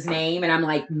actress's name, and I'm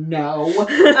like, no.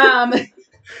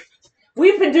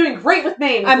 We've been doing great with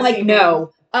names. I'm like,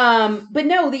 no. But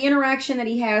no, the interaction that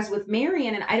he has with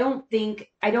Marion, and I don't think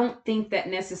that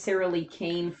necessarily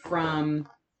came from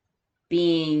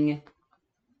being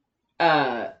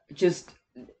just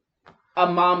a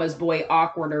mama's boy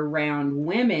awkward around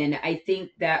women. I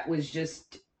think that was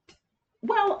just,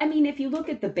 well, I mean, if you look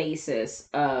at the basis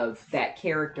of that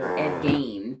character, Ed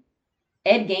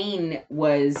Gain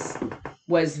was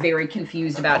very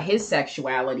confused about his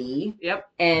sexuality. Yep.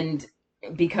 And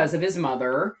because of his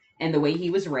mother and the way he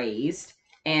was raised,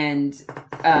 and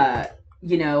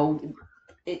you know,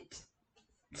 it.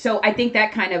 So I think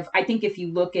that I think if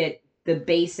you look at the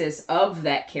basis of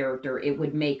that character, it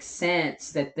would make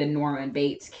sense that the Norman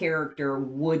Bates character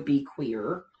would be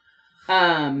queer.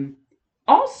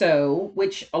 Also,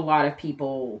 which a lot of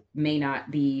people may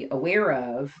not be aware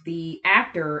of, the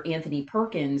actor Anthony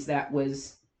Perkins that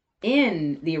was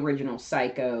in the original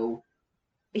Psycho,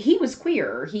 he was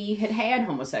queer. He had had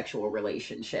homosexual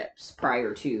relationships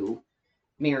prior to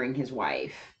marrying his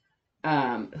wife,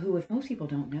 who, if most people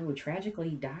don't know,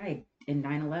 tragically died in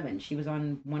 9/11. She was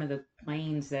on one of the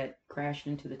planes that crashed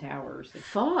into the towers.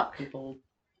 Fuck. People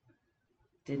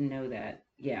didn't know that.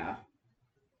 Yeah.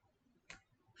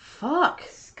 Fuck.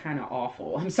 It's kind of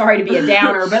awful. I'm sorry to be a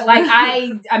downer, but like I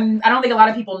don't think a lot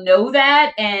of people know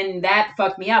that, and that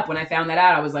fucked me up when I found that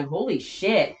out. I was like, holy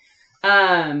shit.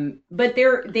 But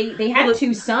they had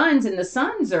two sons, and the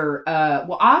sons are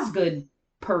Osgood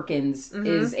Perkins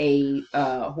is a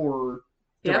horror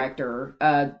director.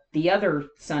 Yep. The other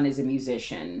son is a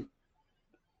musician.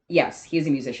 Yes, he is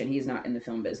a musician. He's not in the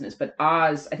film business, but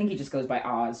Oz, I think he just goes by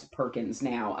Oz Perkins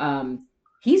now.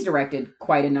 He's directed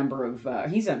quite a number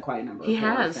of he's done quite a number of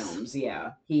horror films.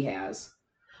 Yeah, he has.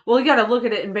 Well, you got to look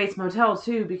at it in Bates Motel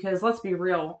too, because let's be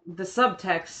real, the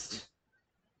subtext,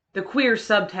 the queer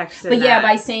subtext.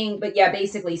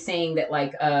 Basically saying that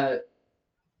like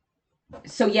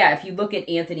so yeah, if you look at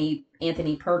Anthony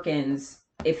Perkins,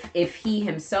 if he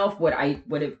himself would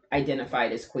have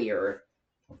identified as queer,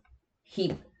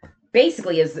 he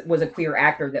basically was a queer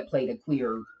actor that played a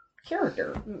queer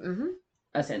character. Mm-hmm.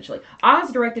 Essentially, Oz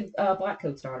directed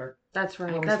Blackcoat's Daughter. That's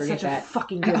right. That's such a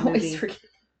fucking good movie.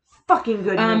 Fucking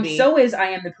good movie. So is I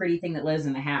Am the Pretty Thing That Lives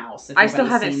in the House. I still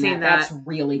haven't seen that. That's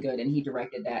really good, and he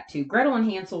directed that too. Gretel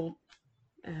and Hansel.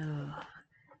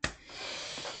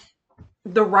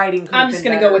 The writing. I'm just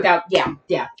gonna go without.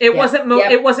 It wasn't.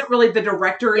 It wasn't really the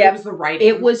director. It was the writing.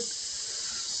 It was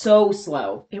so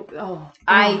slow. It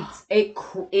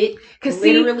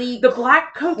literally the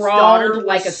Blackcoat's Daughter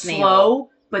like a snail. Slow,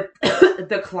 but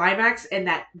the climax and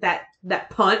that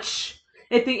punch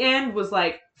at the end was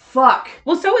like, fuck.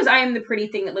 Well, so is I Am the Pretty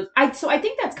Thing That Lives. So I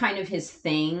think that's kind of his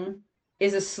thing,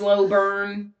 is a slow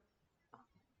burn,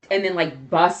 and then like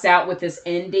busts out with this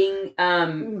ending.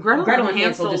 Gretel and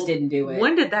Hansel just didn't do it.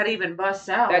 When did that even bust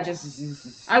out? That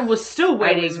just. I was still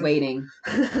waiting. I was waiting.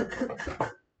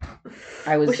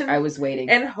 I was waiting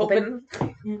and hoping,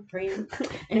 praying,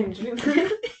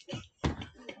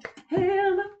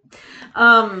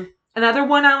 another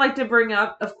one I like to bring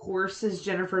up, of course, is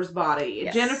Jennifer's Body.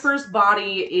 Yes. Jennifer's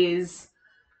Body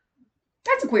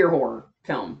that's a queer horror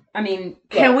film. I mean,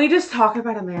 can we just talk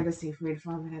about Amanda Seyfried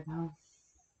for a minute, though?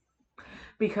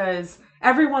 Because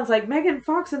everyone's like, Megan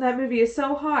Fox in that movie is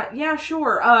so hot. Yeah,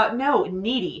 sure. No,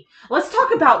 Needy. Let's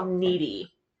talk about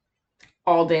Needy.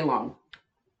 All day long.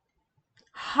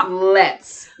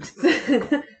 Let's.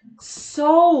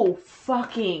 So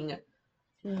fucking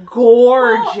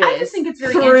gorgeous. Well, I just think it's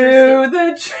very interesting.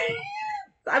 The trees.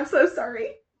 I'm so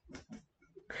sorry.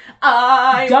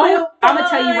 I'm gonna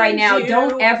tell you right now,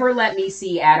 don't ever let me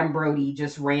see Adam Brody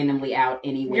just randomly out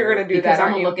anywhere. You're gonna do that, because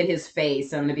I'm gonna look at his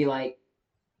face. I'm gonna be like,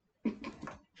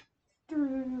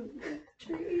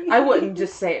 I wouldn't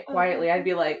just say it quietly. I'd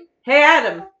be like, hey,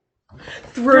 Adam,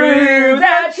 through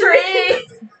that tree.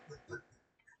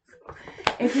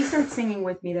 If he starts singing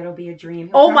with me, that'll be a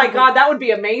dream. My God, that would be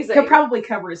amazing. He'll probably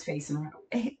cover his face and run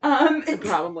away.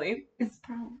 Probably. It's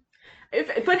probably.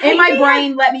 But in my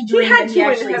brain, let me dream that he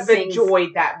actually have sings.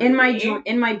 Enjoyed that movie.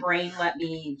 In my brain, let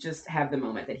me just have the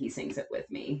moment that he sings it with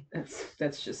me.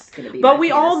 That's just gonna be. But we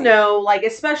all know, like,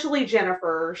 especially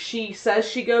Jennifer, she says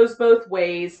she goes both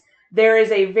ways. There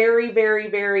is a very, very,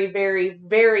 very, very,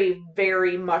 very,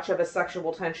 very much of a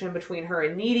sexual tension between her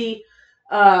and Needy.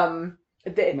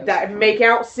 That make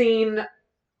out scene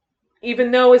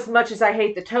even though as much as I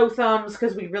hate the toe thumbs,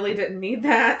 because we really didn't need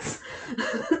that,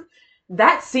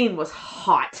 that scene was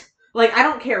hot. Like, I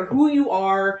don't care who you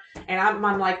are, and I'm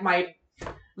like,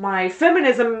 my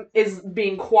feminism is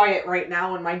being quiet right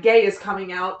now, and my gay is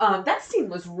coming out. That scene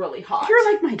was really hot.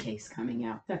 You're like, my gay's coming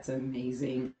out. That's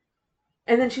amazing.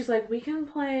 And then she's like, we can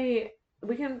play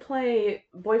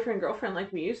boyfriend girlfriend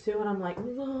like we used to, and I'm like,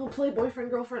 no, play boyfriend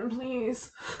girlfriend,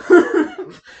 please.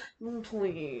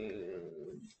 Please.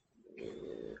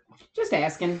 Just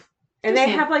asking. And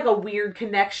they have like a weird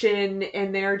connection,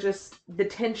 and they're just, the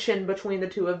tension between the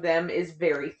two of them is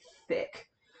very thick.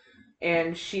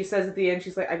 And she says at the end,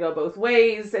 she's like, I go both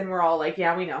ways, and we're all like,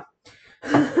 yeah, we know.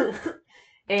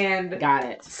 And got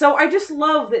it. So I just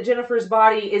love that Jennifer's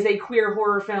Body is a queer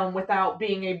horror film without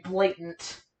being a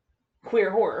blatant queer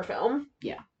horror film.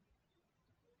 Yeah.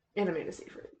 And Amanda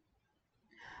Seyfried.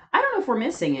 I don't know if we're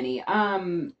missing any.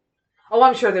 Oh,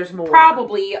 I'm sure there's more.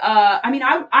 Probably. I mean,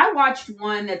 I watched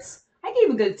one that's, I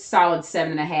gave a good solid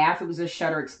 7.5. It was a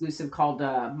Shudder exclusive called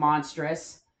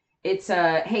Monstrous. It's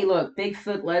hey, look,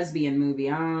 Bigfoot lesbian movie.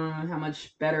 I don't know how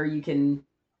much better you can.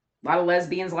 A lot of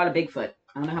lesbians, a lot of Bigfoot.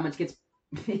 I don't know how much gets.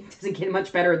 It doesn't get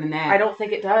much better than that. I don't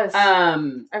think it does. I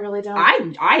really don't.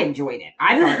 I enjoyed it.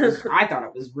 I thought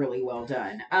it was really well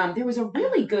done. There was a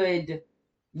really good.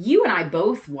 You and I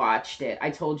both watched it. I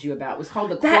told you about. It was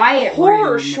called The Quiet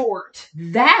horror Room. Short.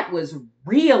 That was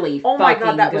really. Oh my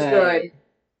god, that was good.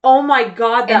 Oh my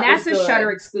god, that was good. And that's a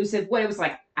Shudder exclusive. What, it was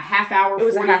like a half hour? It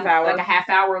was 40, a half hour. Like a half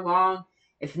hour long.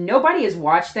 If nobody has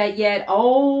watched that yet,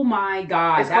 oh my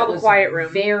god. It's called The Quiet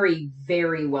Room. Very,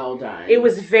 very well done. It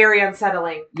was very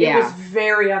unsettling. Yeah. It was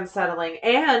very unsettling.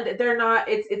 And they're not,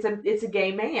 it's a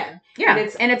gay man. Yeah.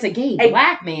 And it's a gay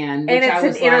black man. And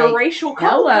it's an interracial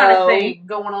couple kind of thing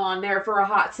going on there for a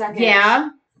hot second. Yeah.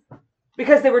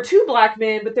 Because there were two black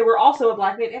men, but there were also a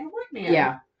black man and a white man.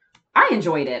 Yeah. I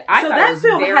enjoyed it. I thought that it was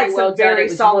film very had well some very done. It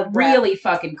was solid really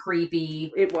fucking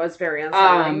creepy. It was very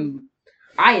unsettling.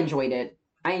 I enjoyed it.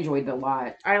 I enjoyed it a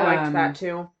lot. I liked that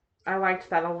too. I liked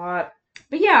that a lot.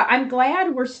 But yeah, I'm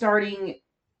glad we're starting,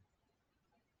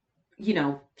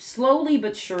 slowly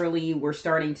but surely we're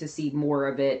starting to see more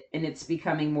of it, and it's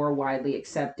becoming more widely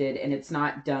accepted, and it's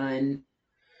not done.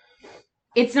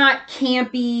 It's not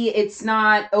campy. It's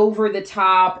not over the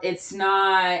top. It's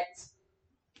not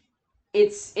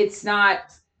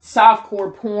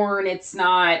softcore porn. It's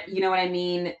not, you know what I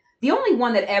mean? The only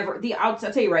one that ever, I'll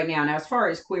tell you right now, as far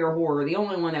as queer horror, the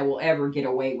only one that will ever get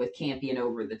away with campy and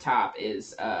over the top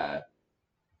is the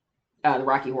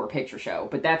Rocky Horror Picture Show.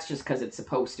 But that's just because it's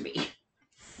supposed to be.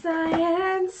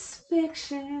 Science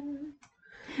fiction.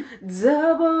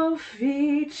 Double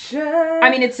feature.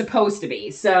 I mean, it's supposed to be,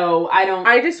 so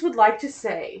I just would like to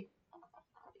say,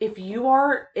 if you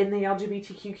are in the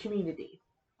LGBTQ community,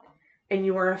 and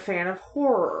you are a fan of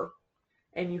horror,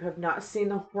 and you have not seen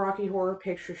the Rocky Horror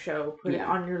Picture Show, put it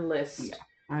on your list. Yeah,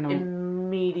 I know.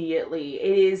 Immediately.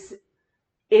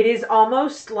 It is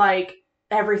almost like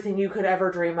everything you could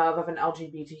ever dream of an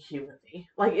LGBTQ movie.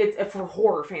 Like, it's for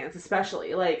horror fans,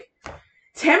 especially. Like,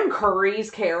 Tim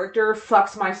Curry's character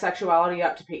fucks my sexuality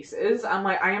up to pieces. I'm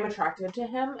like, I am attracted to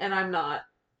him, and I'm not.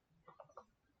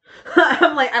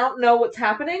 I'm like, I don't know what's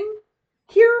happening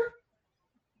here.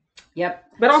 Yep.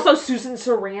 But also Susan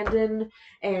Sarandon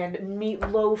and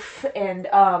Meatloaf and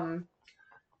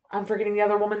I'm forgetting the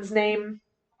other woman's name.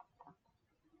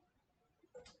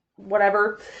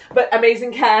 Whatever. But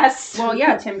amazing cast. Well,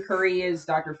 yeah, Tim Curry is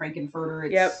Dr.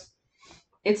 Frankenfurter.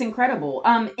 It's incredible.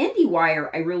 IndieWire,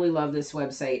 I really love this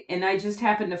website. And I just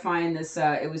happened to find this,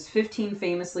 it was 15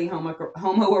 famously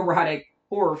homoerotic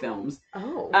horror films.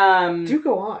 Oh. Do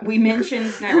go on. We mentioned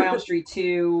Nightmare on Elm Street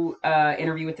 2,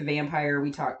 Interview with the Vampire.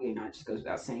 We talked, it just goes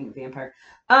without saying, vampire.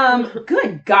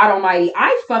 Good God almighty.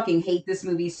 I fucking hate this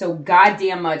movie so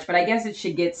goddamn much, but I guess it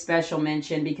should get special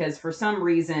mention because for some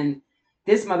reason,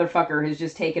 this motherfucker has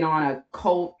just taken on a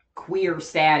cult queer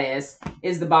status,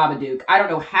 is the Babadook. I don't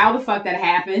know how the fuck that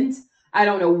happened.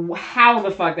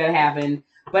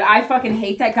 But I fucking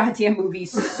hate that goddamn movie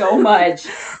so much.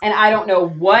 And I don't know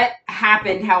what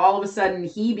happened, how all of a sudden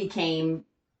he became...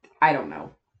 I don't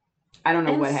know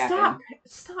what happened.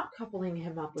 Stop coupling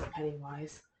him up with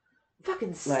Pennywise.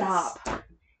 Fucking stop.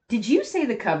 Did you say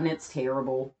The Covenant's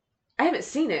terrible? I haven't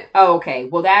seen it. Oh, okay.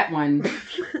 Well, that one...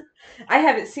 I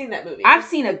haven't seen that movie. I've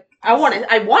seen I want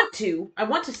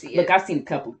to see it. Look, I've seen a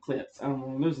couple of clips.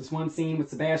 There's this one scene with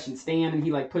Sebastian Stan, and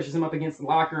he pushes him up against the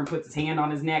locker and puts his hand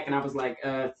on his neck, and I was like,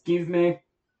 excuse me?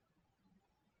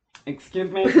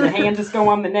 Excuse me, the hand just go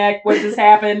on the neck. What just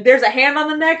happened? There's a hand on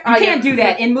the neck. You can't do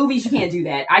that. In movies, you can't do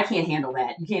that. I can't handle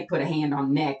that. You can't put a hand on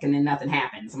the neck and then nothing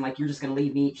happens. I'm like, you're just going to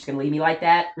leave me? Just going to leave me like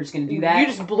that? You're just going to do that? You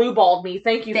just blue-balled me.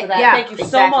 Thank you for that. Yeah, Thank you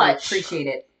exactly. so much. Appreciate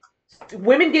it.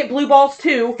 Women get blue balls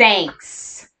too.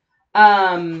 Thanks.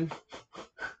 Bram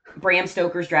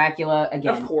Stoker's Dracula,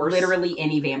 again, Of course. literally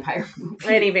any vampire movie.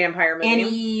 Any vampire movie.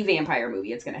 Any vampire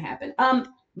movie, it's going to happen.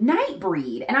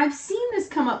 Nightbreed, and I've seen this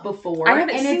come up before. I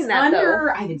haven't seen that, though.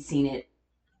 I haven't seen it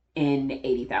in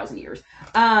 80,000 years.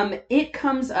 It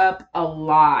comes up a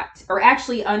lot, or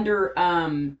actually under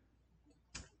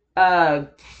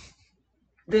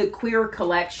the Queer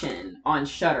Collection on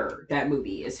Shudder. That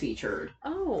movie is featured.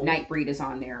 Oh, Nightbreed is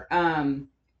on there.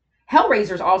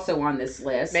 Hellraiser's also on this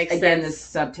list. Makes Again, sense.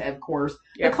 this subtext, of course.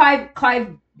 Yep. But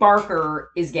Clive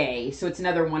Barker is gay, so it's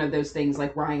another one of those things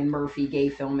like Ryan Murphy. Gay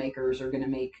filmmakers are going to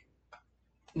make,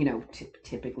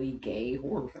 typically gay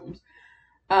horror films.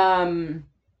 The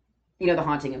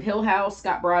Haunting of Hill House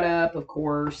got brought up, of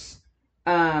course.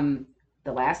 The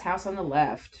Last House on the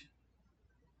Left.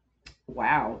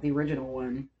 Wow, the original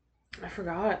one. I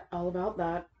forgot all about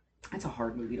that. That's a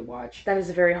hard movie to watch. That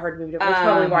is a very hard movie to watch. That's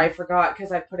probably why I forgot,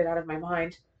 because I put it out of my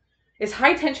mind. Is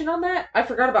High Tension on that? I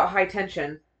forgot about High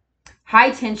Tension. High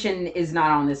Tension is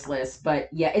not on this list, but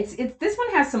yeah, it's this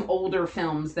one has some older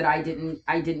films that I didn't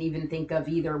even think of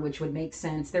either, which would make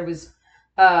sense. There was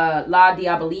La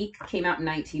Diabolique, came out in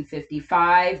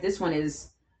 1955. This one is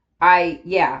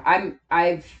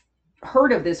I've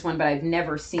heard of this one, but I've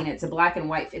never seen it. It's a black and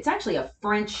white. It's actually a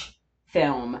French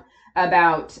film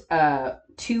about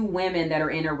two women that are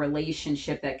in a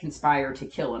relationship that conspire to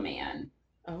kill a man.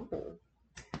 Oh.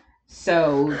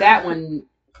 So that one,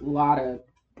 a lot of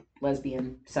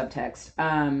lesbian subtext.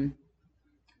 And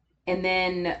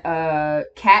then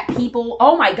Cat People.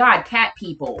 Oh my God, Cat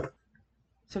People.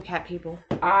 So Cat People.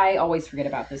 I always forget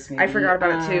about this movie. I forgot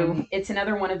about it too. It's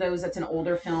another one of those that's an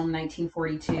older film,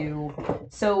 1942.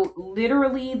 So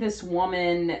literally this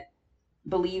woman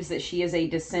believes that she is a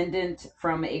descendant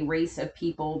from a race of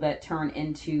people that turn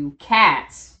into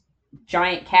cats,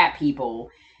 giant cat people,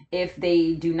 if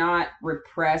they do not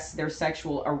repress their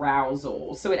sexual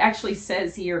arousal. So it actually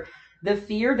says here, the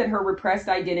fear that her repressed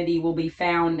identity will be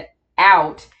found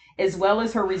out, as well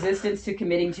as her resistance to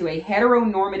committing to a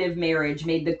heteronormative marriage,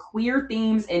 made the queer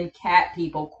themes in Cat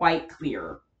People quite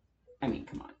clear. I mean,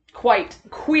 come on. Quite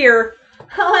queer.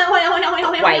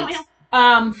 Quite.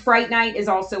 Fright Night is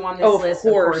also on this list.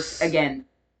 Of course. Again,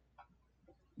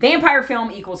 vampire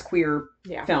film equals queer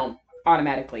film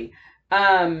automatically.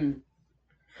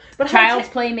 But Child's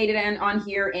Play made it on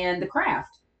here, and The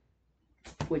Craft,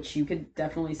 which you could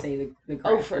definitely say the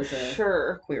Craft for is a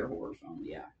sure queer horror film.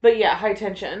 Yeah, but yeah, High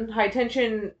Tension. High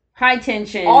Tension.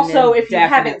 Also, if you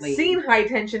haven't seen High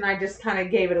Tension, I just kind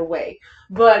of gave it away.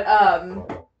 But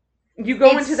you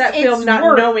go into that film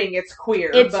not knowing it's queer.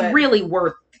 It's really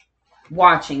worth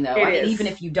watching, though. I mean, even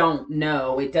if you don't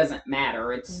know, it doesn't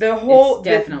matter. It's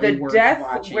definitely worth death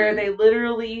watching. Where they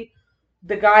literally,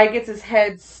 the guy gets his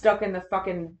head stuck in the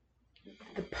fucking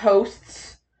the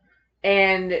posts,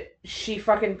 and she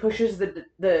fucking pushes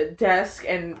the desk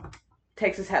and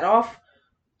takes his head off.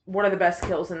 One of the best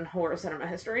kills in horror cinema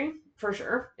history, for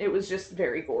sure. It was just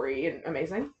very gory and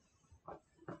amazing.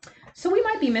 So we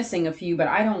might be missing a few, but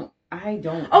I don't.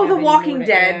 Oh, The Walking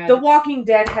Dead. The Walking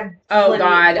Dead had. Oh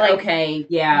God. Okay.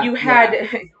 Yeah. You had.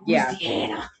 Yeah.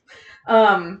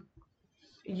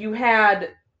 You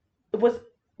had.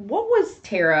 What was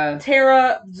Tara's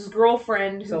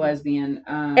girlfriend? Who's a lesbian.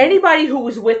 Anybody who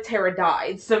was with Tara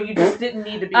died, so you just didn't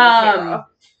need to be with Tara.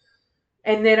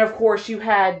 And then, of course, you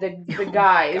had the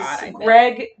guys, God,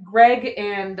 Greg,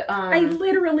 and I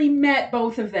literally met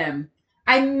both of them.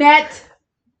 I met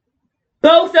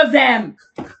both of them,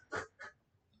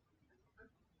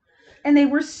 and they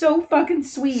were so fucking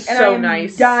sweet. And so I'm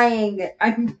nice.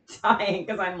 I'm dying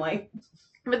because I'm like.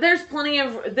 But there's plenty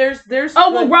of there's.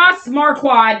 Oh well, Ross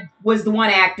Marquand was the one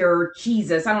actor.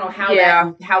 Jesus, I don't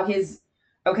know how his.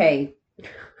 Okay.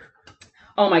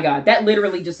 Oh my God, that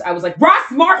literally just, I was like,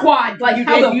 Ross Marquand! Like,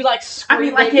 you like screamed. I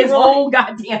mean, like, his whole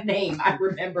goddamn name, I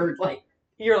remembered, like.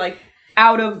 You're like.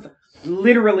 Out of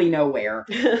literally nowhere.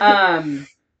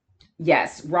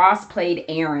 Yes, Ross played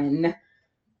Aaron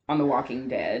on The Walking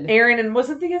Dead. Aaron, and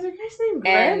wasn't the other guy's name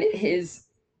Greg? And his.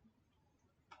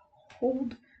 Or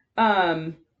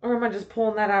am I just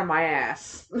pulling that out of my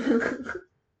ass?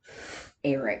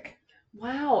 Eric.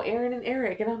 Wow, Aaron and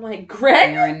Eric. And I'm like,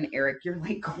 Greg? Aaron and Eric, you're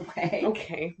like Greg.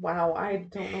 Okay, wow, I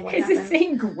don't know what happened. Is his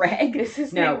name Greg? Is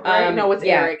his name Greg? No, it's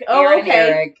Eric. Oh, Aaron okay.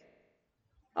 And Eric.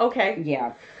 Okay.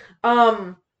 Yeah.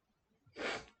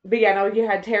 But yeah, no, you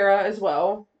had Tara as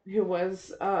well. who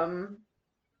was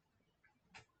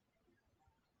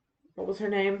what was her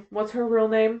name? What's her real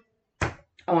name?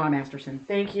 Alana Masterson.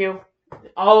 Thank you.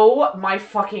 Oh my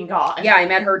fucking god. Yeah, I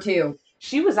met her too.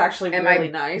 She was actually and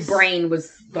really my nice. Brain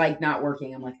was like not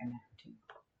working. I'm like, I met her too.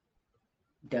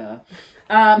 Duh.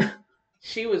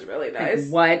 She was really nice.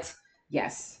 What?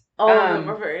 Yes. All of them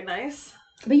are very nice.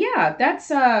 But yeah,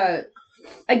 that's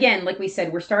again, like we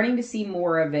said, we're starting to see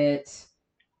more of it.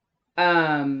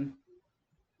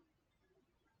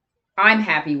 I'm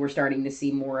happy we're starting to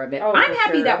see more of it. Oh, I'm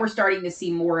happy that we're starting to see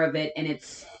more of it and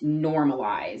it's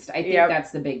normalized. I think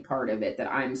that's the big part of it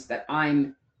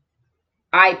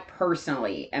I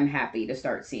personally am happy to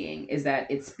start seeing is that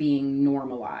it's being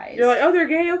normalized. You're like, oh, they're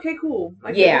gay? Okay, cool.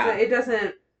 Like, yeah. It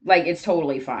doesn't... Like, it's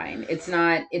totally fine. It's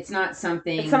not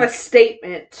something... It's not a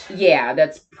statement. Yeah,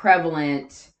 that's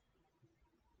prevalent.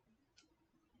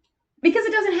 Because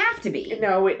it doesn't have to be.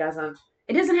 No, it doesn't.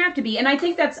 It doesn't have to be. And I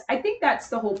think that's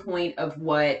the whole point of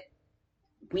what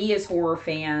we as horror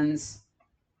fans,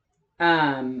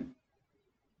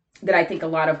 that I think a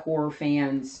lot of horror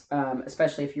fans,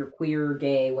 especially if you're queer,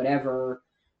 gay, whatever,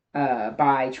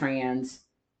 bi, trans,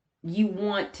 you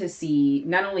want to see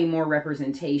not only more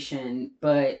representation,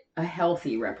 but a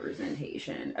healthy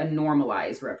representation, a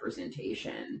normalized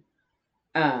representation.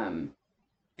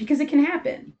 Because it can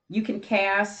happen. You can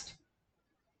cast,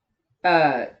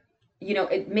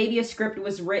 maybe a script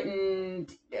was written,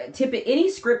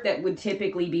 any script that would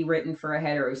typically be written for a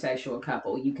heterosexual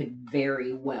couple, you could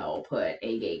very well put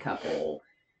a gay couple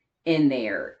in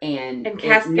there and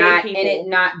cast gay people. And it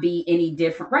not be any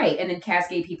different. Right. And then cast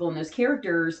gay people in those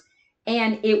characters,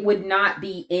 and it would not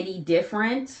be any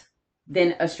different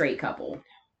than a straight couple.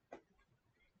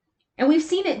 And we've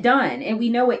seen it done, and we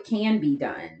know it can be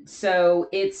done. So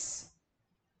it's...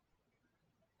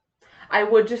 I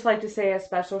would just like to say a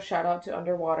special shout out to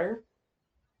Underwater.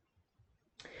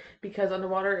 Because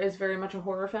Underwater is very much a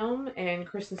horror film, and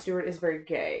Kristen Stewart is very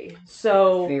gay.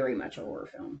 So... Very much a horror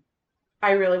film.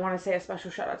 I really want to say a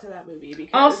special shout out to that movie.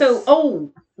 Because...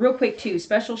 Also, real quick too,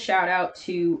 special shout out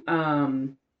to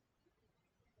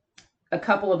a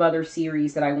couple of other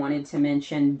series that I wanted to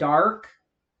mention. Dark,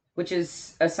 which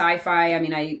is a sci-fi, I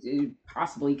mean, I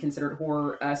possibly considered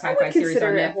horror, sci-fi series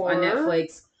on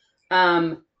Netflix.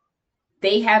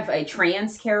 They have a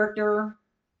trans character,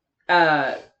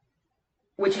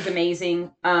 which is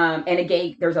amazing. And a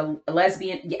gay, there's a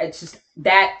lesbian. Yeah, it's just,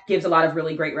 that gives a lot of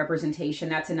really great representation.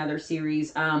 That's another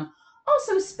series.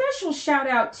 Also, special shout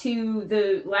out to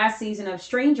the last season of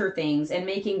Stranger Things and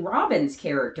making Robin's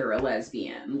character a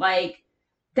lesbian. Like,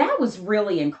 that was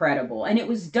really incredible. And it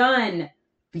was done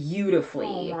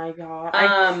beautifully. Oh my god.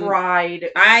 I cried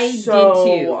I so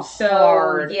did too.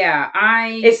 hard. So, yeah,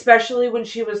 especially when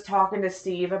she was talking to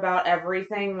Steve about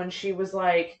everything, when she was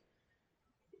like,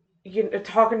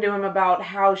 talking to him about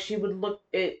how she would look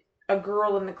at a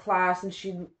girl in the class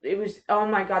and it was, oh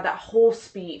my god, that whole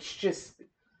speech just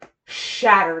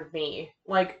shattered me.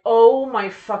 Like, oh my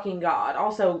fucking god.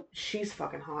 Also, she's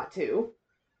fucking hot too.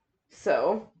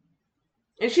 So...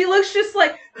 And she looks just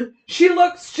like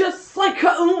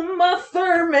Uma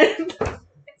Thurman.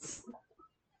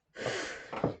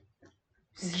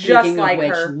 Just like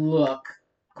her. Look,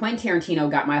 Quentin Tarantino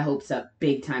got my hopes up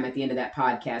big time at the end of that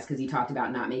podcast because he talked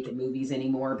about not making movies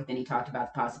anymore, but then he talked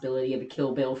about the possibility of a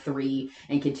Kill Bill 3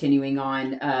 and continuing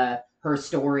on her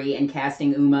story and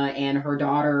casting Uma and her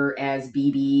daughter as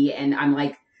BB. And I'm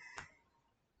like,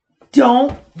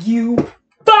 don't you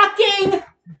fucking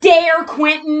dare,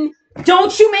 Quentin!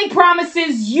 Don't you make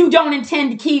promises you don't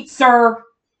intend to keep, sir.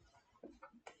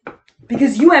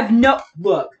 Because you have no...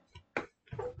 Look.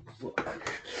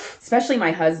 Especially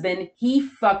my husband. He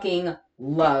fucking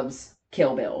loves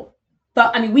Kill Bill.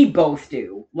 But, I mean, we both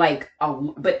do. Like,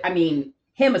 but, I mean,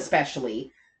 him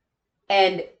especially.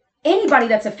 And anybody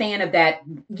that's a fan of that,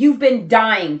 you've been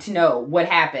dying to know what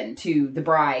happened to the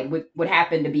bride. What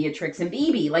happened to Beatrix and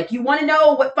BB. Like, you want to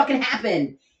know what fucking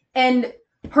happened. And...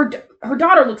 Her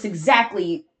daughter looks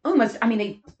exactly almost. I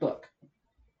mean, look.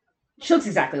 She looks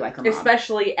exactly like her mom,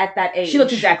 especially at that age. She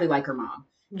looks exactly like her mom,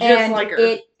 just like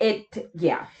her.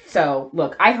 Yeah. So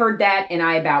look, I heard that and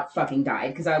I about fucking died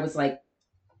because I was like,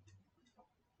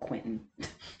 Quentin,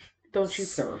 don't you,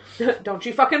 sir? Don't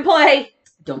you fucking play?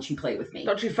 Don't you play with me?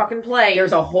 Don't you fucking play?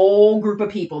 There's a whole group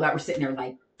of people that were sitting there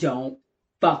like, don't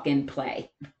fucking play,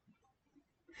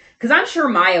 because I'm sure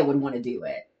Maya would want to do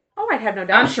it. Oh, I'd have no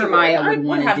doubt. I'm sure Maya would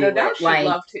want to do it. Like,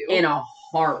 love to. In a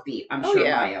heartbeat. I'm sure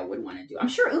Maya would want to do it. I'm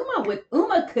sure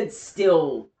Uma could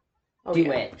still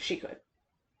do it. She could.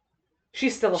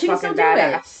 She's still a fucking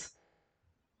badass.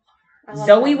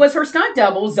 Zoe was her stunt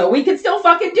double. Zoe could still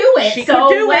fucking do it. She could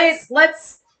do it.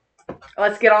 Let's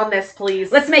Let's get on this,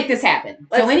 please. Let's make this happen.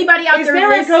 So anybody out there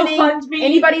listening,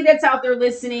 anybody that's out there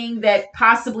listening that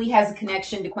possibly has a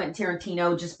connection to Quentin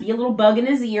Tarantino, just be a little bug in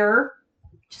his ear.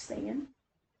 Just saying.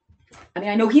 I mean,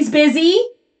 I know he's busy.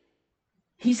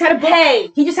 He's had a book. Hey,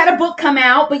 he just had a book come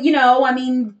out, but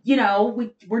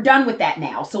we're done with that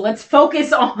now. So let's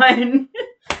focus on.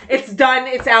 It's done.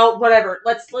 It's out. Whatever.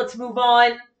 Let's move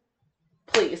on,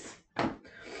 please.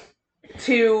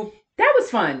 That was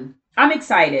fun. I'm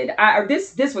excited.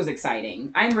 This was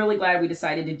exciting. I'm really glad we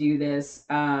decided to do this.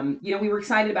 We were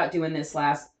excited about doing this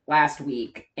last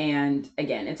week, and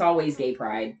again, it's always Gay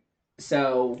Pride,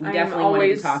 so we definitely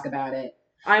wanted to talk about it.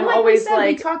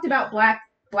 We talked about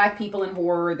black people in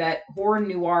horror. That horror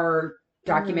noir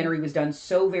documentary was done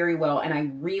so very well, and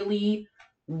I really,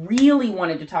 really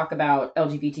wanted to talk about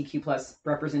LGBTQ plus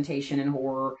representation in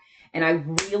horror. And I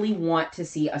really want to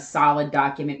see a solid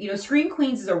document. Scream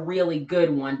Queens is a really good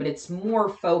one, but it's more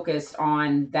focused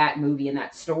on that movie and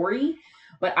that story.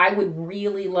 But I would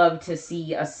really love to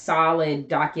see a solid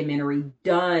documentary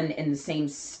done in the same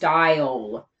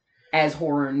style as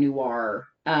horror noir,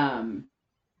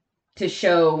 to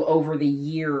show over the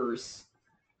years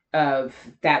of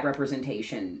that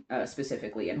representation,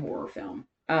 specifically in horror film.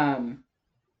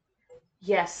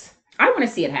 Yes. I want to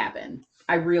see it happen.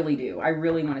 I really do. I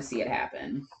really want to see it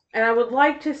happen. And I would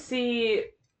like to see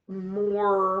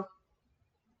more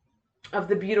of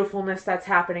the beautifulness that's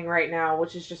happening right now,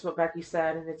 which is just what Becky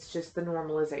said, and it's just the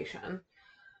normalization.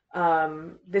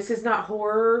 This is not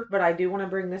horror, but I do want to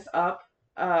bring this up.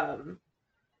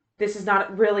 This is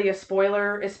not really a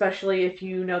spoiler, especially if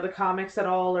you know the comics at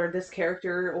all, or this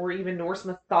character, or even Norse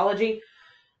mythology.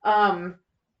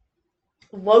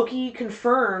 Loki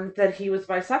confirmed that he was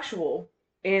bisexual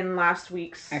in last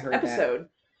week's episode.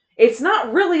 It's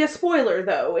not really a spoiler,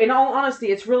 though. In all honesty,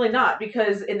 it's really not,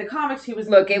 because in the comics he was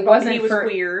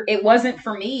queer. It wasn't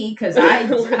for me, because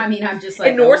I'm just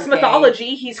like, in Norse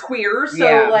mythology he's queer,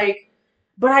 so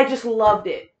but I just loved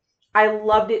it. I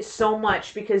loved it so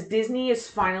much because Disney is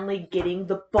finally getting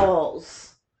the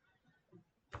balls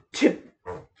to,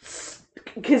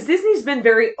 because Disney's been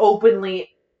very openly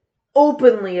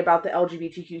about the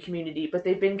LGBTQ community, but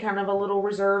they've been kind of a little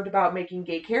reserved about making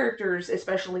gay characters,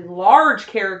 especially large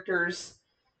characters,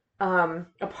 a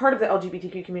part of the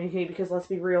LGBTQ community, because let's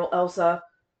be real, Elsa.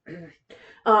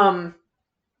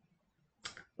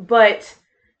 But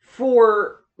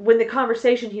for when the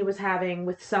conversation he was having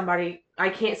with somebody, I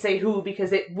can't say who because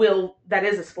that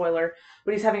is a spoiler,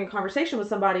 but he's having a conversation with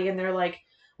somebody and they're like,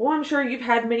 well, I'm sure you've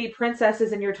had many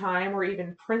princesses in your time, or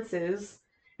even princes.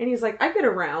 And he's like, I get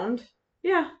around.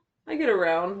 Yeah, I get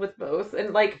around with both.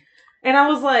 And I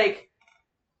was like,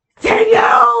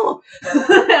 Daniel!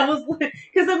 I was like,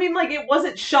 because it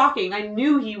wasn't shocking. I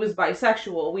knew he was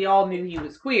bisexual. We all knew he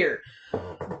was queer.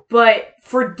 But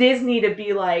for Disney to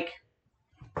be like,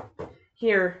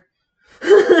 here.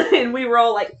 And we were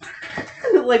all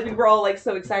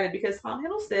so excited because Tom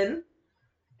Hiddleston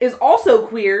is also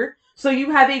queer. So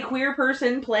you have a queer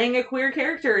person playing a queer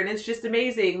character, and it's just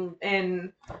amazing.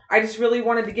 And I just really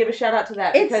wanted to give a shout out to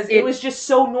that because it was just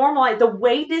so normalized. The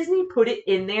way Disney put it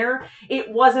in there,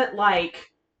 it wasn't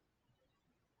like,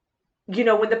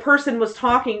 when the person was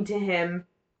talking to him,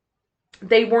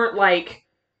 they weren't like,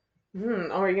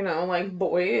 or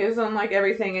boys and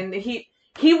everything. And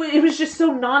it was just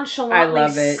so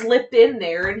nonchalantly slipped in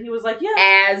there, and he was like,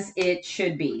 yeah. As it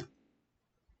should be.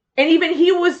 And even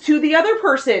he was to the other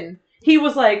person. He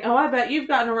was like, oh, I bet you've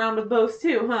gotten around with both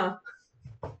too, huh?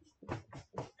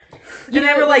 And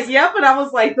they were like, yep. And I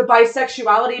was like, the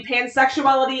bisexuality,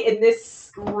 pansexuality in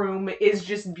this room is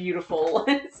just beautiful.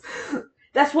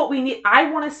 That's what we need. I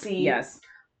want to see. Yes.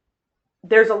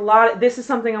 This is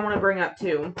something I want to bring up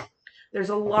too. There's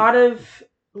a lot of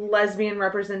lesbian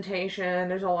representation.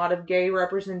 There's a lot of gay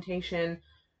representation.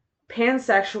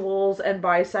 Pansexuals and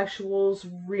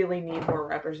bisexuals really need more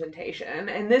representation.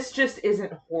 And this just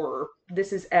isn't horror.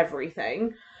 This is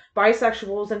everything.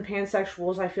 Bisexuals and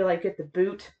pansexuals, I feel like, get the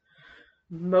boot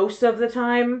most of the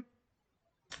time.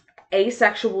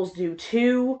 Asexuals do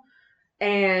too.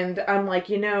 And I'm like,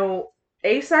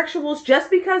 asexuals, just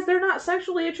because they're not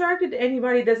sexually attracted to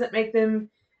anybody doesn't make them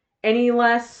any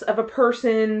less of a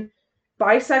person.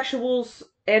 Bisexuals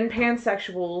and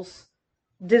pansexuals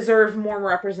deserve more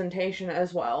representation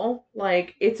as well.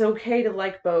 It's okay to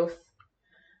like both.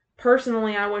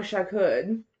 Personally, I wish I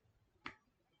could.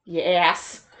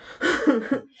 Yes.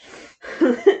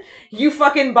 You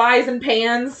fucking buys and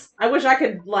pans. I wish I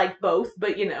could like both,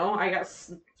 but I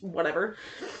guess whatever.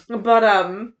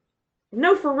 But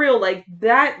no, for real,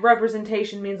 that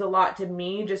representation means a lot to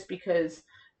me just because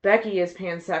Becky is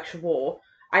pansexual.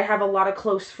 I have a lot of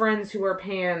close friends who are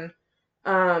pan.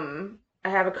 I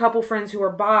have a couple friends who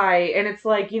are bi, and it's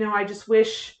like, I just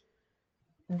wish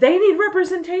they need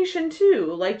representation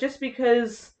too. Like, just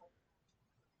because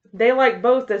they like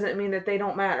both doesn't mean that they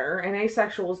don't matter, and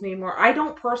asexuals need more. I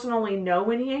don't personally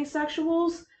know any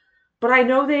asexuals, but I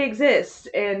know they exist,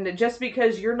 and just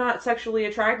because you're not sexually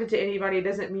attracted to anybody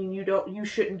doesn't mean you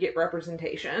shouldn't get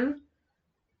representation.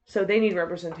 So they need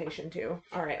representation too.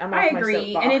 All right, I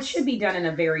agree, and it should be done in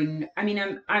a very. I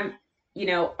mean, I'm.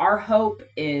 Our hope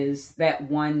is that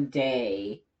one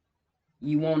day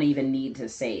you won't even need to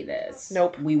say this.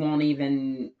 Nope. We won't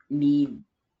even need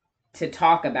to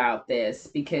talk about this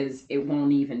because it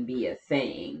won't even be a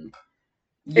thing.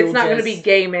 It's not going to be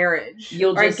gay marriage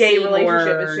or a gay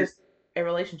relationship. It's just a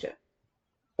relationship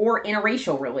or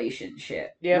interracial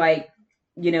relationship. Yeah, like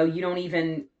you don't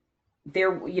even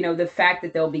there. The fact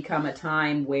that there'll become a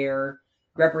time where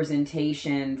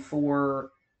representation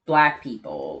for Black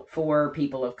people, for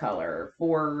people of color,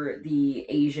 for the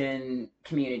Asian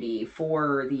community,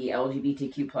 for the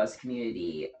LGBTQ plus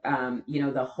community.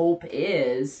 The hope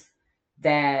is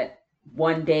that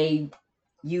one day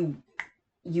you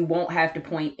won't have to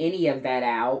point any of that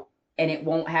out, and it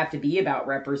won't have to be about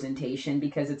representation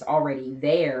because it's already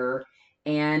there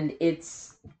and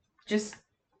it's just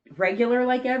regular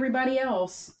like everybody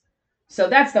else. So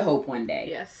that's the hope one day.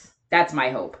 Yes. That's my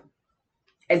hope.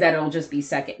 Is that it'll just be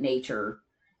second nature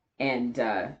and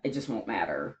it just won't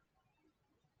matter.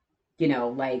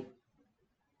 Like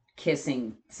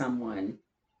kissing someone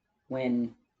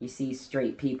when you see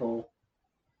straight people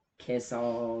kiss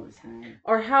all the time.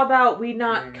 Or how about we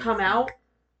not come out?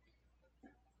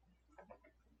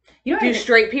 Do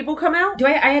straight people come out?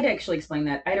 I had to actually explain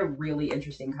that. I had a really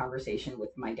interesting conversation with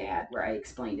my dad where I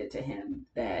explained it to him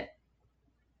that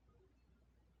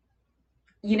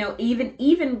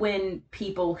even when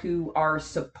people who are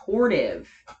supportive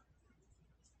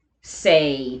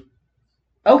say,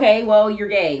 okay, well, you're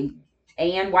gay,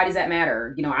 and why does that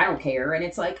matter? I don't care. And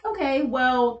it's like, okay,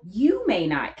 well, you may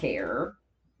not care,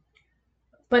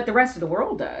 but the rest of the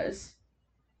world does.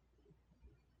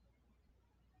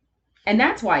 And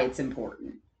that's why it's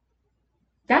important.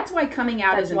 That's why coming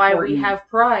out is important. That's why we have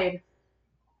pride.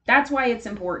 That's why it's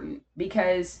important.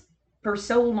 Because for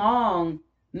so long,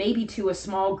 maybe to a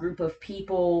small group of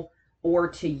people or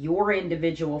to your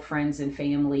individual friends and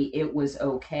family, it was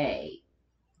okay.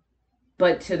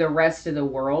 But to the rest of the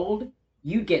world,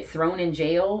 you'd get thrown in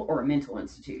jail or a mental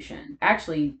institution.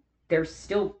 Actually, there's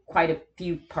still quite a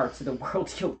few parts of the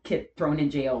world you'll get thrown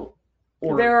in jail.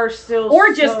 There are still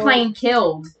or just plain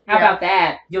killed. How about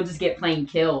that? You'll just get plain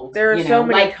killed. There are so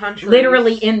many countries.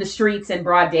 Literally in the streets in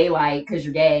broad daylight because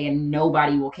you're gay and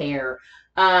nobody will care.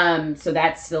 So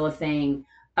that's still a thing.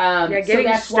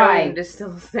 Getting stoned is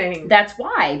still a thing. That's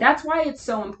why it's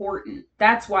so important.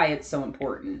 That's why it's so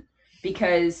important.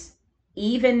 Because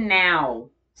even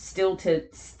now, still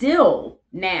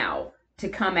now to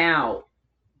come out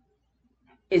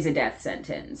is a death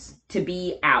sentence. To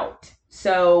be out.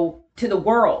 So to the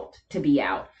world to be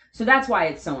out. So that's why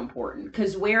it's so important.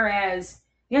 Because whereas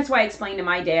that's why I explained to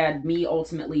my dad, me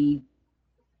ultimately,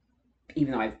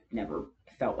 even though I've never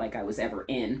felt like I was ever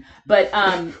in, but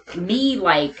me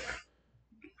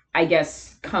I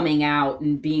guess coming out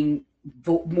and being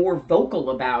more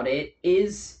vocal about it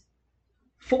is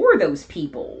for those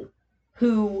people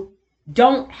who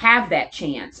don't have that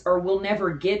chance or will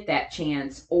never get that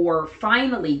chance or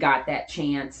finally got that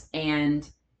chance and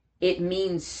it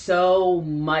means so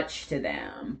much to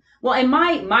them. Well, and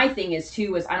my thing is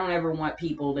too is I don't ever want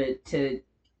people to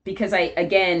because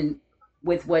again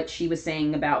with what she was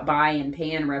saying about bi and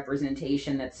pan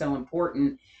representation that's so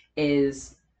important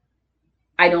is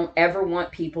I don't ever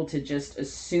want people to just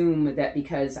assume that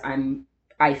because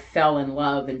I fell in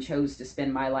love and chose to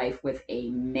spend my life with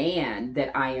a man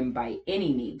that I am by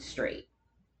any means straight.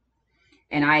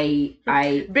 And I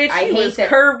hate that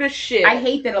curved as shit. I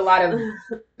hate that a lot of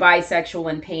bisexual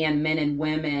and pan men and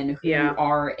women who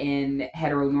are in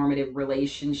heteronormative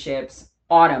relationships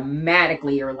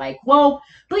automatically are like, well,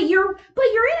 but you're in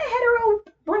a hetero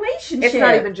relationship. It's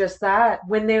not even just that.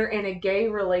 When they're in a gay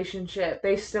relationship,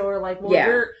 they still are like, well,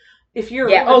 you're you're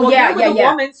with a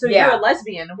woman, so you're a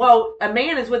lesbian. Well, a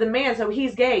man is with a man, so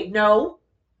he's gay. No.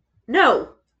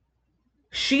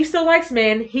 She still likes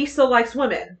men. He still likes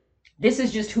women. This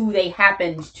is just who they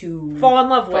happened to fall in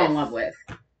love with.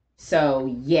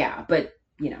 So, yeah, but,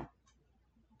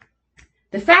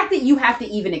 the fact that you have to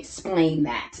even explain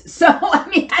that. So, I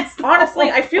mean, that's... Honestly,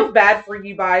 I feel bad for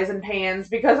you bis and pans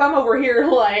because I'm over here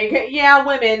like, yeah,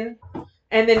 women.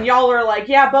 And then y'all are like,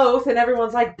 yeah, both. And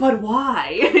everyone's like, but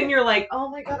why? And you're like, oh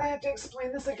my God, I have to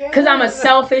explain this again. Because I'm a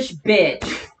selfish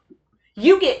bitch.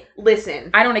 Listen.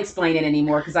 I don't explain it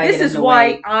anymore because I this get in is the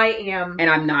why way, I am and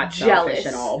I'm not jealous. selfish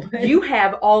at all. You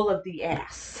have all of the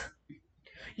ass.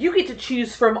 You get to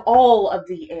choose from all of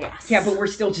the ass. Yeah, but we're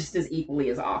still just as equally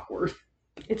as awkward.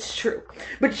 It's true.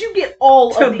 But you get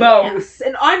all of the both. ass.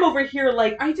 And I'm over here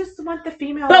like, I just want the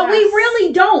female But ass. we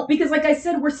really don't, because like I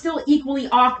said, we're still equally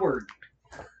awkward.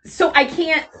 So I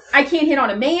can't hit on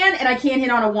a man and I can't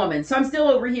hit on a woman. So I'm still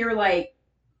over here like,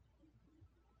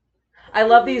 I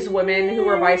love these women who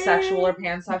are bisexual or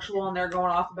pansexual and they're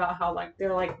going off about how like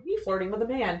they're like, me flirting with a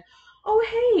man. Oh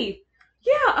hey,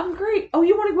 yeah, I'm great. Oh,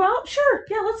 you want to go out? Sure,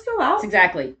 yeah, let's go out. That's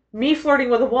exactly. Me flirting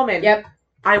with a woman. Yep.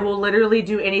 I will literally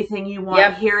do anything you want.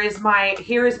 Yep. Here is my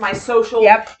social.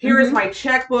 Yep. Here is my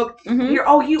checkbook. Here,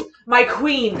 my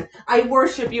queen. I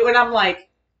worship you. And I'm like,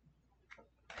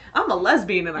 I'm a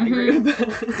lesbian in that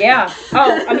group. Yeah.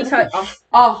 Oh, let me tell you,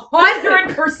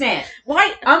 100%.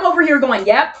 Why? I'm over here going,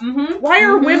 yep. Why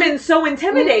are women so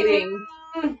intimidating?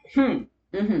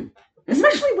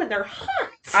 Especially when they're hot.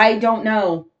 I don't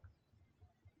know.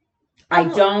 I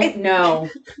don't know.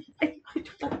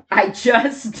 I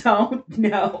just don't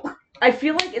know. I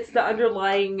feel like it's the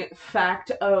underlying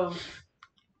fact of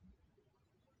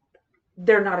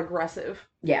they're not aggressive.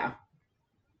 Yeah.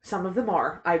 Some of them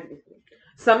are.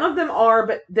 Some of them are,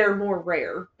 but they're more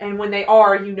rare. And when they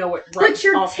are, you know it right But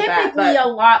you're off the bat, typically a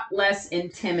lot less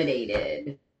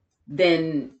intimidated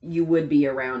than you would be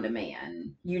around a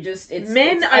man. You just it's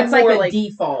like a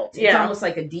default. It's almost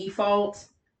like a default.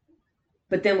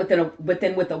 But then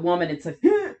with a woman, it's like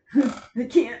I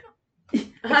can't.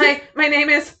 Hi, my name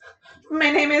is.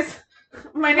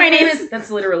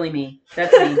 That's literally me.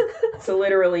 That's me. It's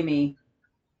literally me.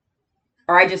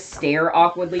 Or I just stare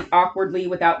awkwardly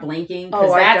without blinking.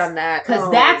 Oh, I've done that.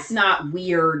 Because that's not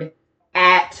weird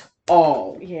at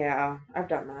all. Yeah, I've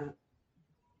done that.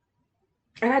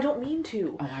 And I don't mean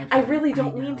to. I really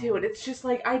don't mean to. And it's just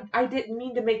like, I didn't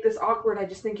mean to make this awkward. I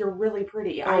just think you're really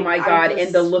pretty. Oh my God.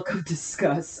 And the look of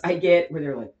disgust I get where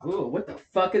they're like, oh, what the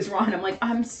fuck is wrong? I'm like,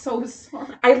 I'm so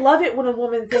sorry. I love it when a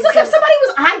woman thinks. Because like if somebody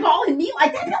was eyeballing me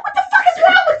like that, what the fuck is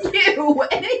wrong with you?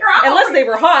 And then unless they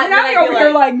were hot. And I'm over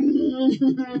here like,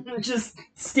 just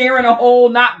staring a hole,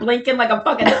 not blinking like a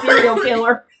fucking serial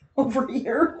killer over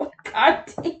here. God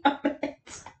damn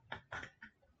it.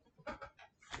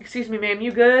 Excuse me, ma'am,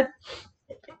 you good?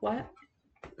 What?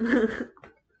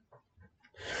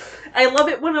 I love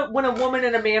it when a woman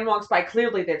and a man walks by.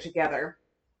 Clearly, they're together,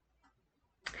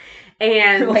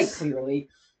 and like clearly,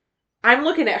 I'm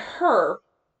looking at her.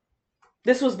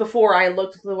 This was before I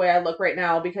looked the way I look right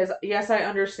now, because yes, I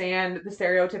understand the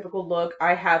stereotypical look.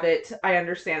 I have it. I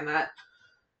understand that.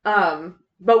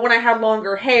 But when I had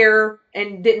longer hair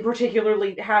and didn't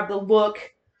particularly have the look,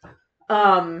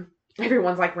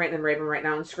 everyone's like ranting and raving right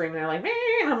now and screaming. They're like, man.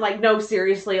 I'm like, no,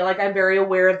 seriously. Like, I'm very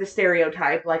aware of the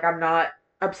stereotype. Like, I'm not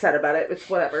upset about it. It's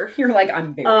whatever. You're like,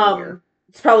 I'm very aware.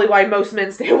 It's probably why most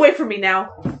men stay away from me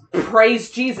now.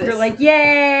 Praise Jesus. You're like,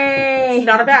 yay! It's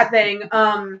not a bad thing.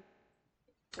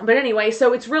 But anyway,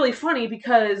 so it's really funny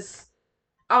because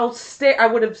I would stare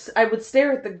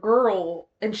at the girl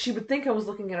and she would think I was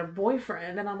looking at her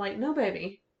boyfriend, and I'm like, no,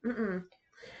 baby.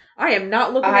 I am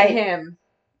not looking at him.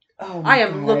 Oh I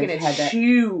am looking at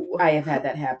you. I have had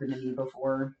that happen to me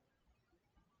before.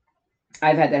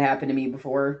 And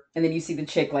then you see the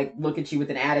chick like look at you with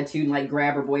an attitude and like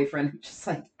grab her boyfriend. Just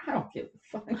like, I don't give a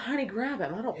fuck. Honey, grab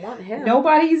him. I don't want him.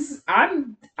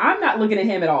 I'm not looking at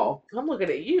him at all. I'm looking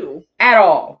at you. At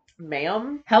all.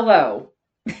 Ma'am. Hello.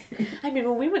 I mean,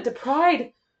 when we went to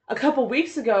Pride a couple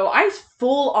weeks ago, I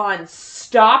full on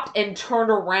stopped and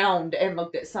turned around and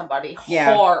looked at somebody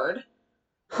hard.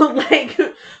 Like,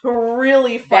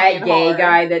 really fucking that gay hard.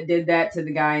 guy that did that to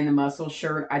the guy in the muscle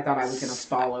shirt, I thought I was gonna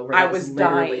fall over. I was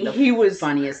dying. He was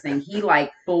funniest thing. He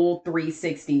like full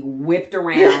 360 whipped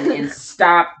around and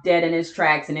stopped dead in his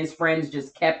tracks, and his friends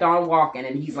just kept on walking,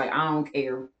 and he's like, I don't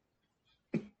care.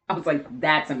 I was like,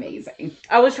 that's amazing.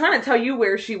 I was trying to tell you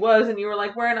where she was, and you were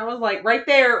like, where? And I was like, right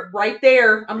there.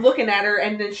 I'm looking at her,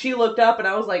 and then she looked up, and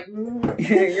I was like,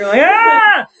 You're like,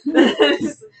 ah!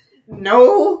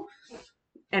 No.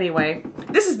 Anyway,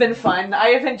 this has been fun.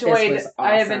 I have enjoyed. Awesome.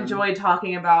 I have enjoyed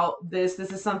talking about this.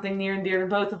 This is something near and dear to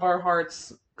both of our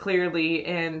hearts, clearly,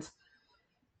 and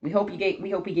we hope we gave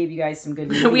you guys some good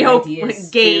we hope ideas.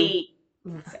 Gay.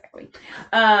 Exactly.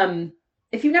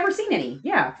 If you've never seen any,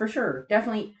 yeah, for sure,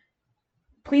 definitely.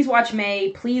 Please watch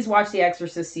May. Please watch the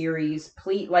Exorcist series.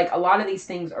 Please, like, a lot of these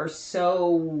things are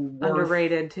so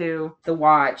underrated too. The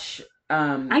watch.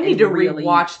 I need to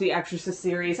rewatch the Exorcist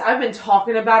series. I've been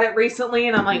talking about it recently,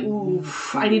 and I'm like, ooh,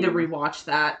 I need to rewatch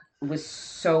that. It was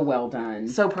so well done.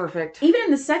 So perfect. Even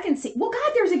in the second season. Well,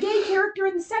 God, there's a gay character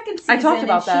in the second season. I talked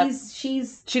about that.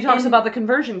 She talks about the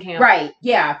conversion camp. Right,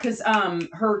 yeah, because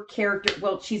her character,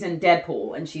 well, she's in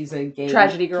Deadpool, and she's a gay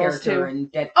Tragedy Girls, character too.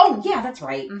 in Oh, yeah, that's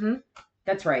right. Mm-hmm.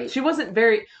 That's right. She wasn't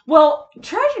very... Well,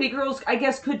 Tragedy Girls, I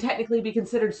guess, could technically be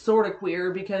considered sort of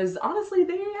queer, because, honestly,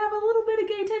 they have a little bit of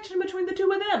gay tension between the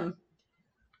two of them.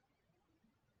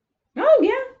 Oh,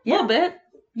 yeah. A little bit.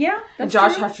 Yeah, and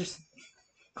Josh Hutcherson.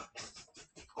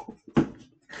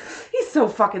 He's so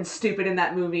fucking stupid in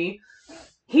that movie.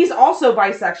 He's also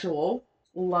bisexual.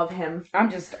 Love him. I'm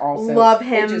just also... Love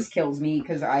him. It just kills me,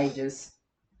 because I just...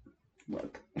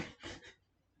 Look.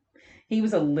 He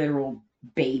was a literal...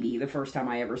 baby the first time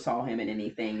I ever saw him in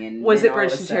anything. And was it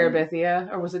Bridge to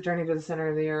Terabithia, or was it Journey to the Center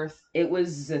of the Earth? It was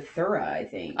Zathura, I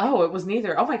think. Oh, it was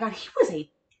neither. Oh my God, he was a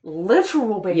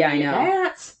literal baby. Yeah, I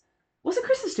know. Was it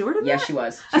Kristen Stewart in that? Yeah, she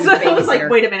was. She was I was like,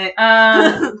 wait a minute.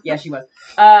 Yeah, she was.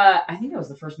 I think that was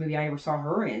the first movie I ever saw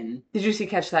her in. Did you see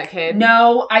Catch That Kid?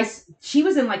 No, she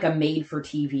was in like a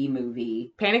made-for-TV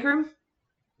movie. Panic Room?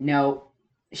 No.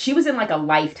 She was in like a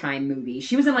Lifetime movie.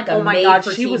 She was in like a oh my God,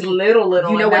 for she TV. Was little.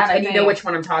 You know you know which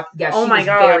one I'm talking. Yeah, oh she my was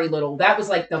God. very little. That was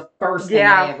like the first thing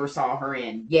I ever saw her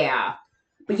in. Yeah,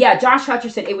 but yeah, Josh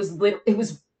Hutcherson. It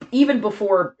was even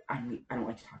before. I don't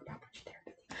like to talk about Bridge to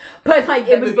Terabithia, but like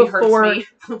it was before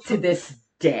to this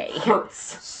day.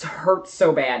 Hurts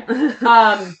so bad.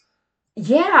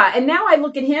 Yeah, and now I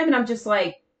look at him and I'm just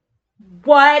like,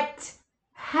 what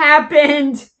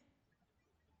happened?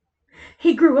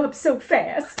 He grew up so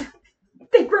fast.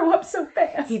 They grow up so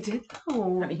fast. He did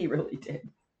though. I mean, he really did.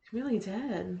 He really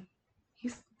did.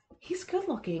 He's good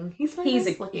looking. He's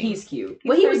cute.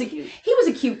 Well, he was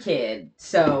a cute kid.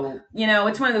 So, you know,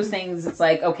 it's one of those things. It's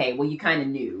like, okay, well, you kind of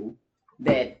knew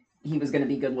that he was going to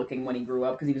be good looking when he grew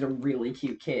up because he was a really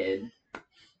cute kid.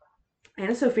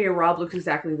 Anna Sophia Robb looks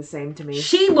exactly the same to me.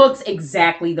 She looks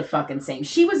exactly the fucking same.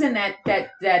 She was in that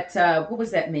what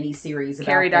was that miniseries about?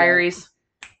 Carrie Diaries.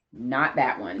 Not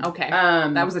that one. Okay.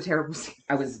 That was a terrible scene.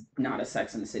 I was not a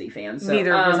Sex and the City fan. So,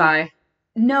 neither was I.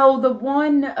 No, the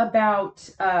one about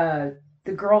the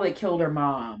girl that killed her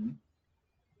mom.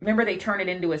 Remember they turned it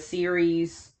into a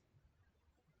series?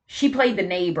 She played the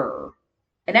neighbor.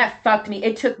 And that fucked me.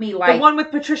 It took me like... The one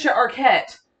with Patricia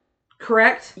Arquette.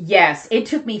 Correct? Yes. It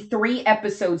took me 3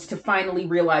 episodes to finally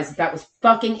realize that was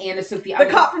fucking Anna Sophia. The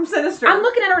cop from Sinister. I'm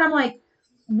looking at her and I'm like,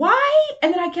 why?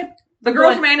 And then I kept... The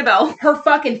girl from Annabelle. Her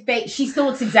fucking face. She still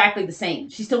looks exactly the same.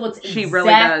 She still looks she really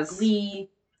does. The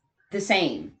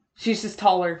same. She's just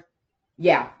taller.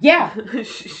 Yeah. Yeah.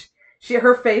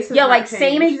 Her face has yeah, like changed.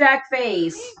 Same exact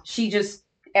face. She just,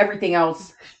 everything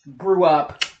else grew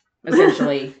up,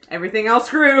 essentially. Everything else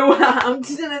grew.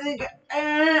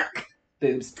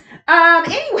 Boobs.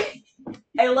 Anyway.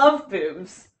 I love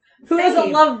boobs. Who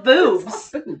doesn't love boobs?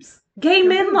 Boobs. Gay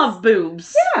men love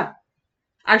boobs. Yeah.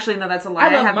 Actually, no, that's a lie.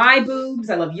 I love my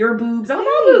boobs. I love your boobs. I love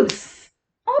all boobs.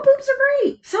 All boobs are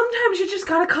great. Sometimes you just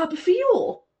gotta cop a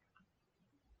feel.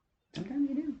 Sometimes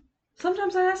you do.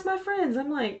 Sometimes I ask my friends, I'm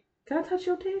like, can I touch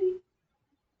your titty?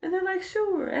 And they're like,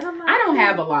 sure. And I'm like, I don't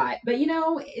have a lot, but you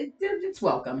know, it's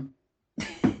welcome.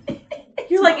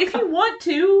 You're like, if you want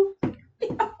to. Beep,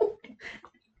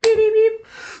 beep.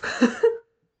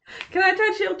 Can I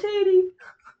touch your titty?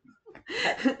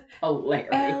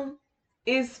 Hilarious.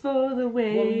 Is for the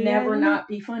way. Will never not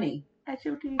be funny.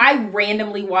 I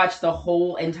randomly watched the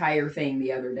whole entire thing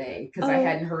the other day because I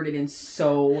hadn't heard it in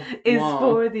so long. Is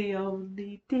for the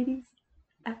only titties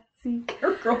I see.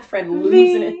 Her girlfriend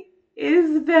losing it.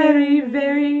 Is very,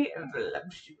 very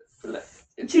voluptuous.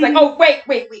 She's like, oh, wait,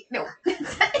 no.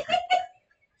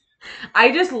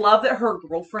 I just love that her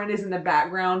girlfriend is in the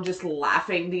background just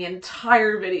laughing the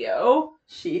entire video.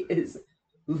 She is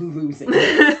losing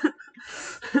it.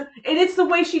 And it's the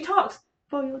way she talks.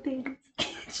 For your titties.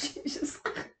 She's just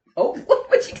oh,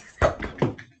 what she say?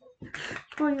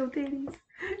 For your titties.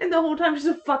 And the whole time she's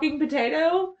a fucking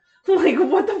potato. Like,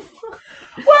 what the fuck?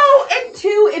 Well, and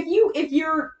two, if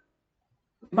you're...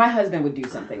 My husband would do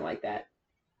something like that.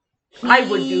 I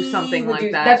would do something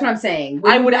like that. That's what I'm saying.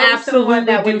 I would absolutely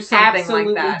do something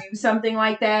like that. Do something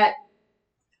like that.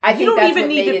 I think you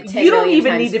don't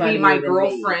even need to be my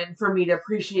girlfriend for me to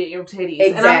appreciate your titties.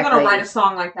 Exactly. And I'm gonna write a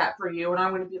song like that for you, and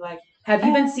I'm gonna be like, have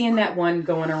you been seeing that one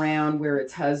going around where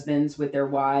it's husbands with their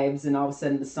wives, and all of a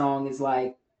sudden the song is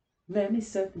like, "Let me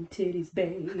suck them titties,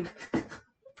 babe."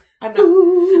 I'm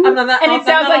not that. And it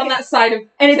sounds like on that side of.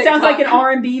 And it sounds like an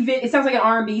R&B. It sounds like an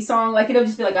R&B song. Like it'll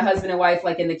just be like a husband and wife,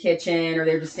 like in the kitchen, or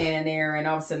they're just standing there, and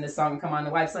all of a sudden this song will come on. The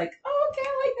wife's like, "Oh,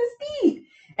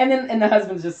 And the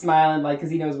husband's just smiling, like, because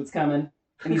he knows what's coming.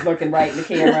 And he's looking right in the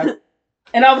camera.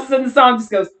 And all of a sudden the song just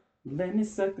goes, let me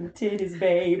suck the titties,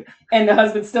 babe. And the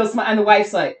husband's still smiling. And the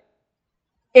wife's like,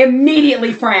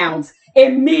 immediately frowns.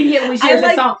 Immediately she hears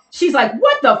the song. She's like,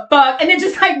 what the fuck? And then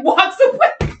just like walks away.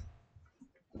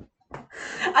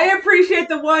 I appreciate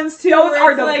the ones too. Those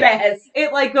are the like, best.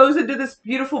 It like goes into this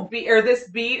beautiful beat or this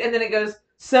beat, and then it goes,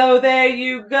 so there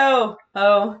you go.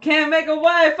 Oh, can't make a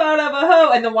wife out of a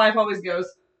hoe. And the wife always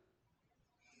goes.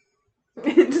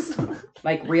 Just...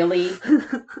 Like, really?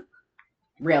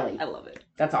 Really? I love it.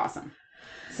 That's awesome.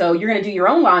 So you're going to do your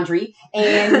own laundry,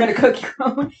 and you're going to cook your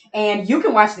own, and you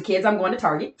can watch the kids. I'm going to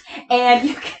Target. And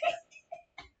you can...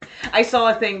 I saw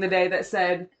a thing today that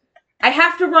said, I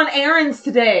have to run errands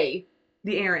today.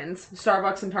 The errands.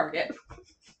 Starbucks and Target.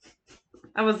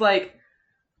 I was like...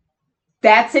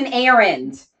 That's an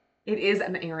errand. It is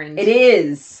an errand. It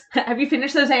is. Have you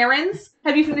finished those errands?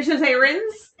 Have you finished those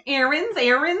errands? Errands?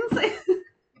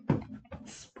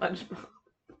 SpongeBob.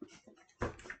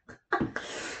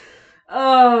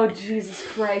 Oh, Jesus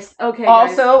Christ. Okay,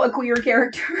 also guys. A queer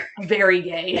character. Very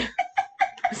gay.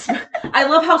 I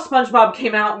love how SpongeBob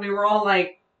came out and we were all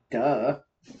like... Duh.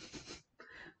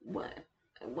 What?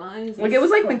 Why is this? Like, it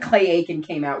was like when Clay Aiken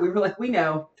came out. We were like, we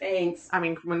know. Thanks. I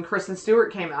mean, when Kristen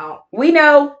Stewart came out. We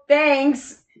know.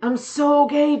 Thanks. I'm so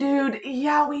gay, dude.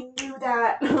 Yeah, we knew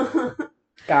that.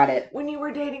 Got it. When you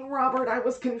were dating Robert, I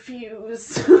was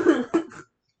confused.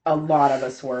 A lot of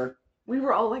us were. We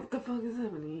were all like, the fuck is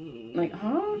happening? Like,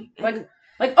 huh? Like,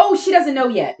 oh, she doesn't know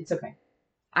yet. It's okay.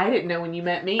 I didn't know when you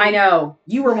met me. I know.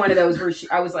 You were one of those where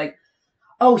I was like,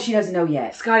 oh, she doesn't know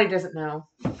yet. Scotty doesn't know.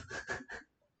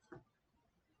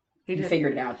 You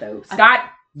figured it out, though.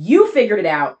 Scott, you figured it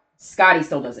out. Scotty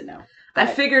still doesn't know. I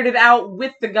figured it out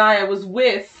with the guy I was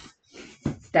with.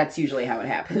 That's usually how it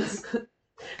happens.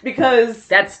 Because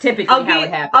that's typically how it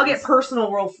happens. I'll get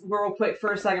personal real quick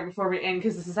for a second before we end,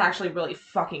 because this is actually really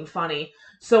fucking funny.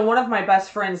 So one of my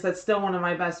best friends, that's still one of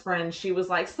my best friends, she was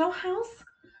like, so how's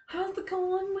it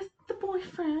going with the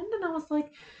boyfriend? And I was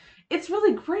like, it's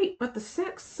really great, but the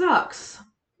sex sucks.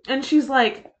 And she's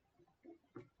like,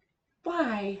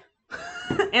 why?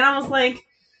 And I was like,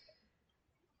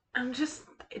 I'm just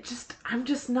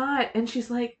not. And she's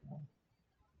like,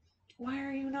 why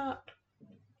are you not?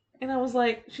 And I was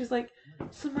like, she's like,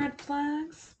 some red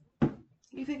flags?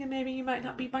 You thinking maybe you might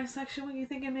not be bisexual? You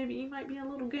thinking maybe you might be a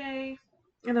little gay?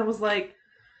 And I was like,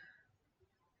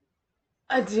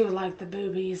 I do like the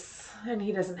boobies, and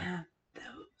he doesn't have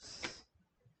those.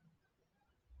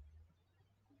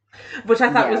 Which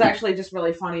I thought was actually just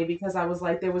really funny, because I was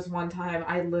like, there was one time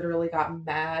I literally got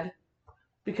mad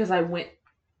because I was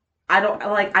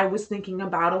thinking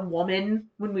about a woman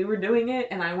when we were doing it,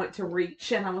 and I went to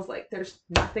reach, and I was like, there's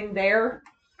nothing there.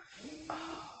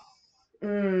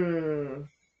 I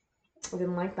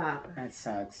didn't like that. That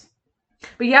sucks.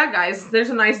 But yeah, guys,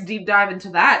 there's a nice deep dive into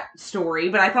that story,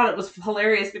 but I thought it was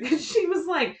hilarious because she was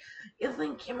like, you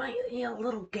think you might be a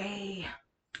little gay?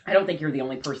 I don't think you're the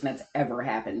only person that's ever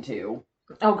happened to.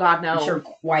 Oh, God, no. I'm sure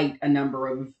quite a number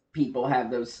of people have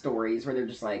those stories where they're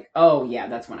just like, oh, yeah,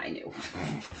 that's when I knew.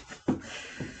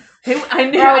 I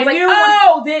knew.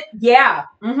 Yeah.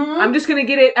 Mm-hmm. I'm just going to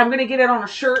get it. I'm going to get it on a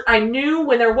shirt. I knew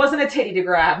when there wasn't a titty to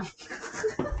grab.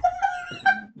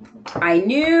 I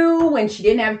knew when she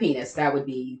didn't have a penis. That would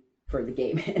be for the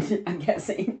gay men, I'm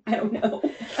guessing. I don't know.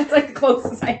 That's like the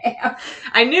closest I have.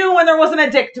 I knew when there wasn't a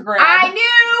dick to grab. I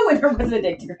knew when there wasn't a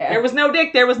dick to grab. There was no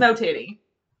dick, there was no titty.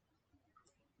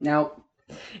 Nope.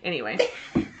 Anyway.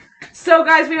 So,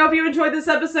 guys, we hope you enjoyed this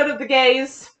episode of The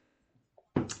Gays.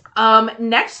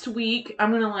 Next week,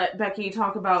 I'm going to let Becky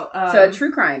talk about... So,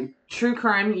 true crime. True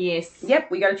crime, yes.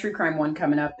 Yep, we got a true crime one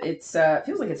coming up. It's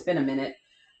feels like it's been a minute.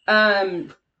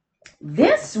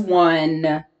 This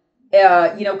one,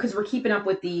 because we're keeping up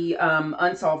with the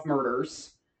unsolved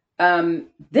murders.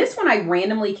 This one I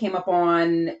randomly came up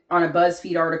on a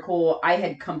BuzzFeed article. I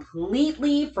had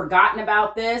completely forgotten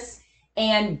about this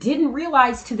and didn't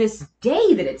realize to this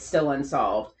day that it's still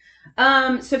unsolved.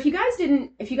 So if you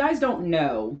guys don't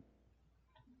know,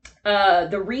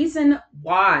 the reason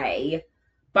why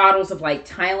bottles of like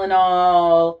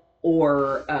Tylenol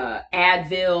or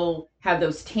Advil have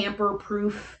those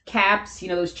tamper-proof caps,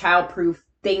 those child-proof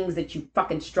things that you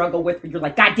fucking struggle with, where you're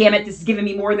like, God damn it, this is giving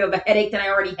me more of a headache than I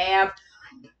already have.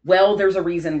 Well, there's a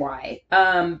reason why.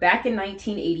 Back in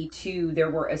 1982,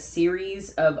 there were a series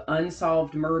of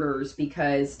unsolved murders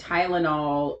because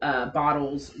Tylenol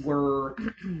bottles were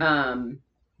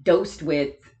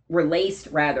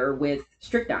laced with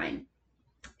strychnine,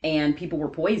 and people were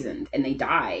poisoned and they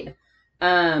died.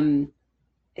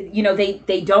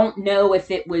 they don't know if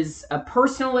it was a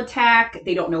personal attack.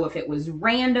 They don't know if it was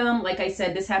random. Like I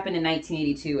said, this happened in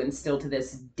 1982, and still to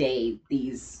this day,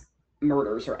 these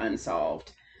murders are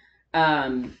unsolved.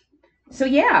 So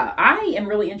yeah, I am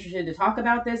really interested to talk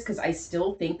about this because I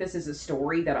still think this is a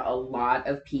story that a lot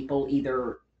of people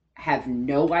either have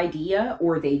no idea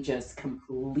or they just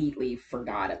completely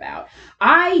forgot about.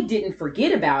 I didn't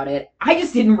forget about it. I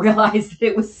just didn't realize that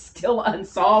it was still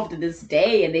unsolved to this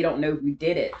day and they don't know who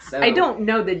did it. So I don't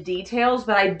know the details,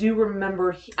 but I do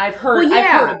remember I've heard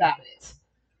about it.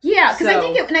 Yeah, because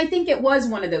I think it was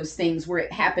one of those things where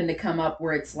it happened to come up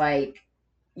where it's like,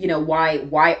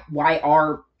 why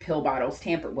are pill bottles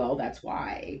tampered? Well, that's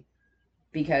why.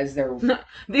 Because they're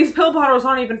these pill bottles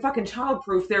aren't even fucking child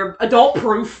proof. They're adult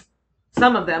proof.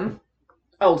 Some of them.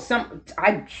 Oh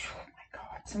my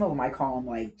God. Some of them I call them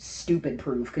like stupid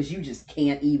proof because you just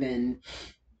can't even.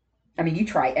 I mean, you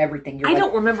try everything. I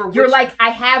don't remember. You're like,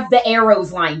 I have the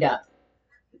arrows lined up.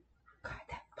 God,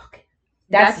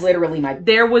 that's literally my.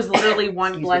 There was literally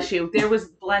one. Bless you. There was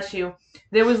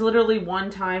literally one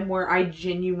time where I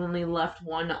genuinely left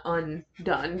one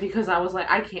undone because I was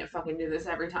like, I can't fucking do this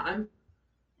every time.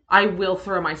 I will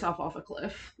throw myself off a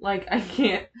cliff. Like, I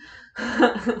can't.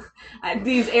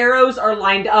 These arrows are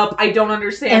lined up. I don't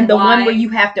understand And the why. one where you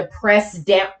have to press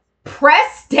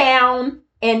down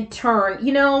and turn.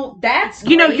 That's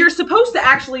great. You're supposed to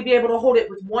actually be able to hold it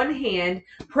with one hand,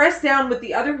 press down with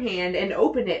the other hand, and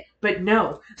open it. But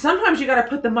no. Sometimes you gotta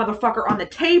put the motherfucker on the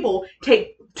table,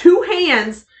 take two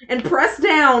hands, and press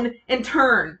down and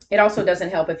turn. It also doesn't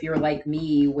help if you're like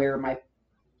me, where my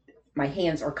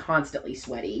hands are constantly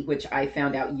sweaty, which I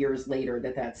found out years later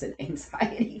that's an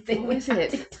anxiety thing. What is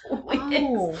it? It totally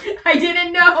is. I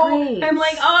didn't know. Great. I'm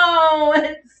like, oh,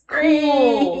 it's great.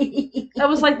 Cool. That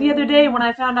was like the other day when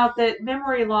I found out that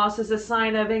memory loss is a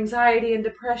sign of anxiety and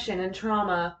depression and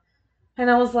trauma. And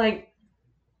I was like,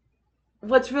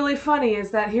 what's really funny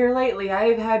is that here lately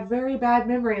I've had very bad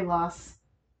memory loss.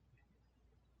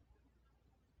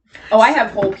 Oh, I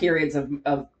have whole periods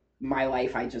of my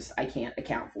life I can't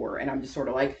account for, and I'm just sort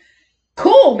of like,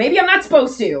 cool, maybe I'm not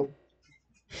supposed to.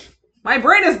 My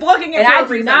brain is blocking it. And I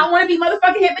do not want to be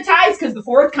motherfucking hypnotized because the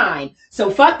fourth kind. So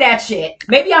fuck that shit.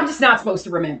 Maybe I'm just not supposed to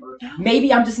remember.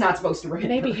 Maybe I'm just not supposed to remember.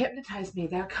 Maybe hypnotize me.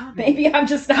 They're coming. Maybe I'm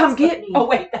just not come get me. Oh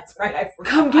wait, that's right. I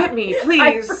forgot. Come get me,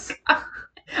 please.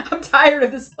 I'm tired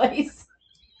of this place.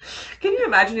 Can you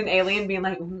imagine an alien being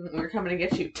like, "We're coming to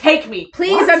get you. Take me,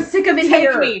 please. What? I'm sick of it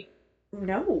here. Take me."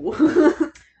 No.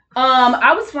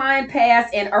 I was flying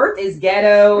past, and Earth is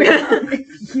ghetto.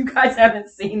 You guys haven't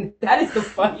seen that is the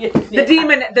funniest shit.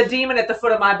 The demon at the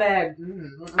foot of my bed.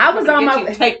 I was on my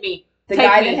way. Take me. The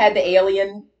guy that had the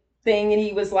alien thing, and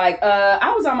he was like,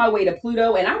 I was on my way to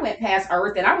Pluto, and I went past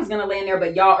Earth, and I was gonna land there,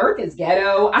 but y'all, Earth is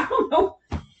ghetto. I don't know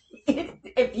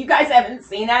if you guys haven't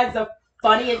seen that. It's the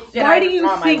funniest shit. Why do you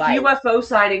think UFO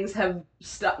sightings have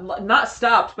not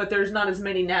stopped, but there's not as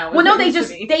many now? Well, no, they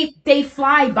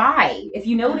fly by. If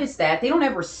you notice that, they don't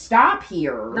ever stop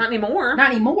here. Not anymore.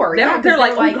 They're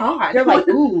like, oh God. They're like,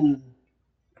 ooh.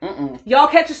 Y'all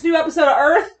catch this new episode of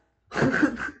Earth?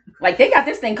 Like, they got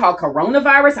this thing called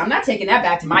coronavirus. I'm not taking that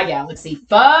back to my galaxy.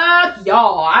 Fuck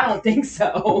y'all. I don't think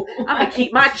so. I'm gonna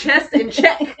keep my chest in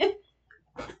check.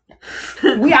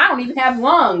 I don't even have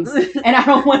lungs, and I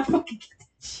don't want to fucking get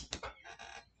that shit.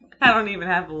 I don't even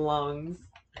have lungs.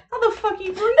 How the fuck are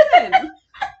you breathing?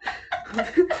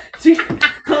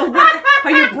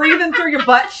 Are you breathing through your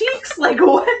butt cheeks? Like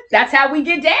what? That's how we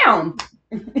get down.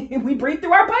 We breathe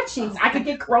through our butt cheeks. I could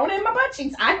get corona in my butt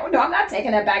cheeks. I don't know. I'm not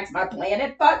taking that back to my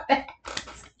planet. Fuck that.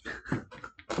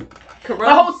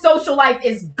 My whole social life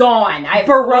is gone. I have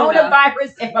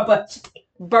coronavirus in my butt cheeks.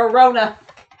 Verona.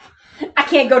 I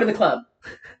can't go to the club.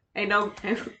 I know.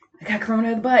 I got corona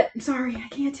in the butt. I'm sorry. I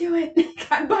can't do it.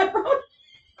 Got butt rona.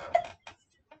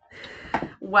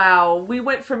 Wow. We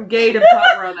went from gay to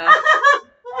butt rona.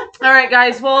 All right,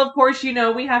 guys. Well, of course, we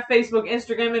have Facebook,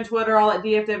 Instagram, and Twitter all at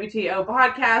DFWTO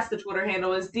Podcast. The Twitter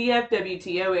handle is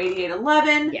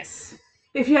DFWTO8811. Yes.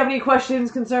 If you have any questions,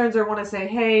 concerns, or want to say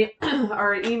hey,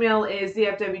 our email is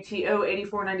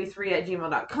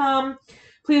DFWTO8493@gmail.com.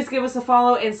 Please give us a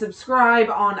follow and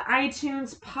subscribe on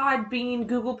iTunes, Podbean,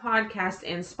 Google Podcast,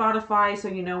 and Spotify so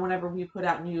you know whenever we put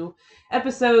out new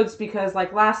episodes, because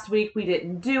like last week we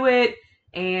didn't do it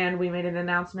and we made an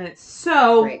announcement.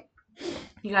 So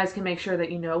you guys can make sure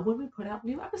that you know when we put out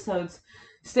new episodes.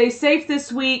 Stay safe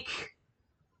this week.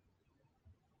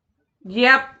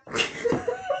 Yep.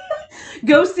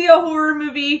 Go see a horror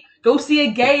movie. Go see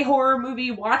a gay horror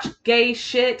movie. Watch gay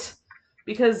shit.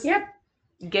 Because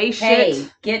gay shit. Hey,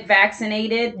 get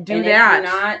vaccinated. Do that. If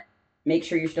you're not, make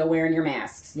sure you're still wearing your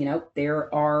masks. You know,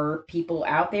 there are people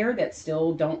out there that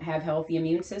still don't have healthy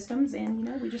immune systems, and you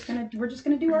know, we're just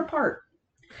gonna do our part.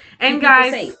 And Keep people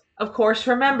guys, safe. of course,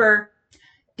 remember,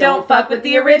 Don't fuck with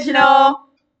the original.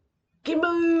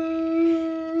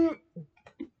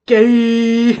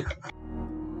 Gay.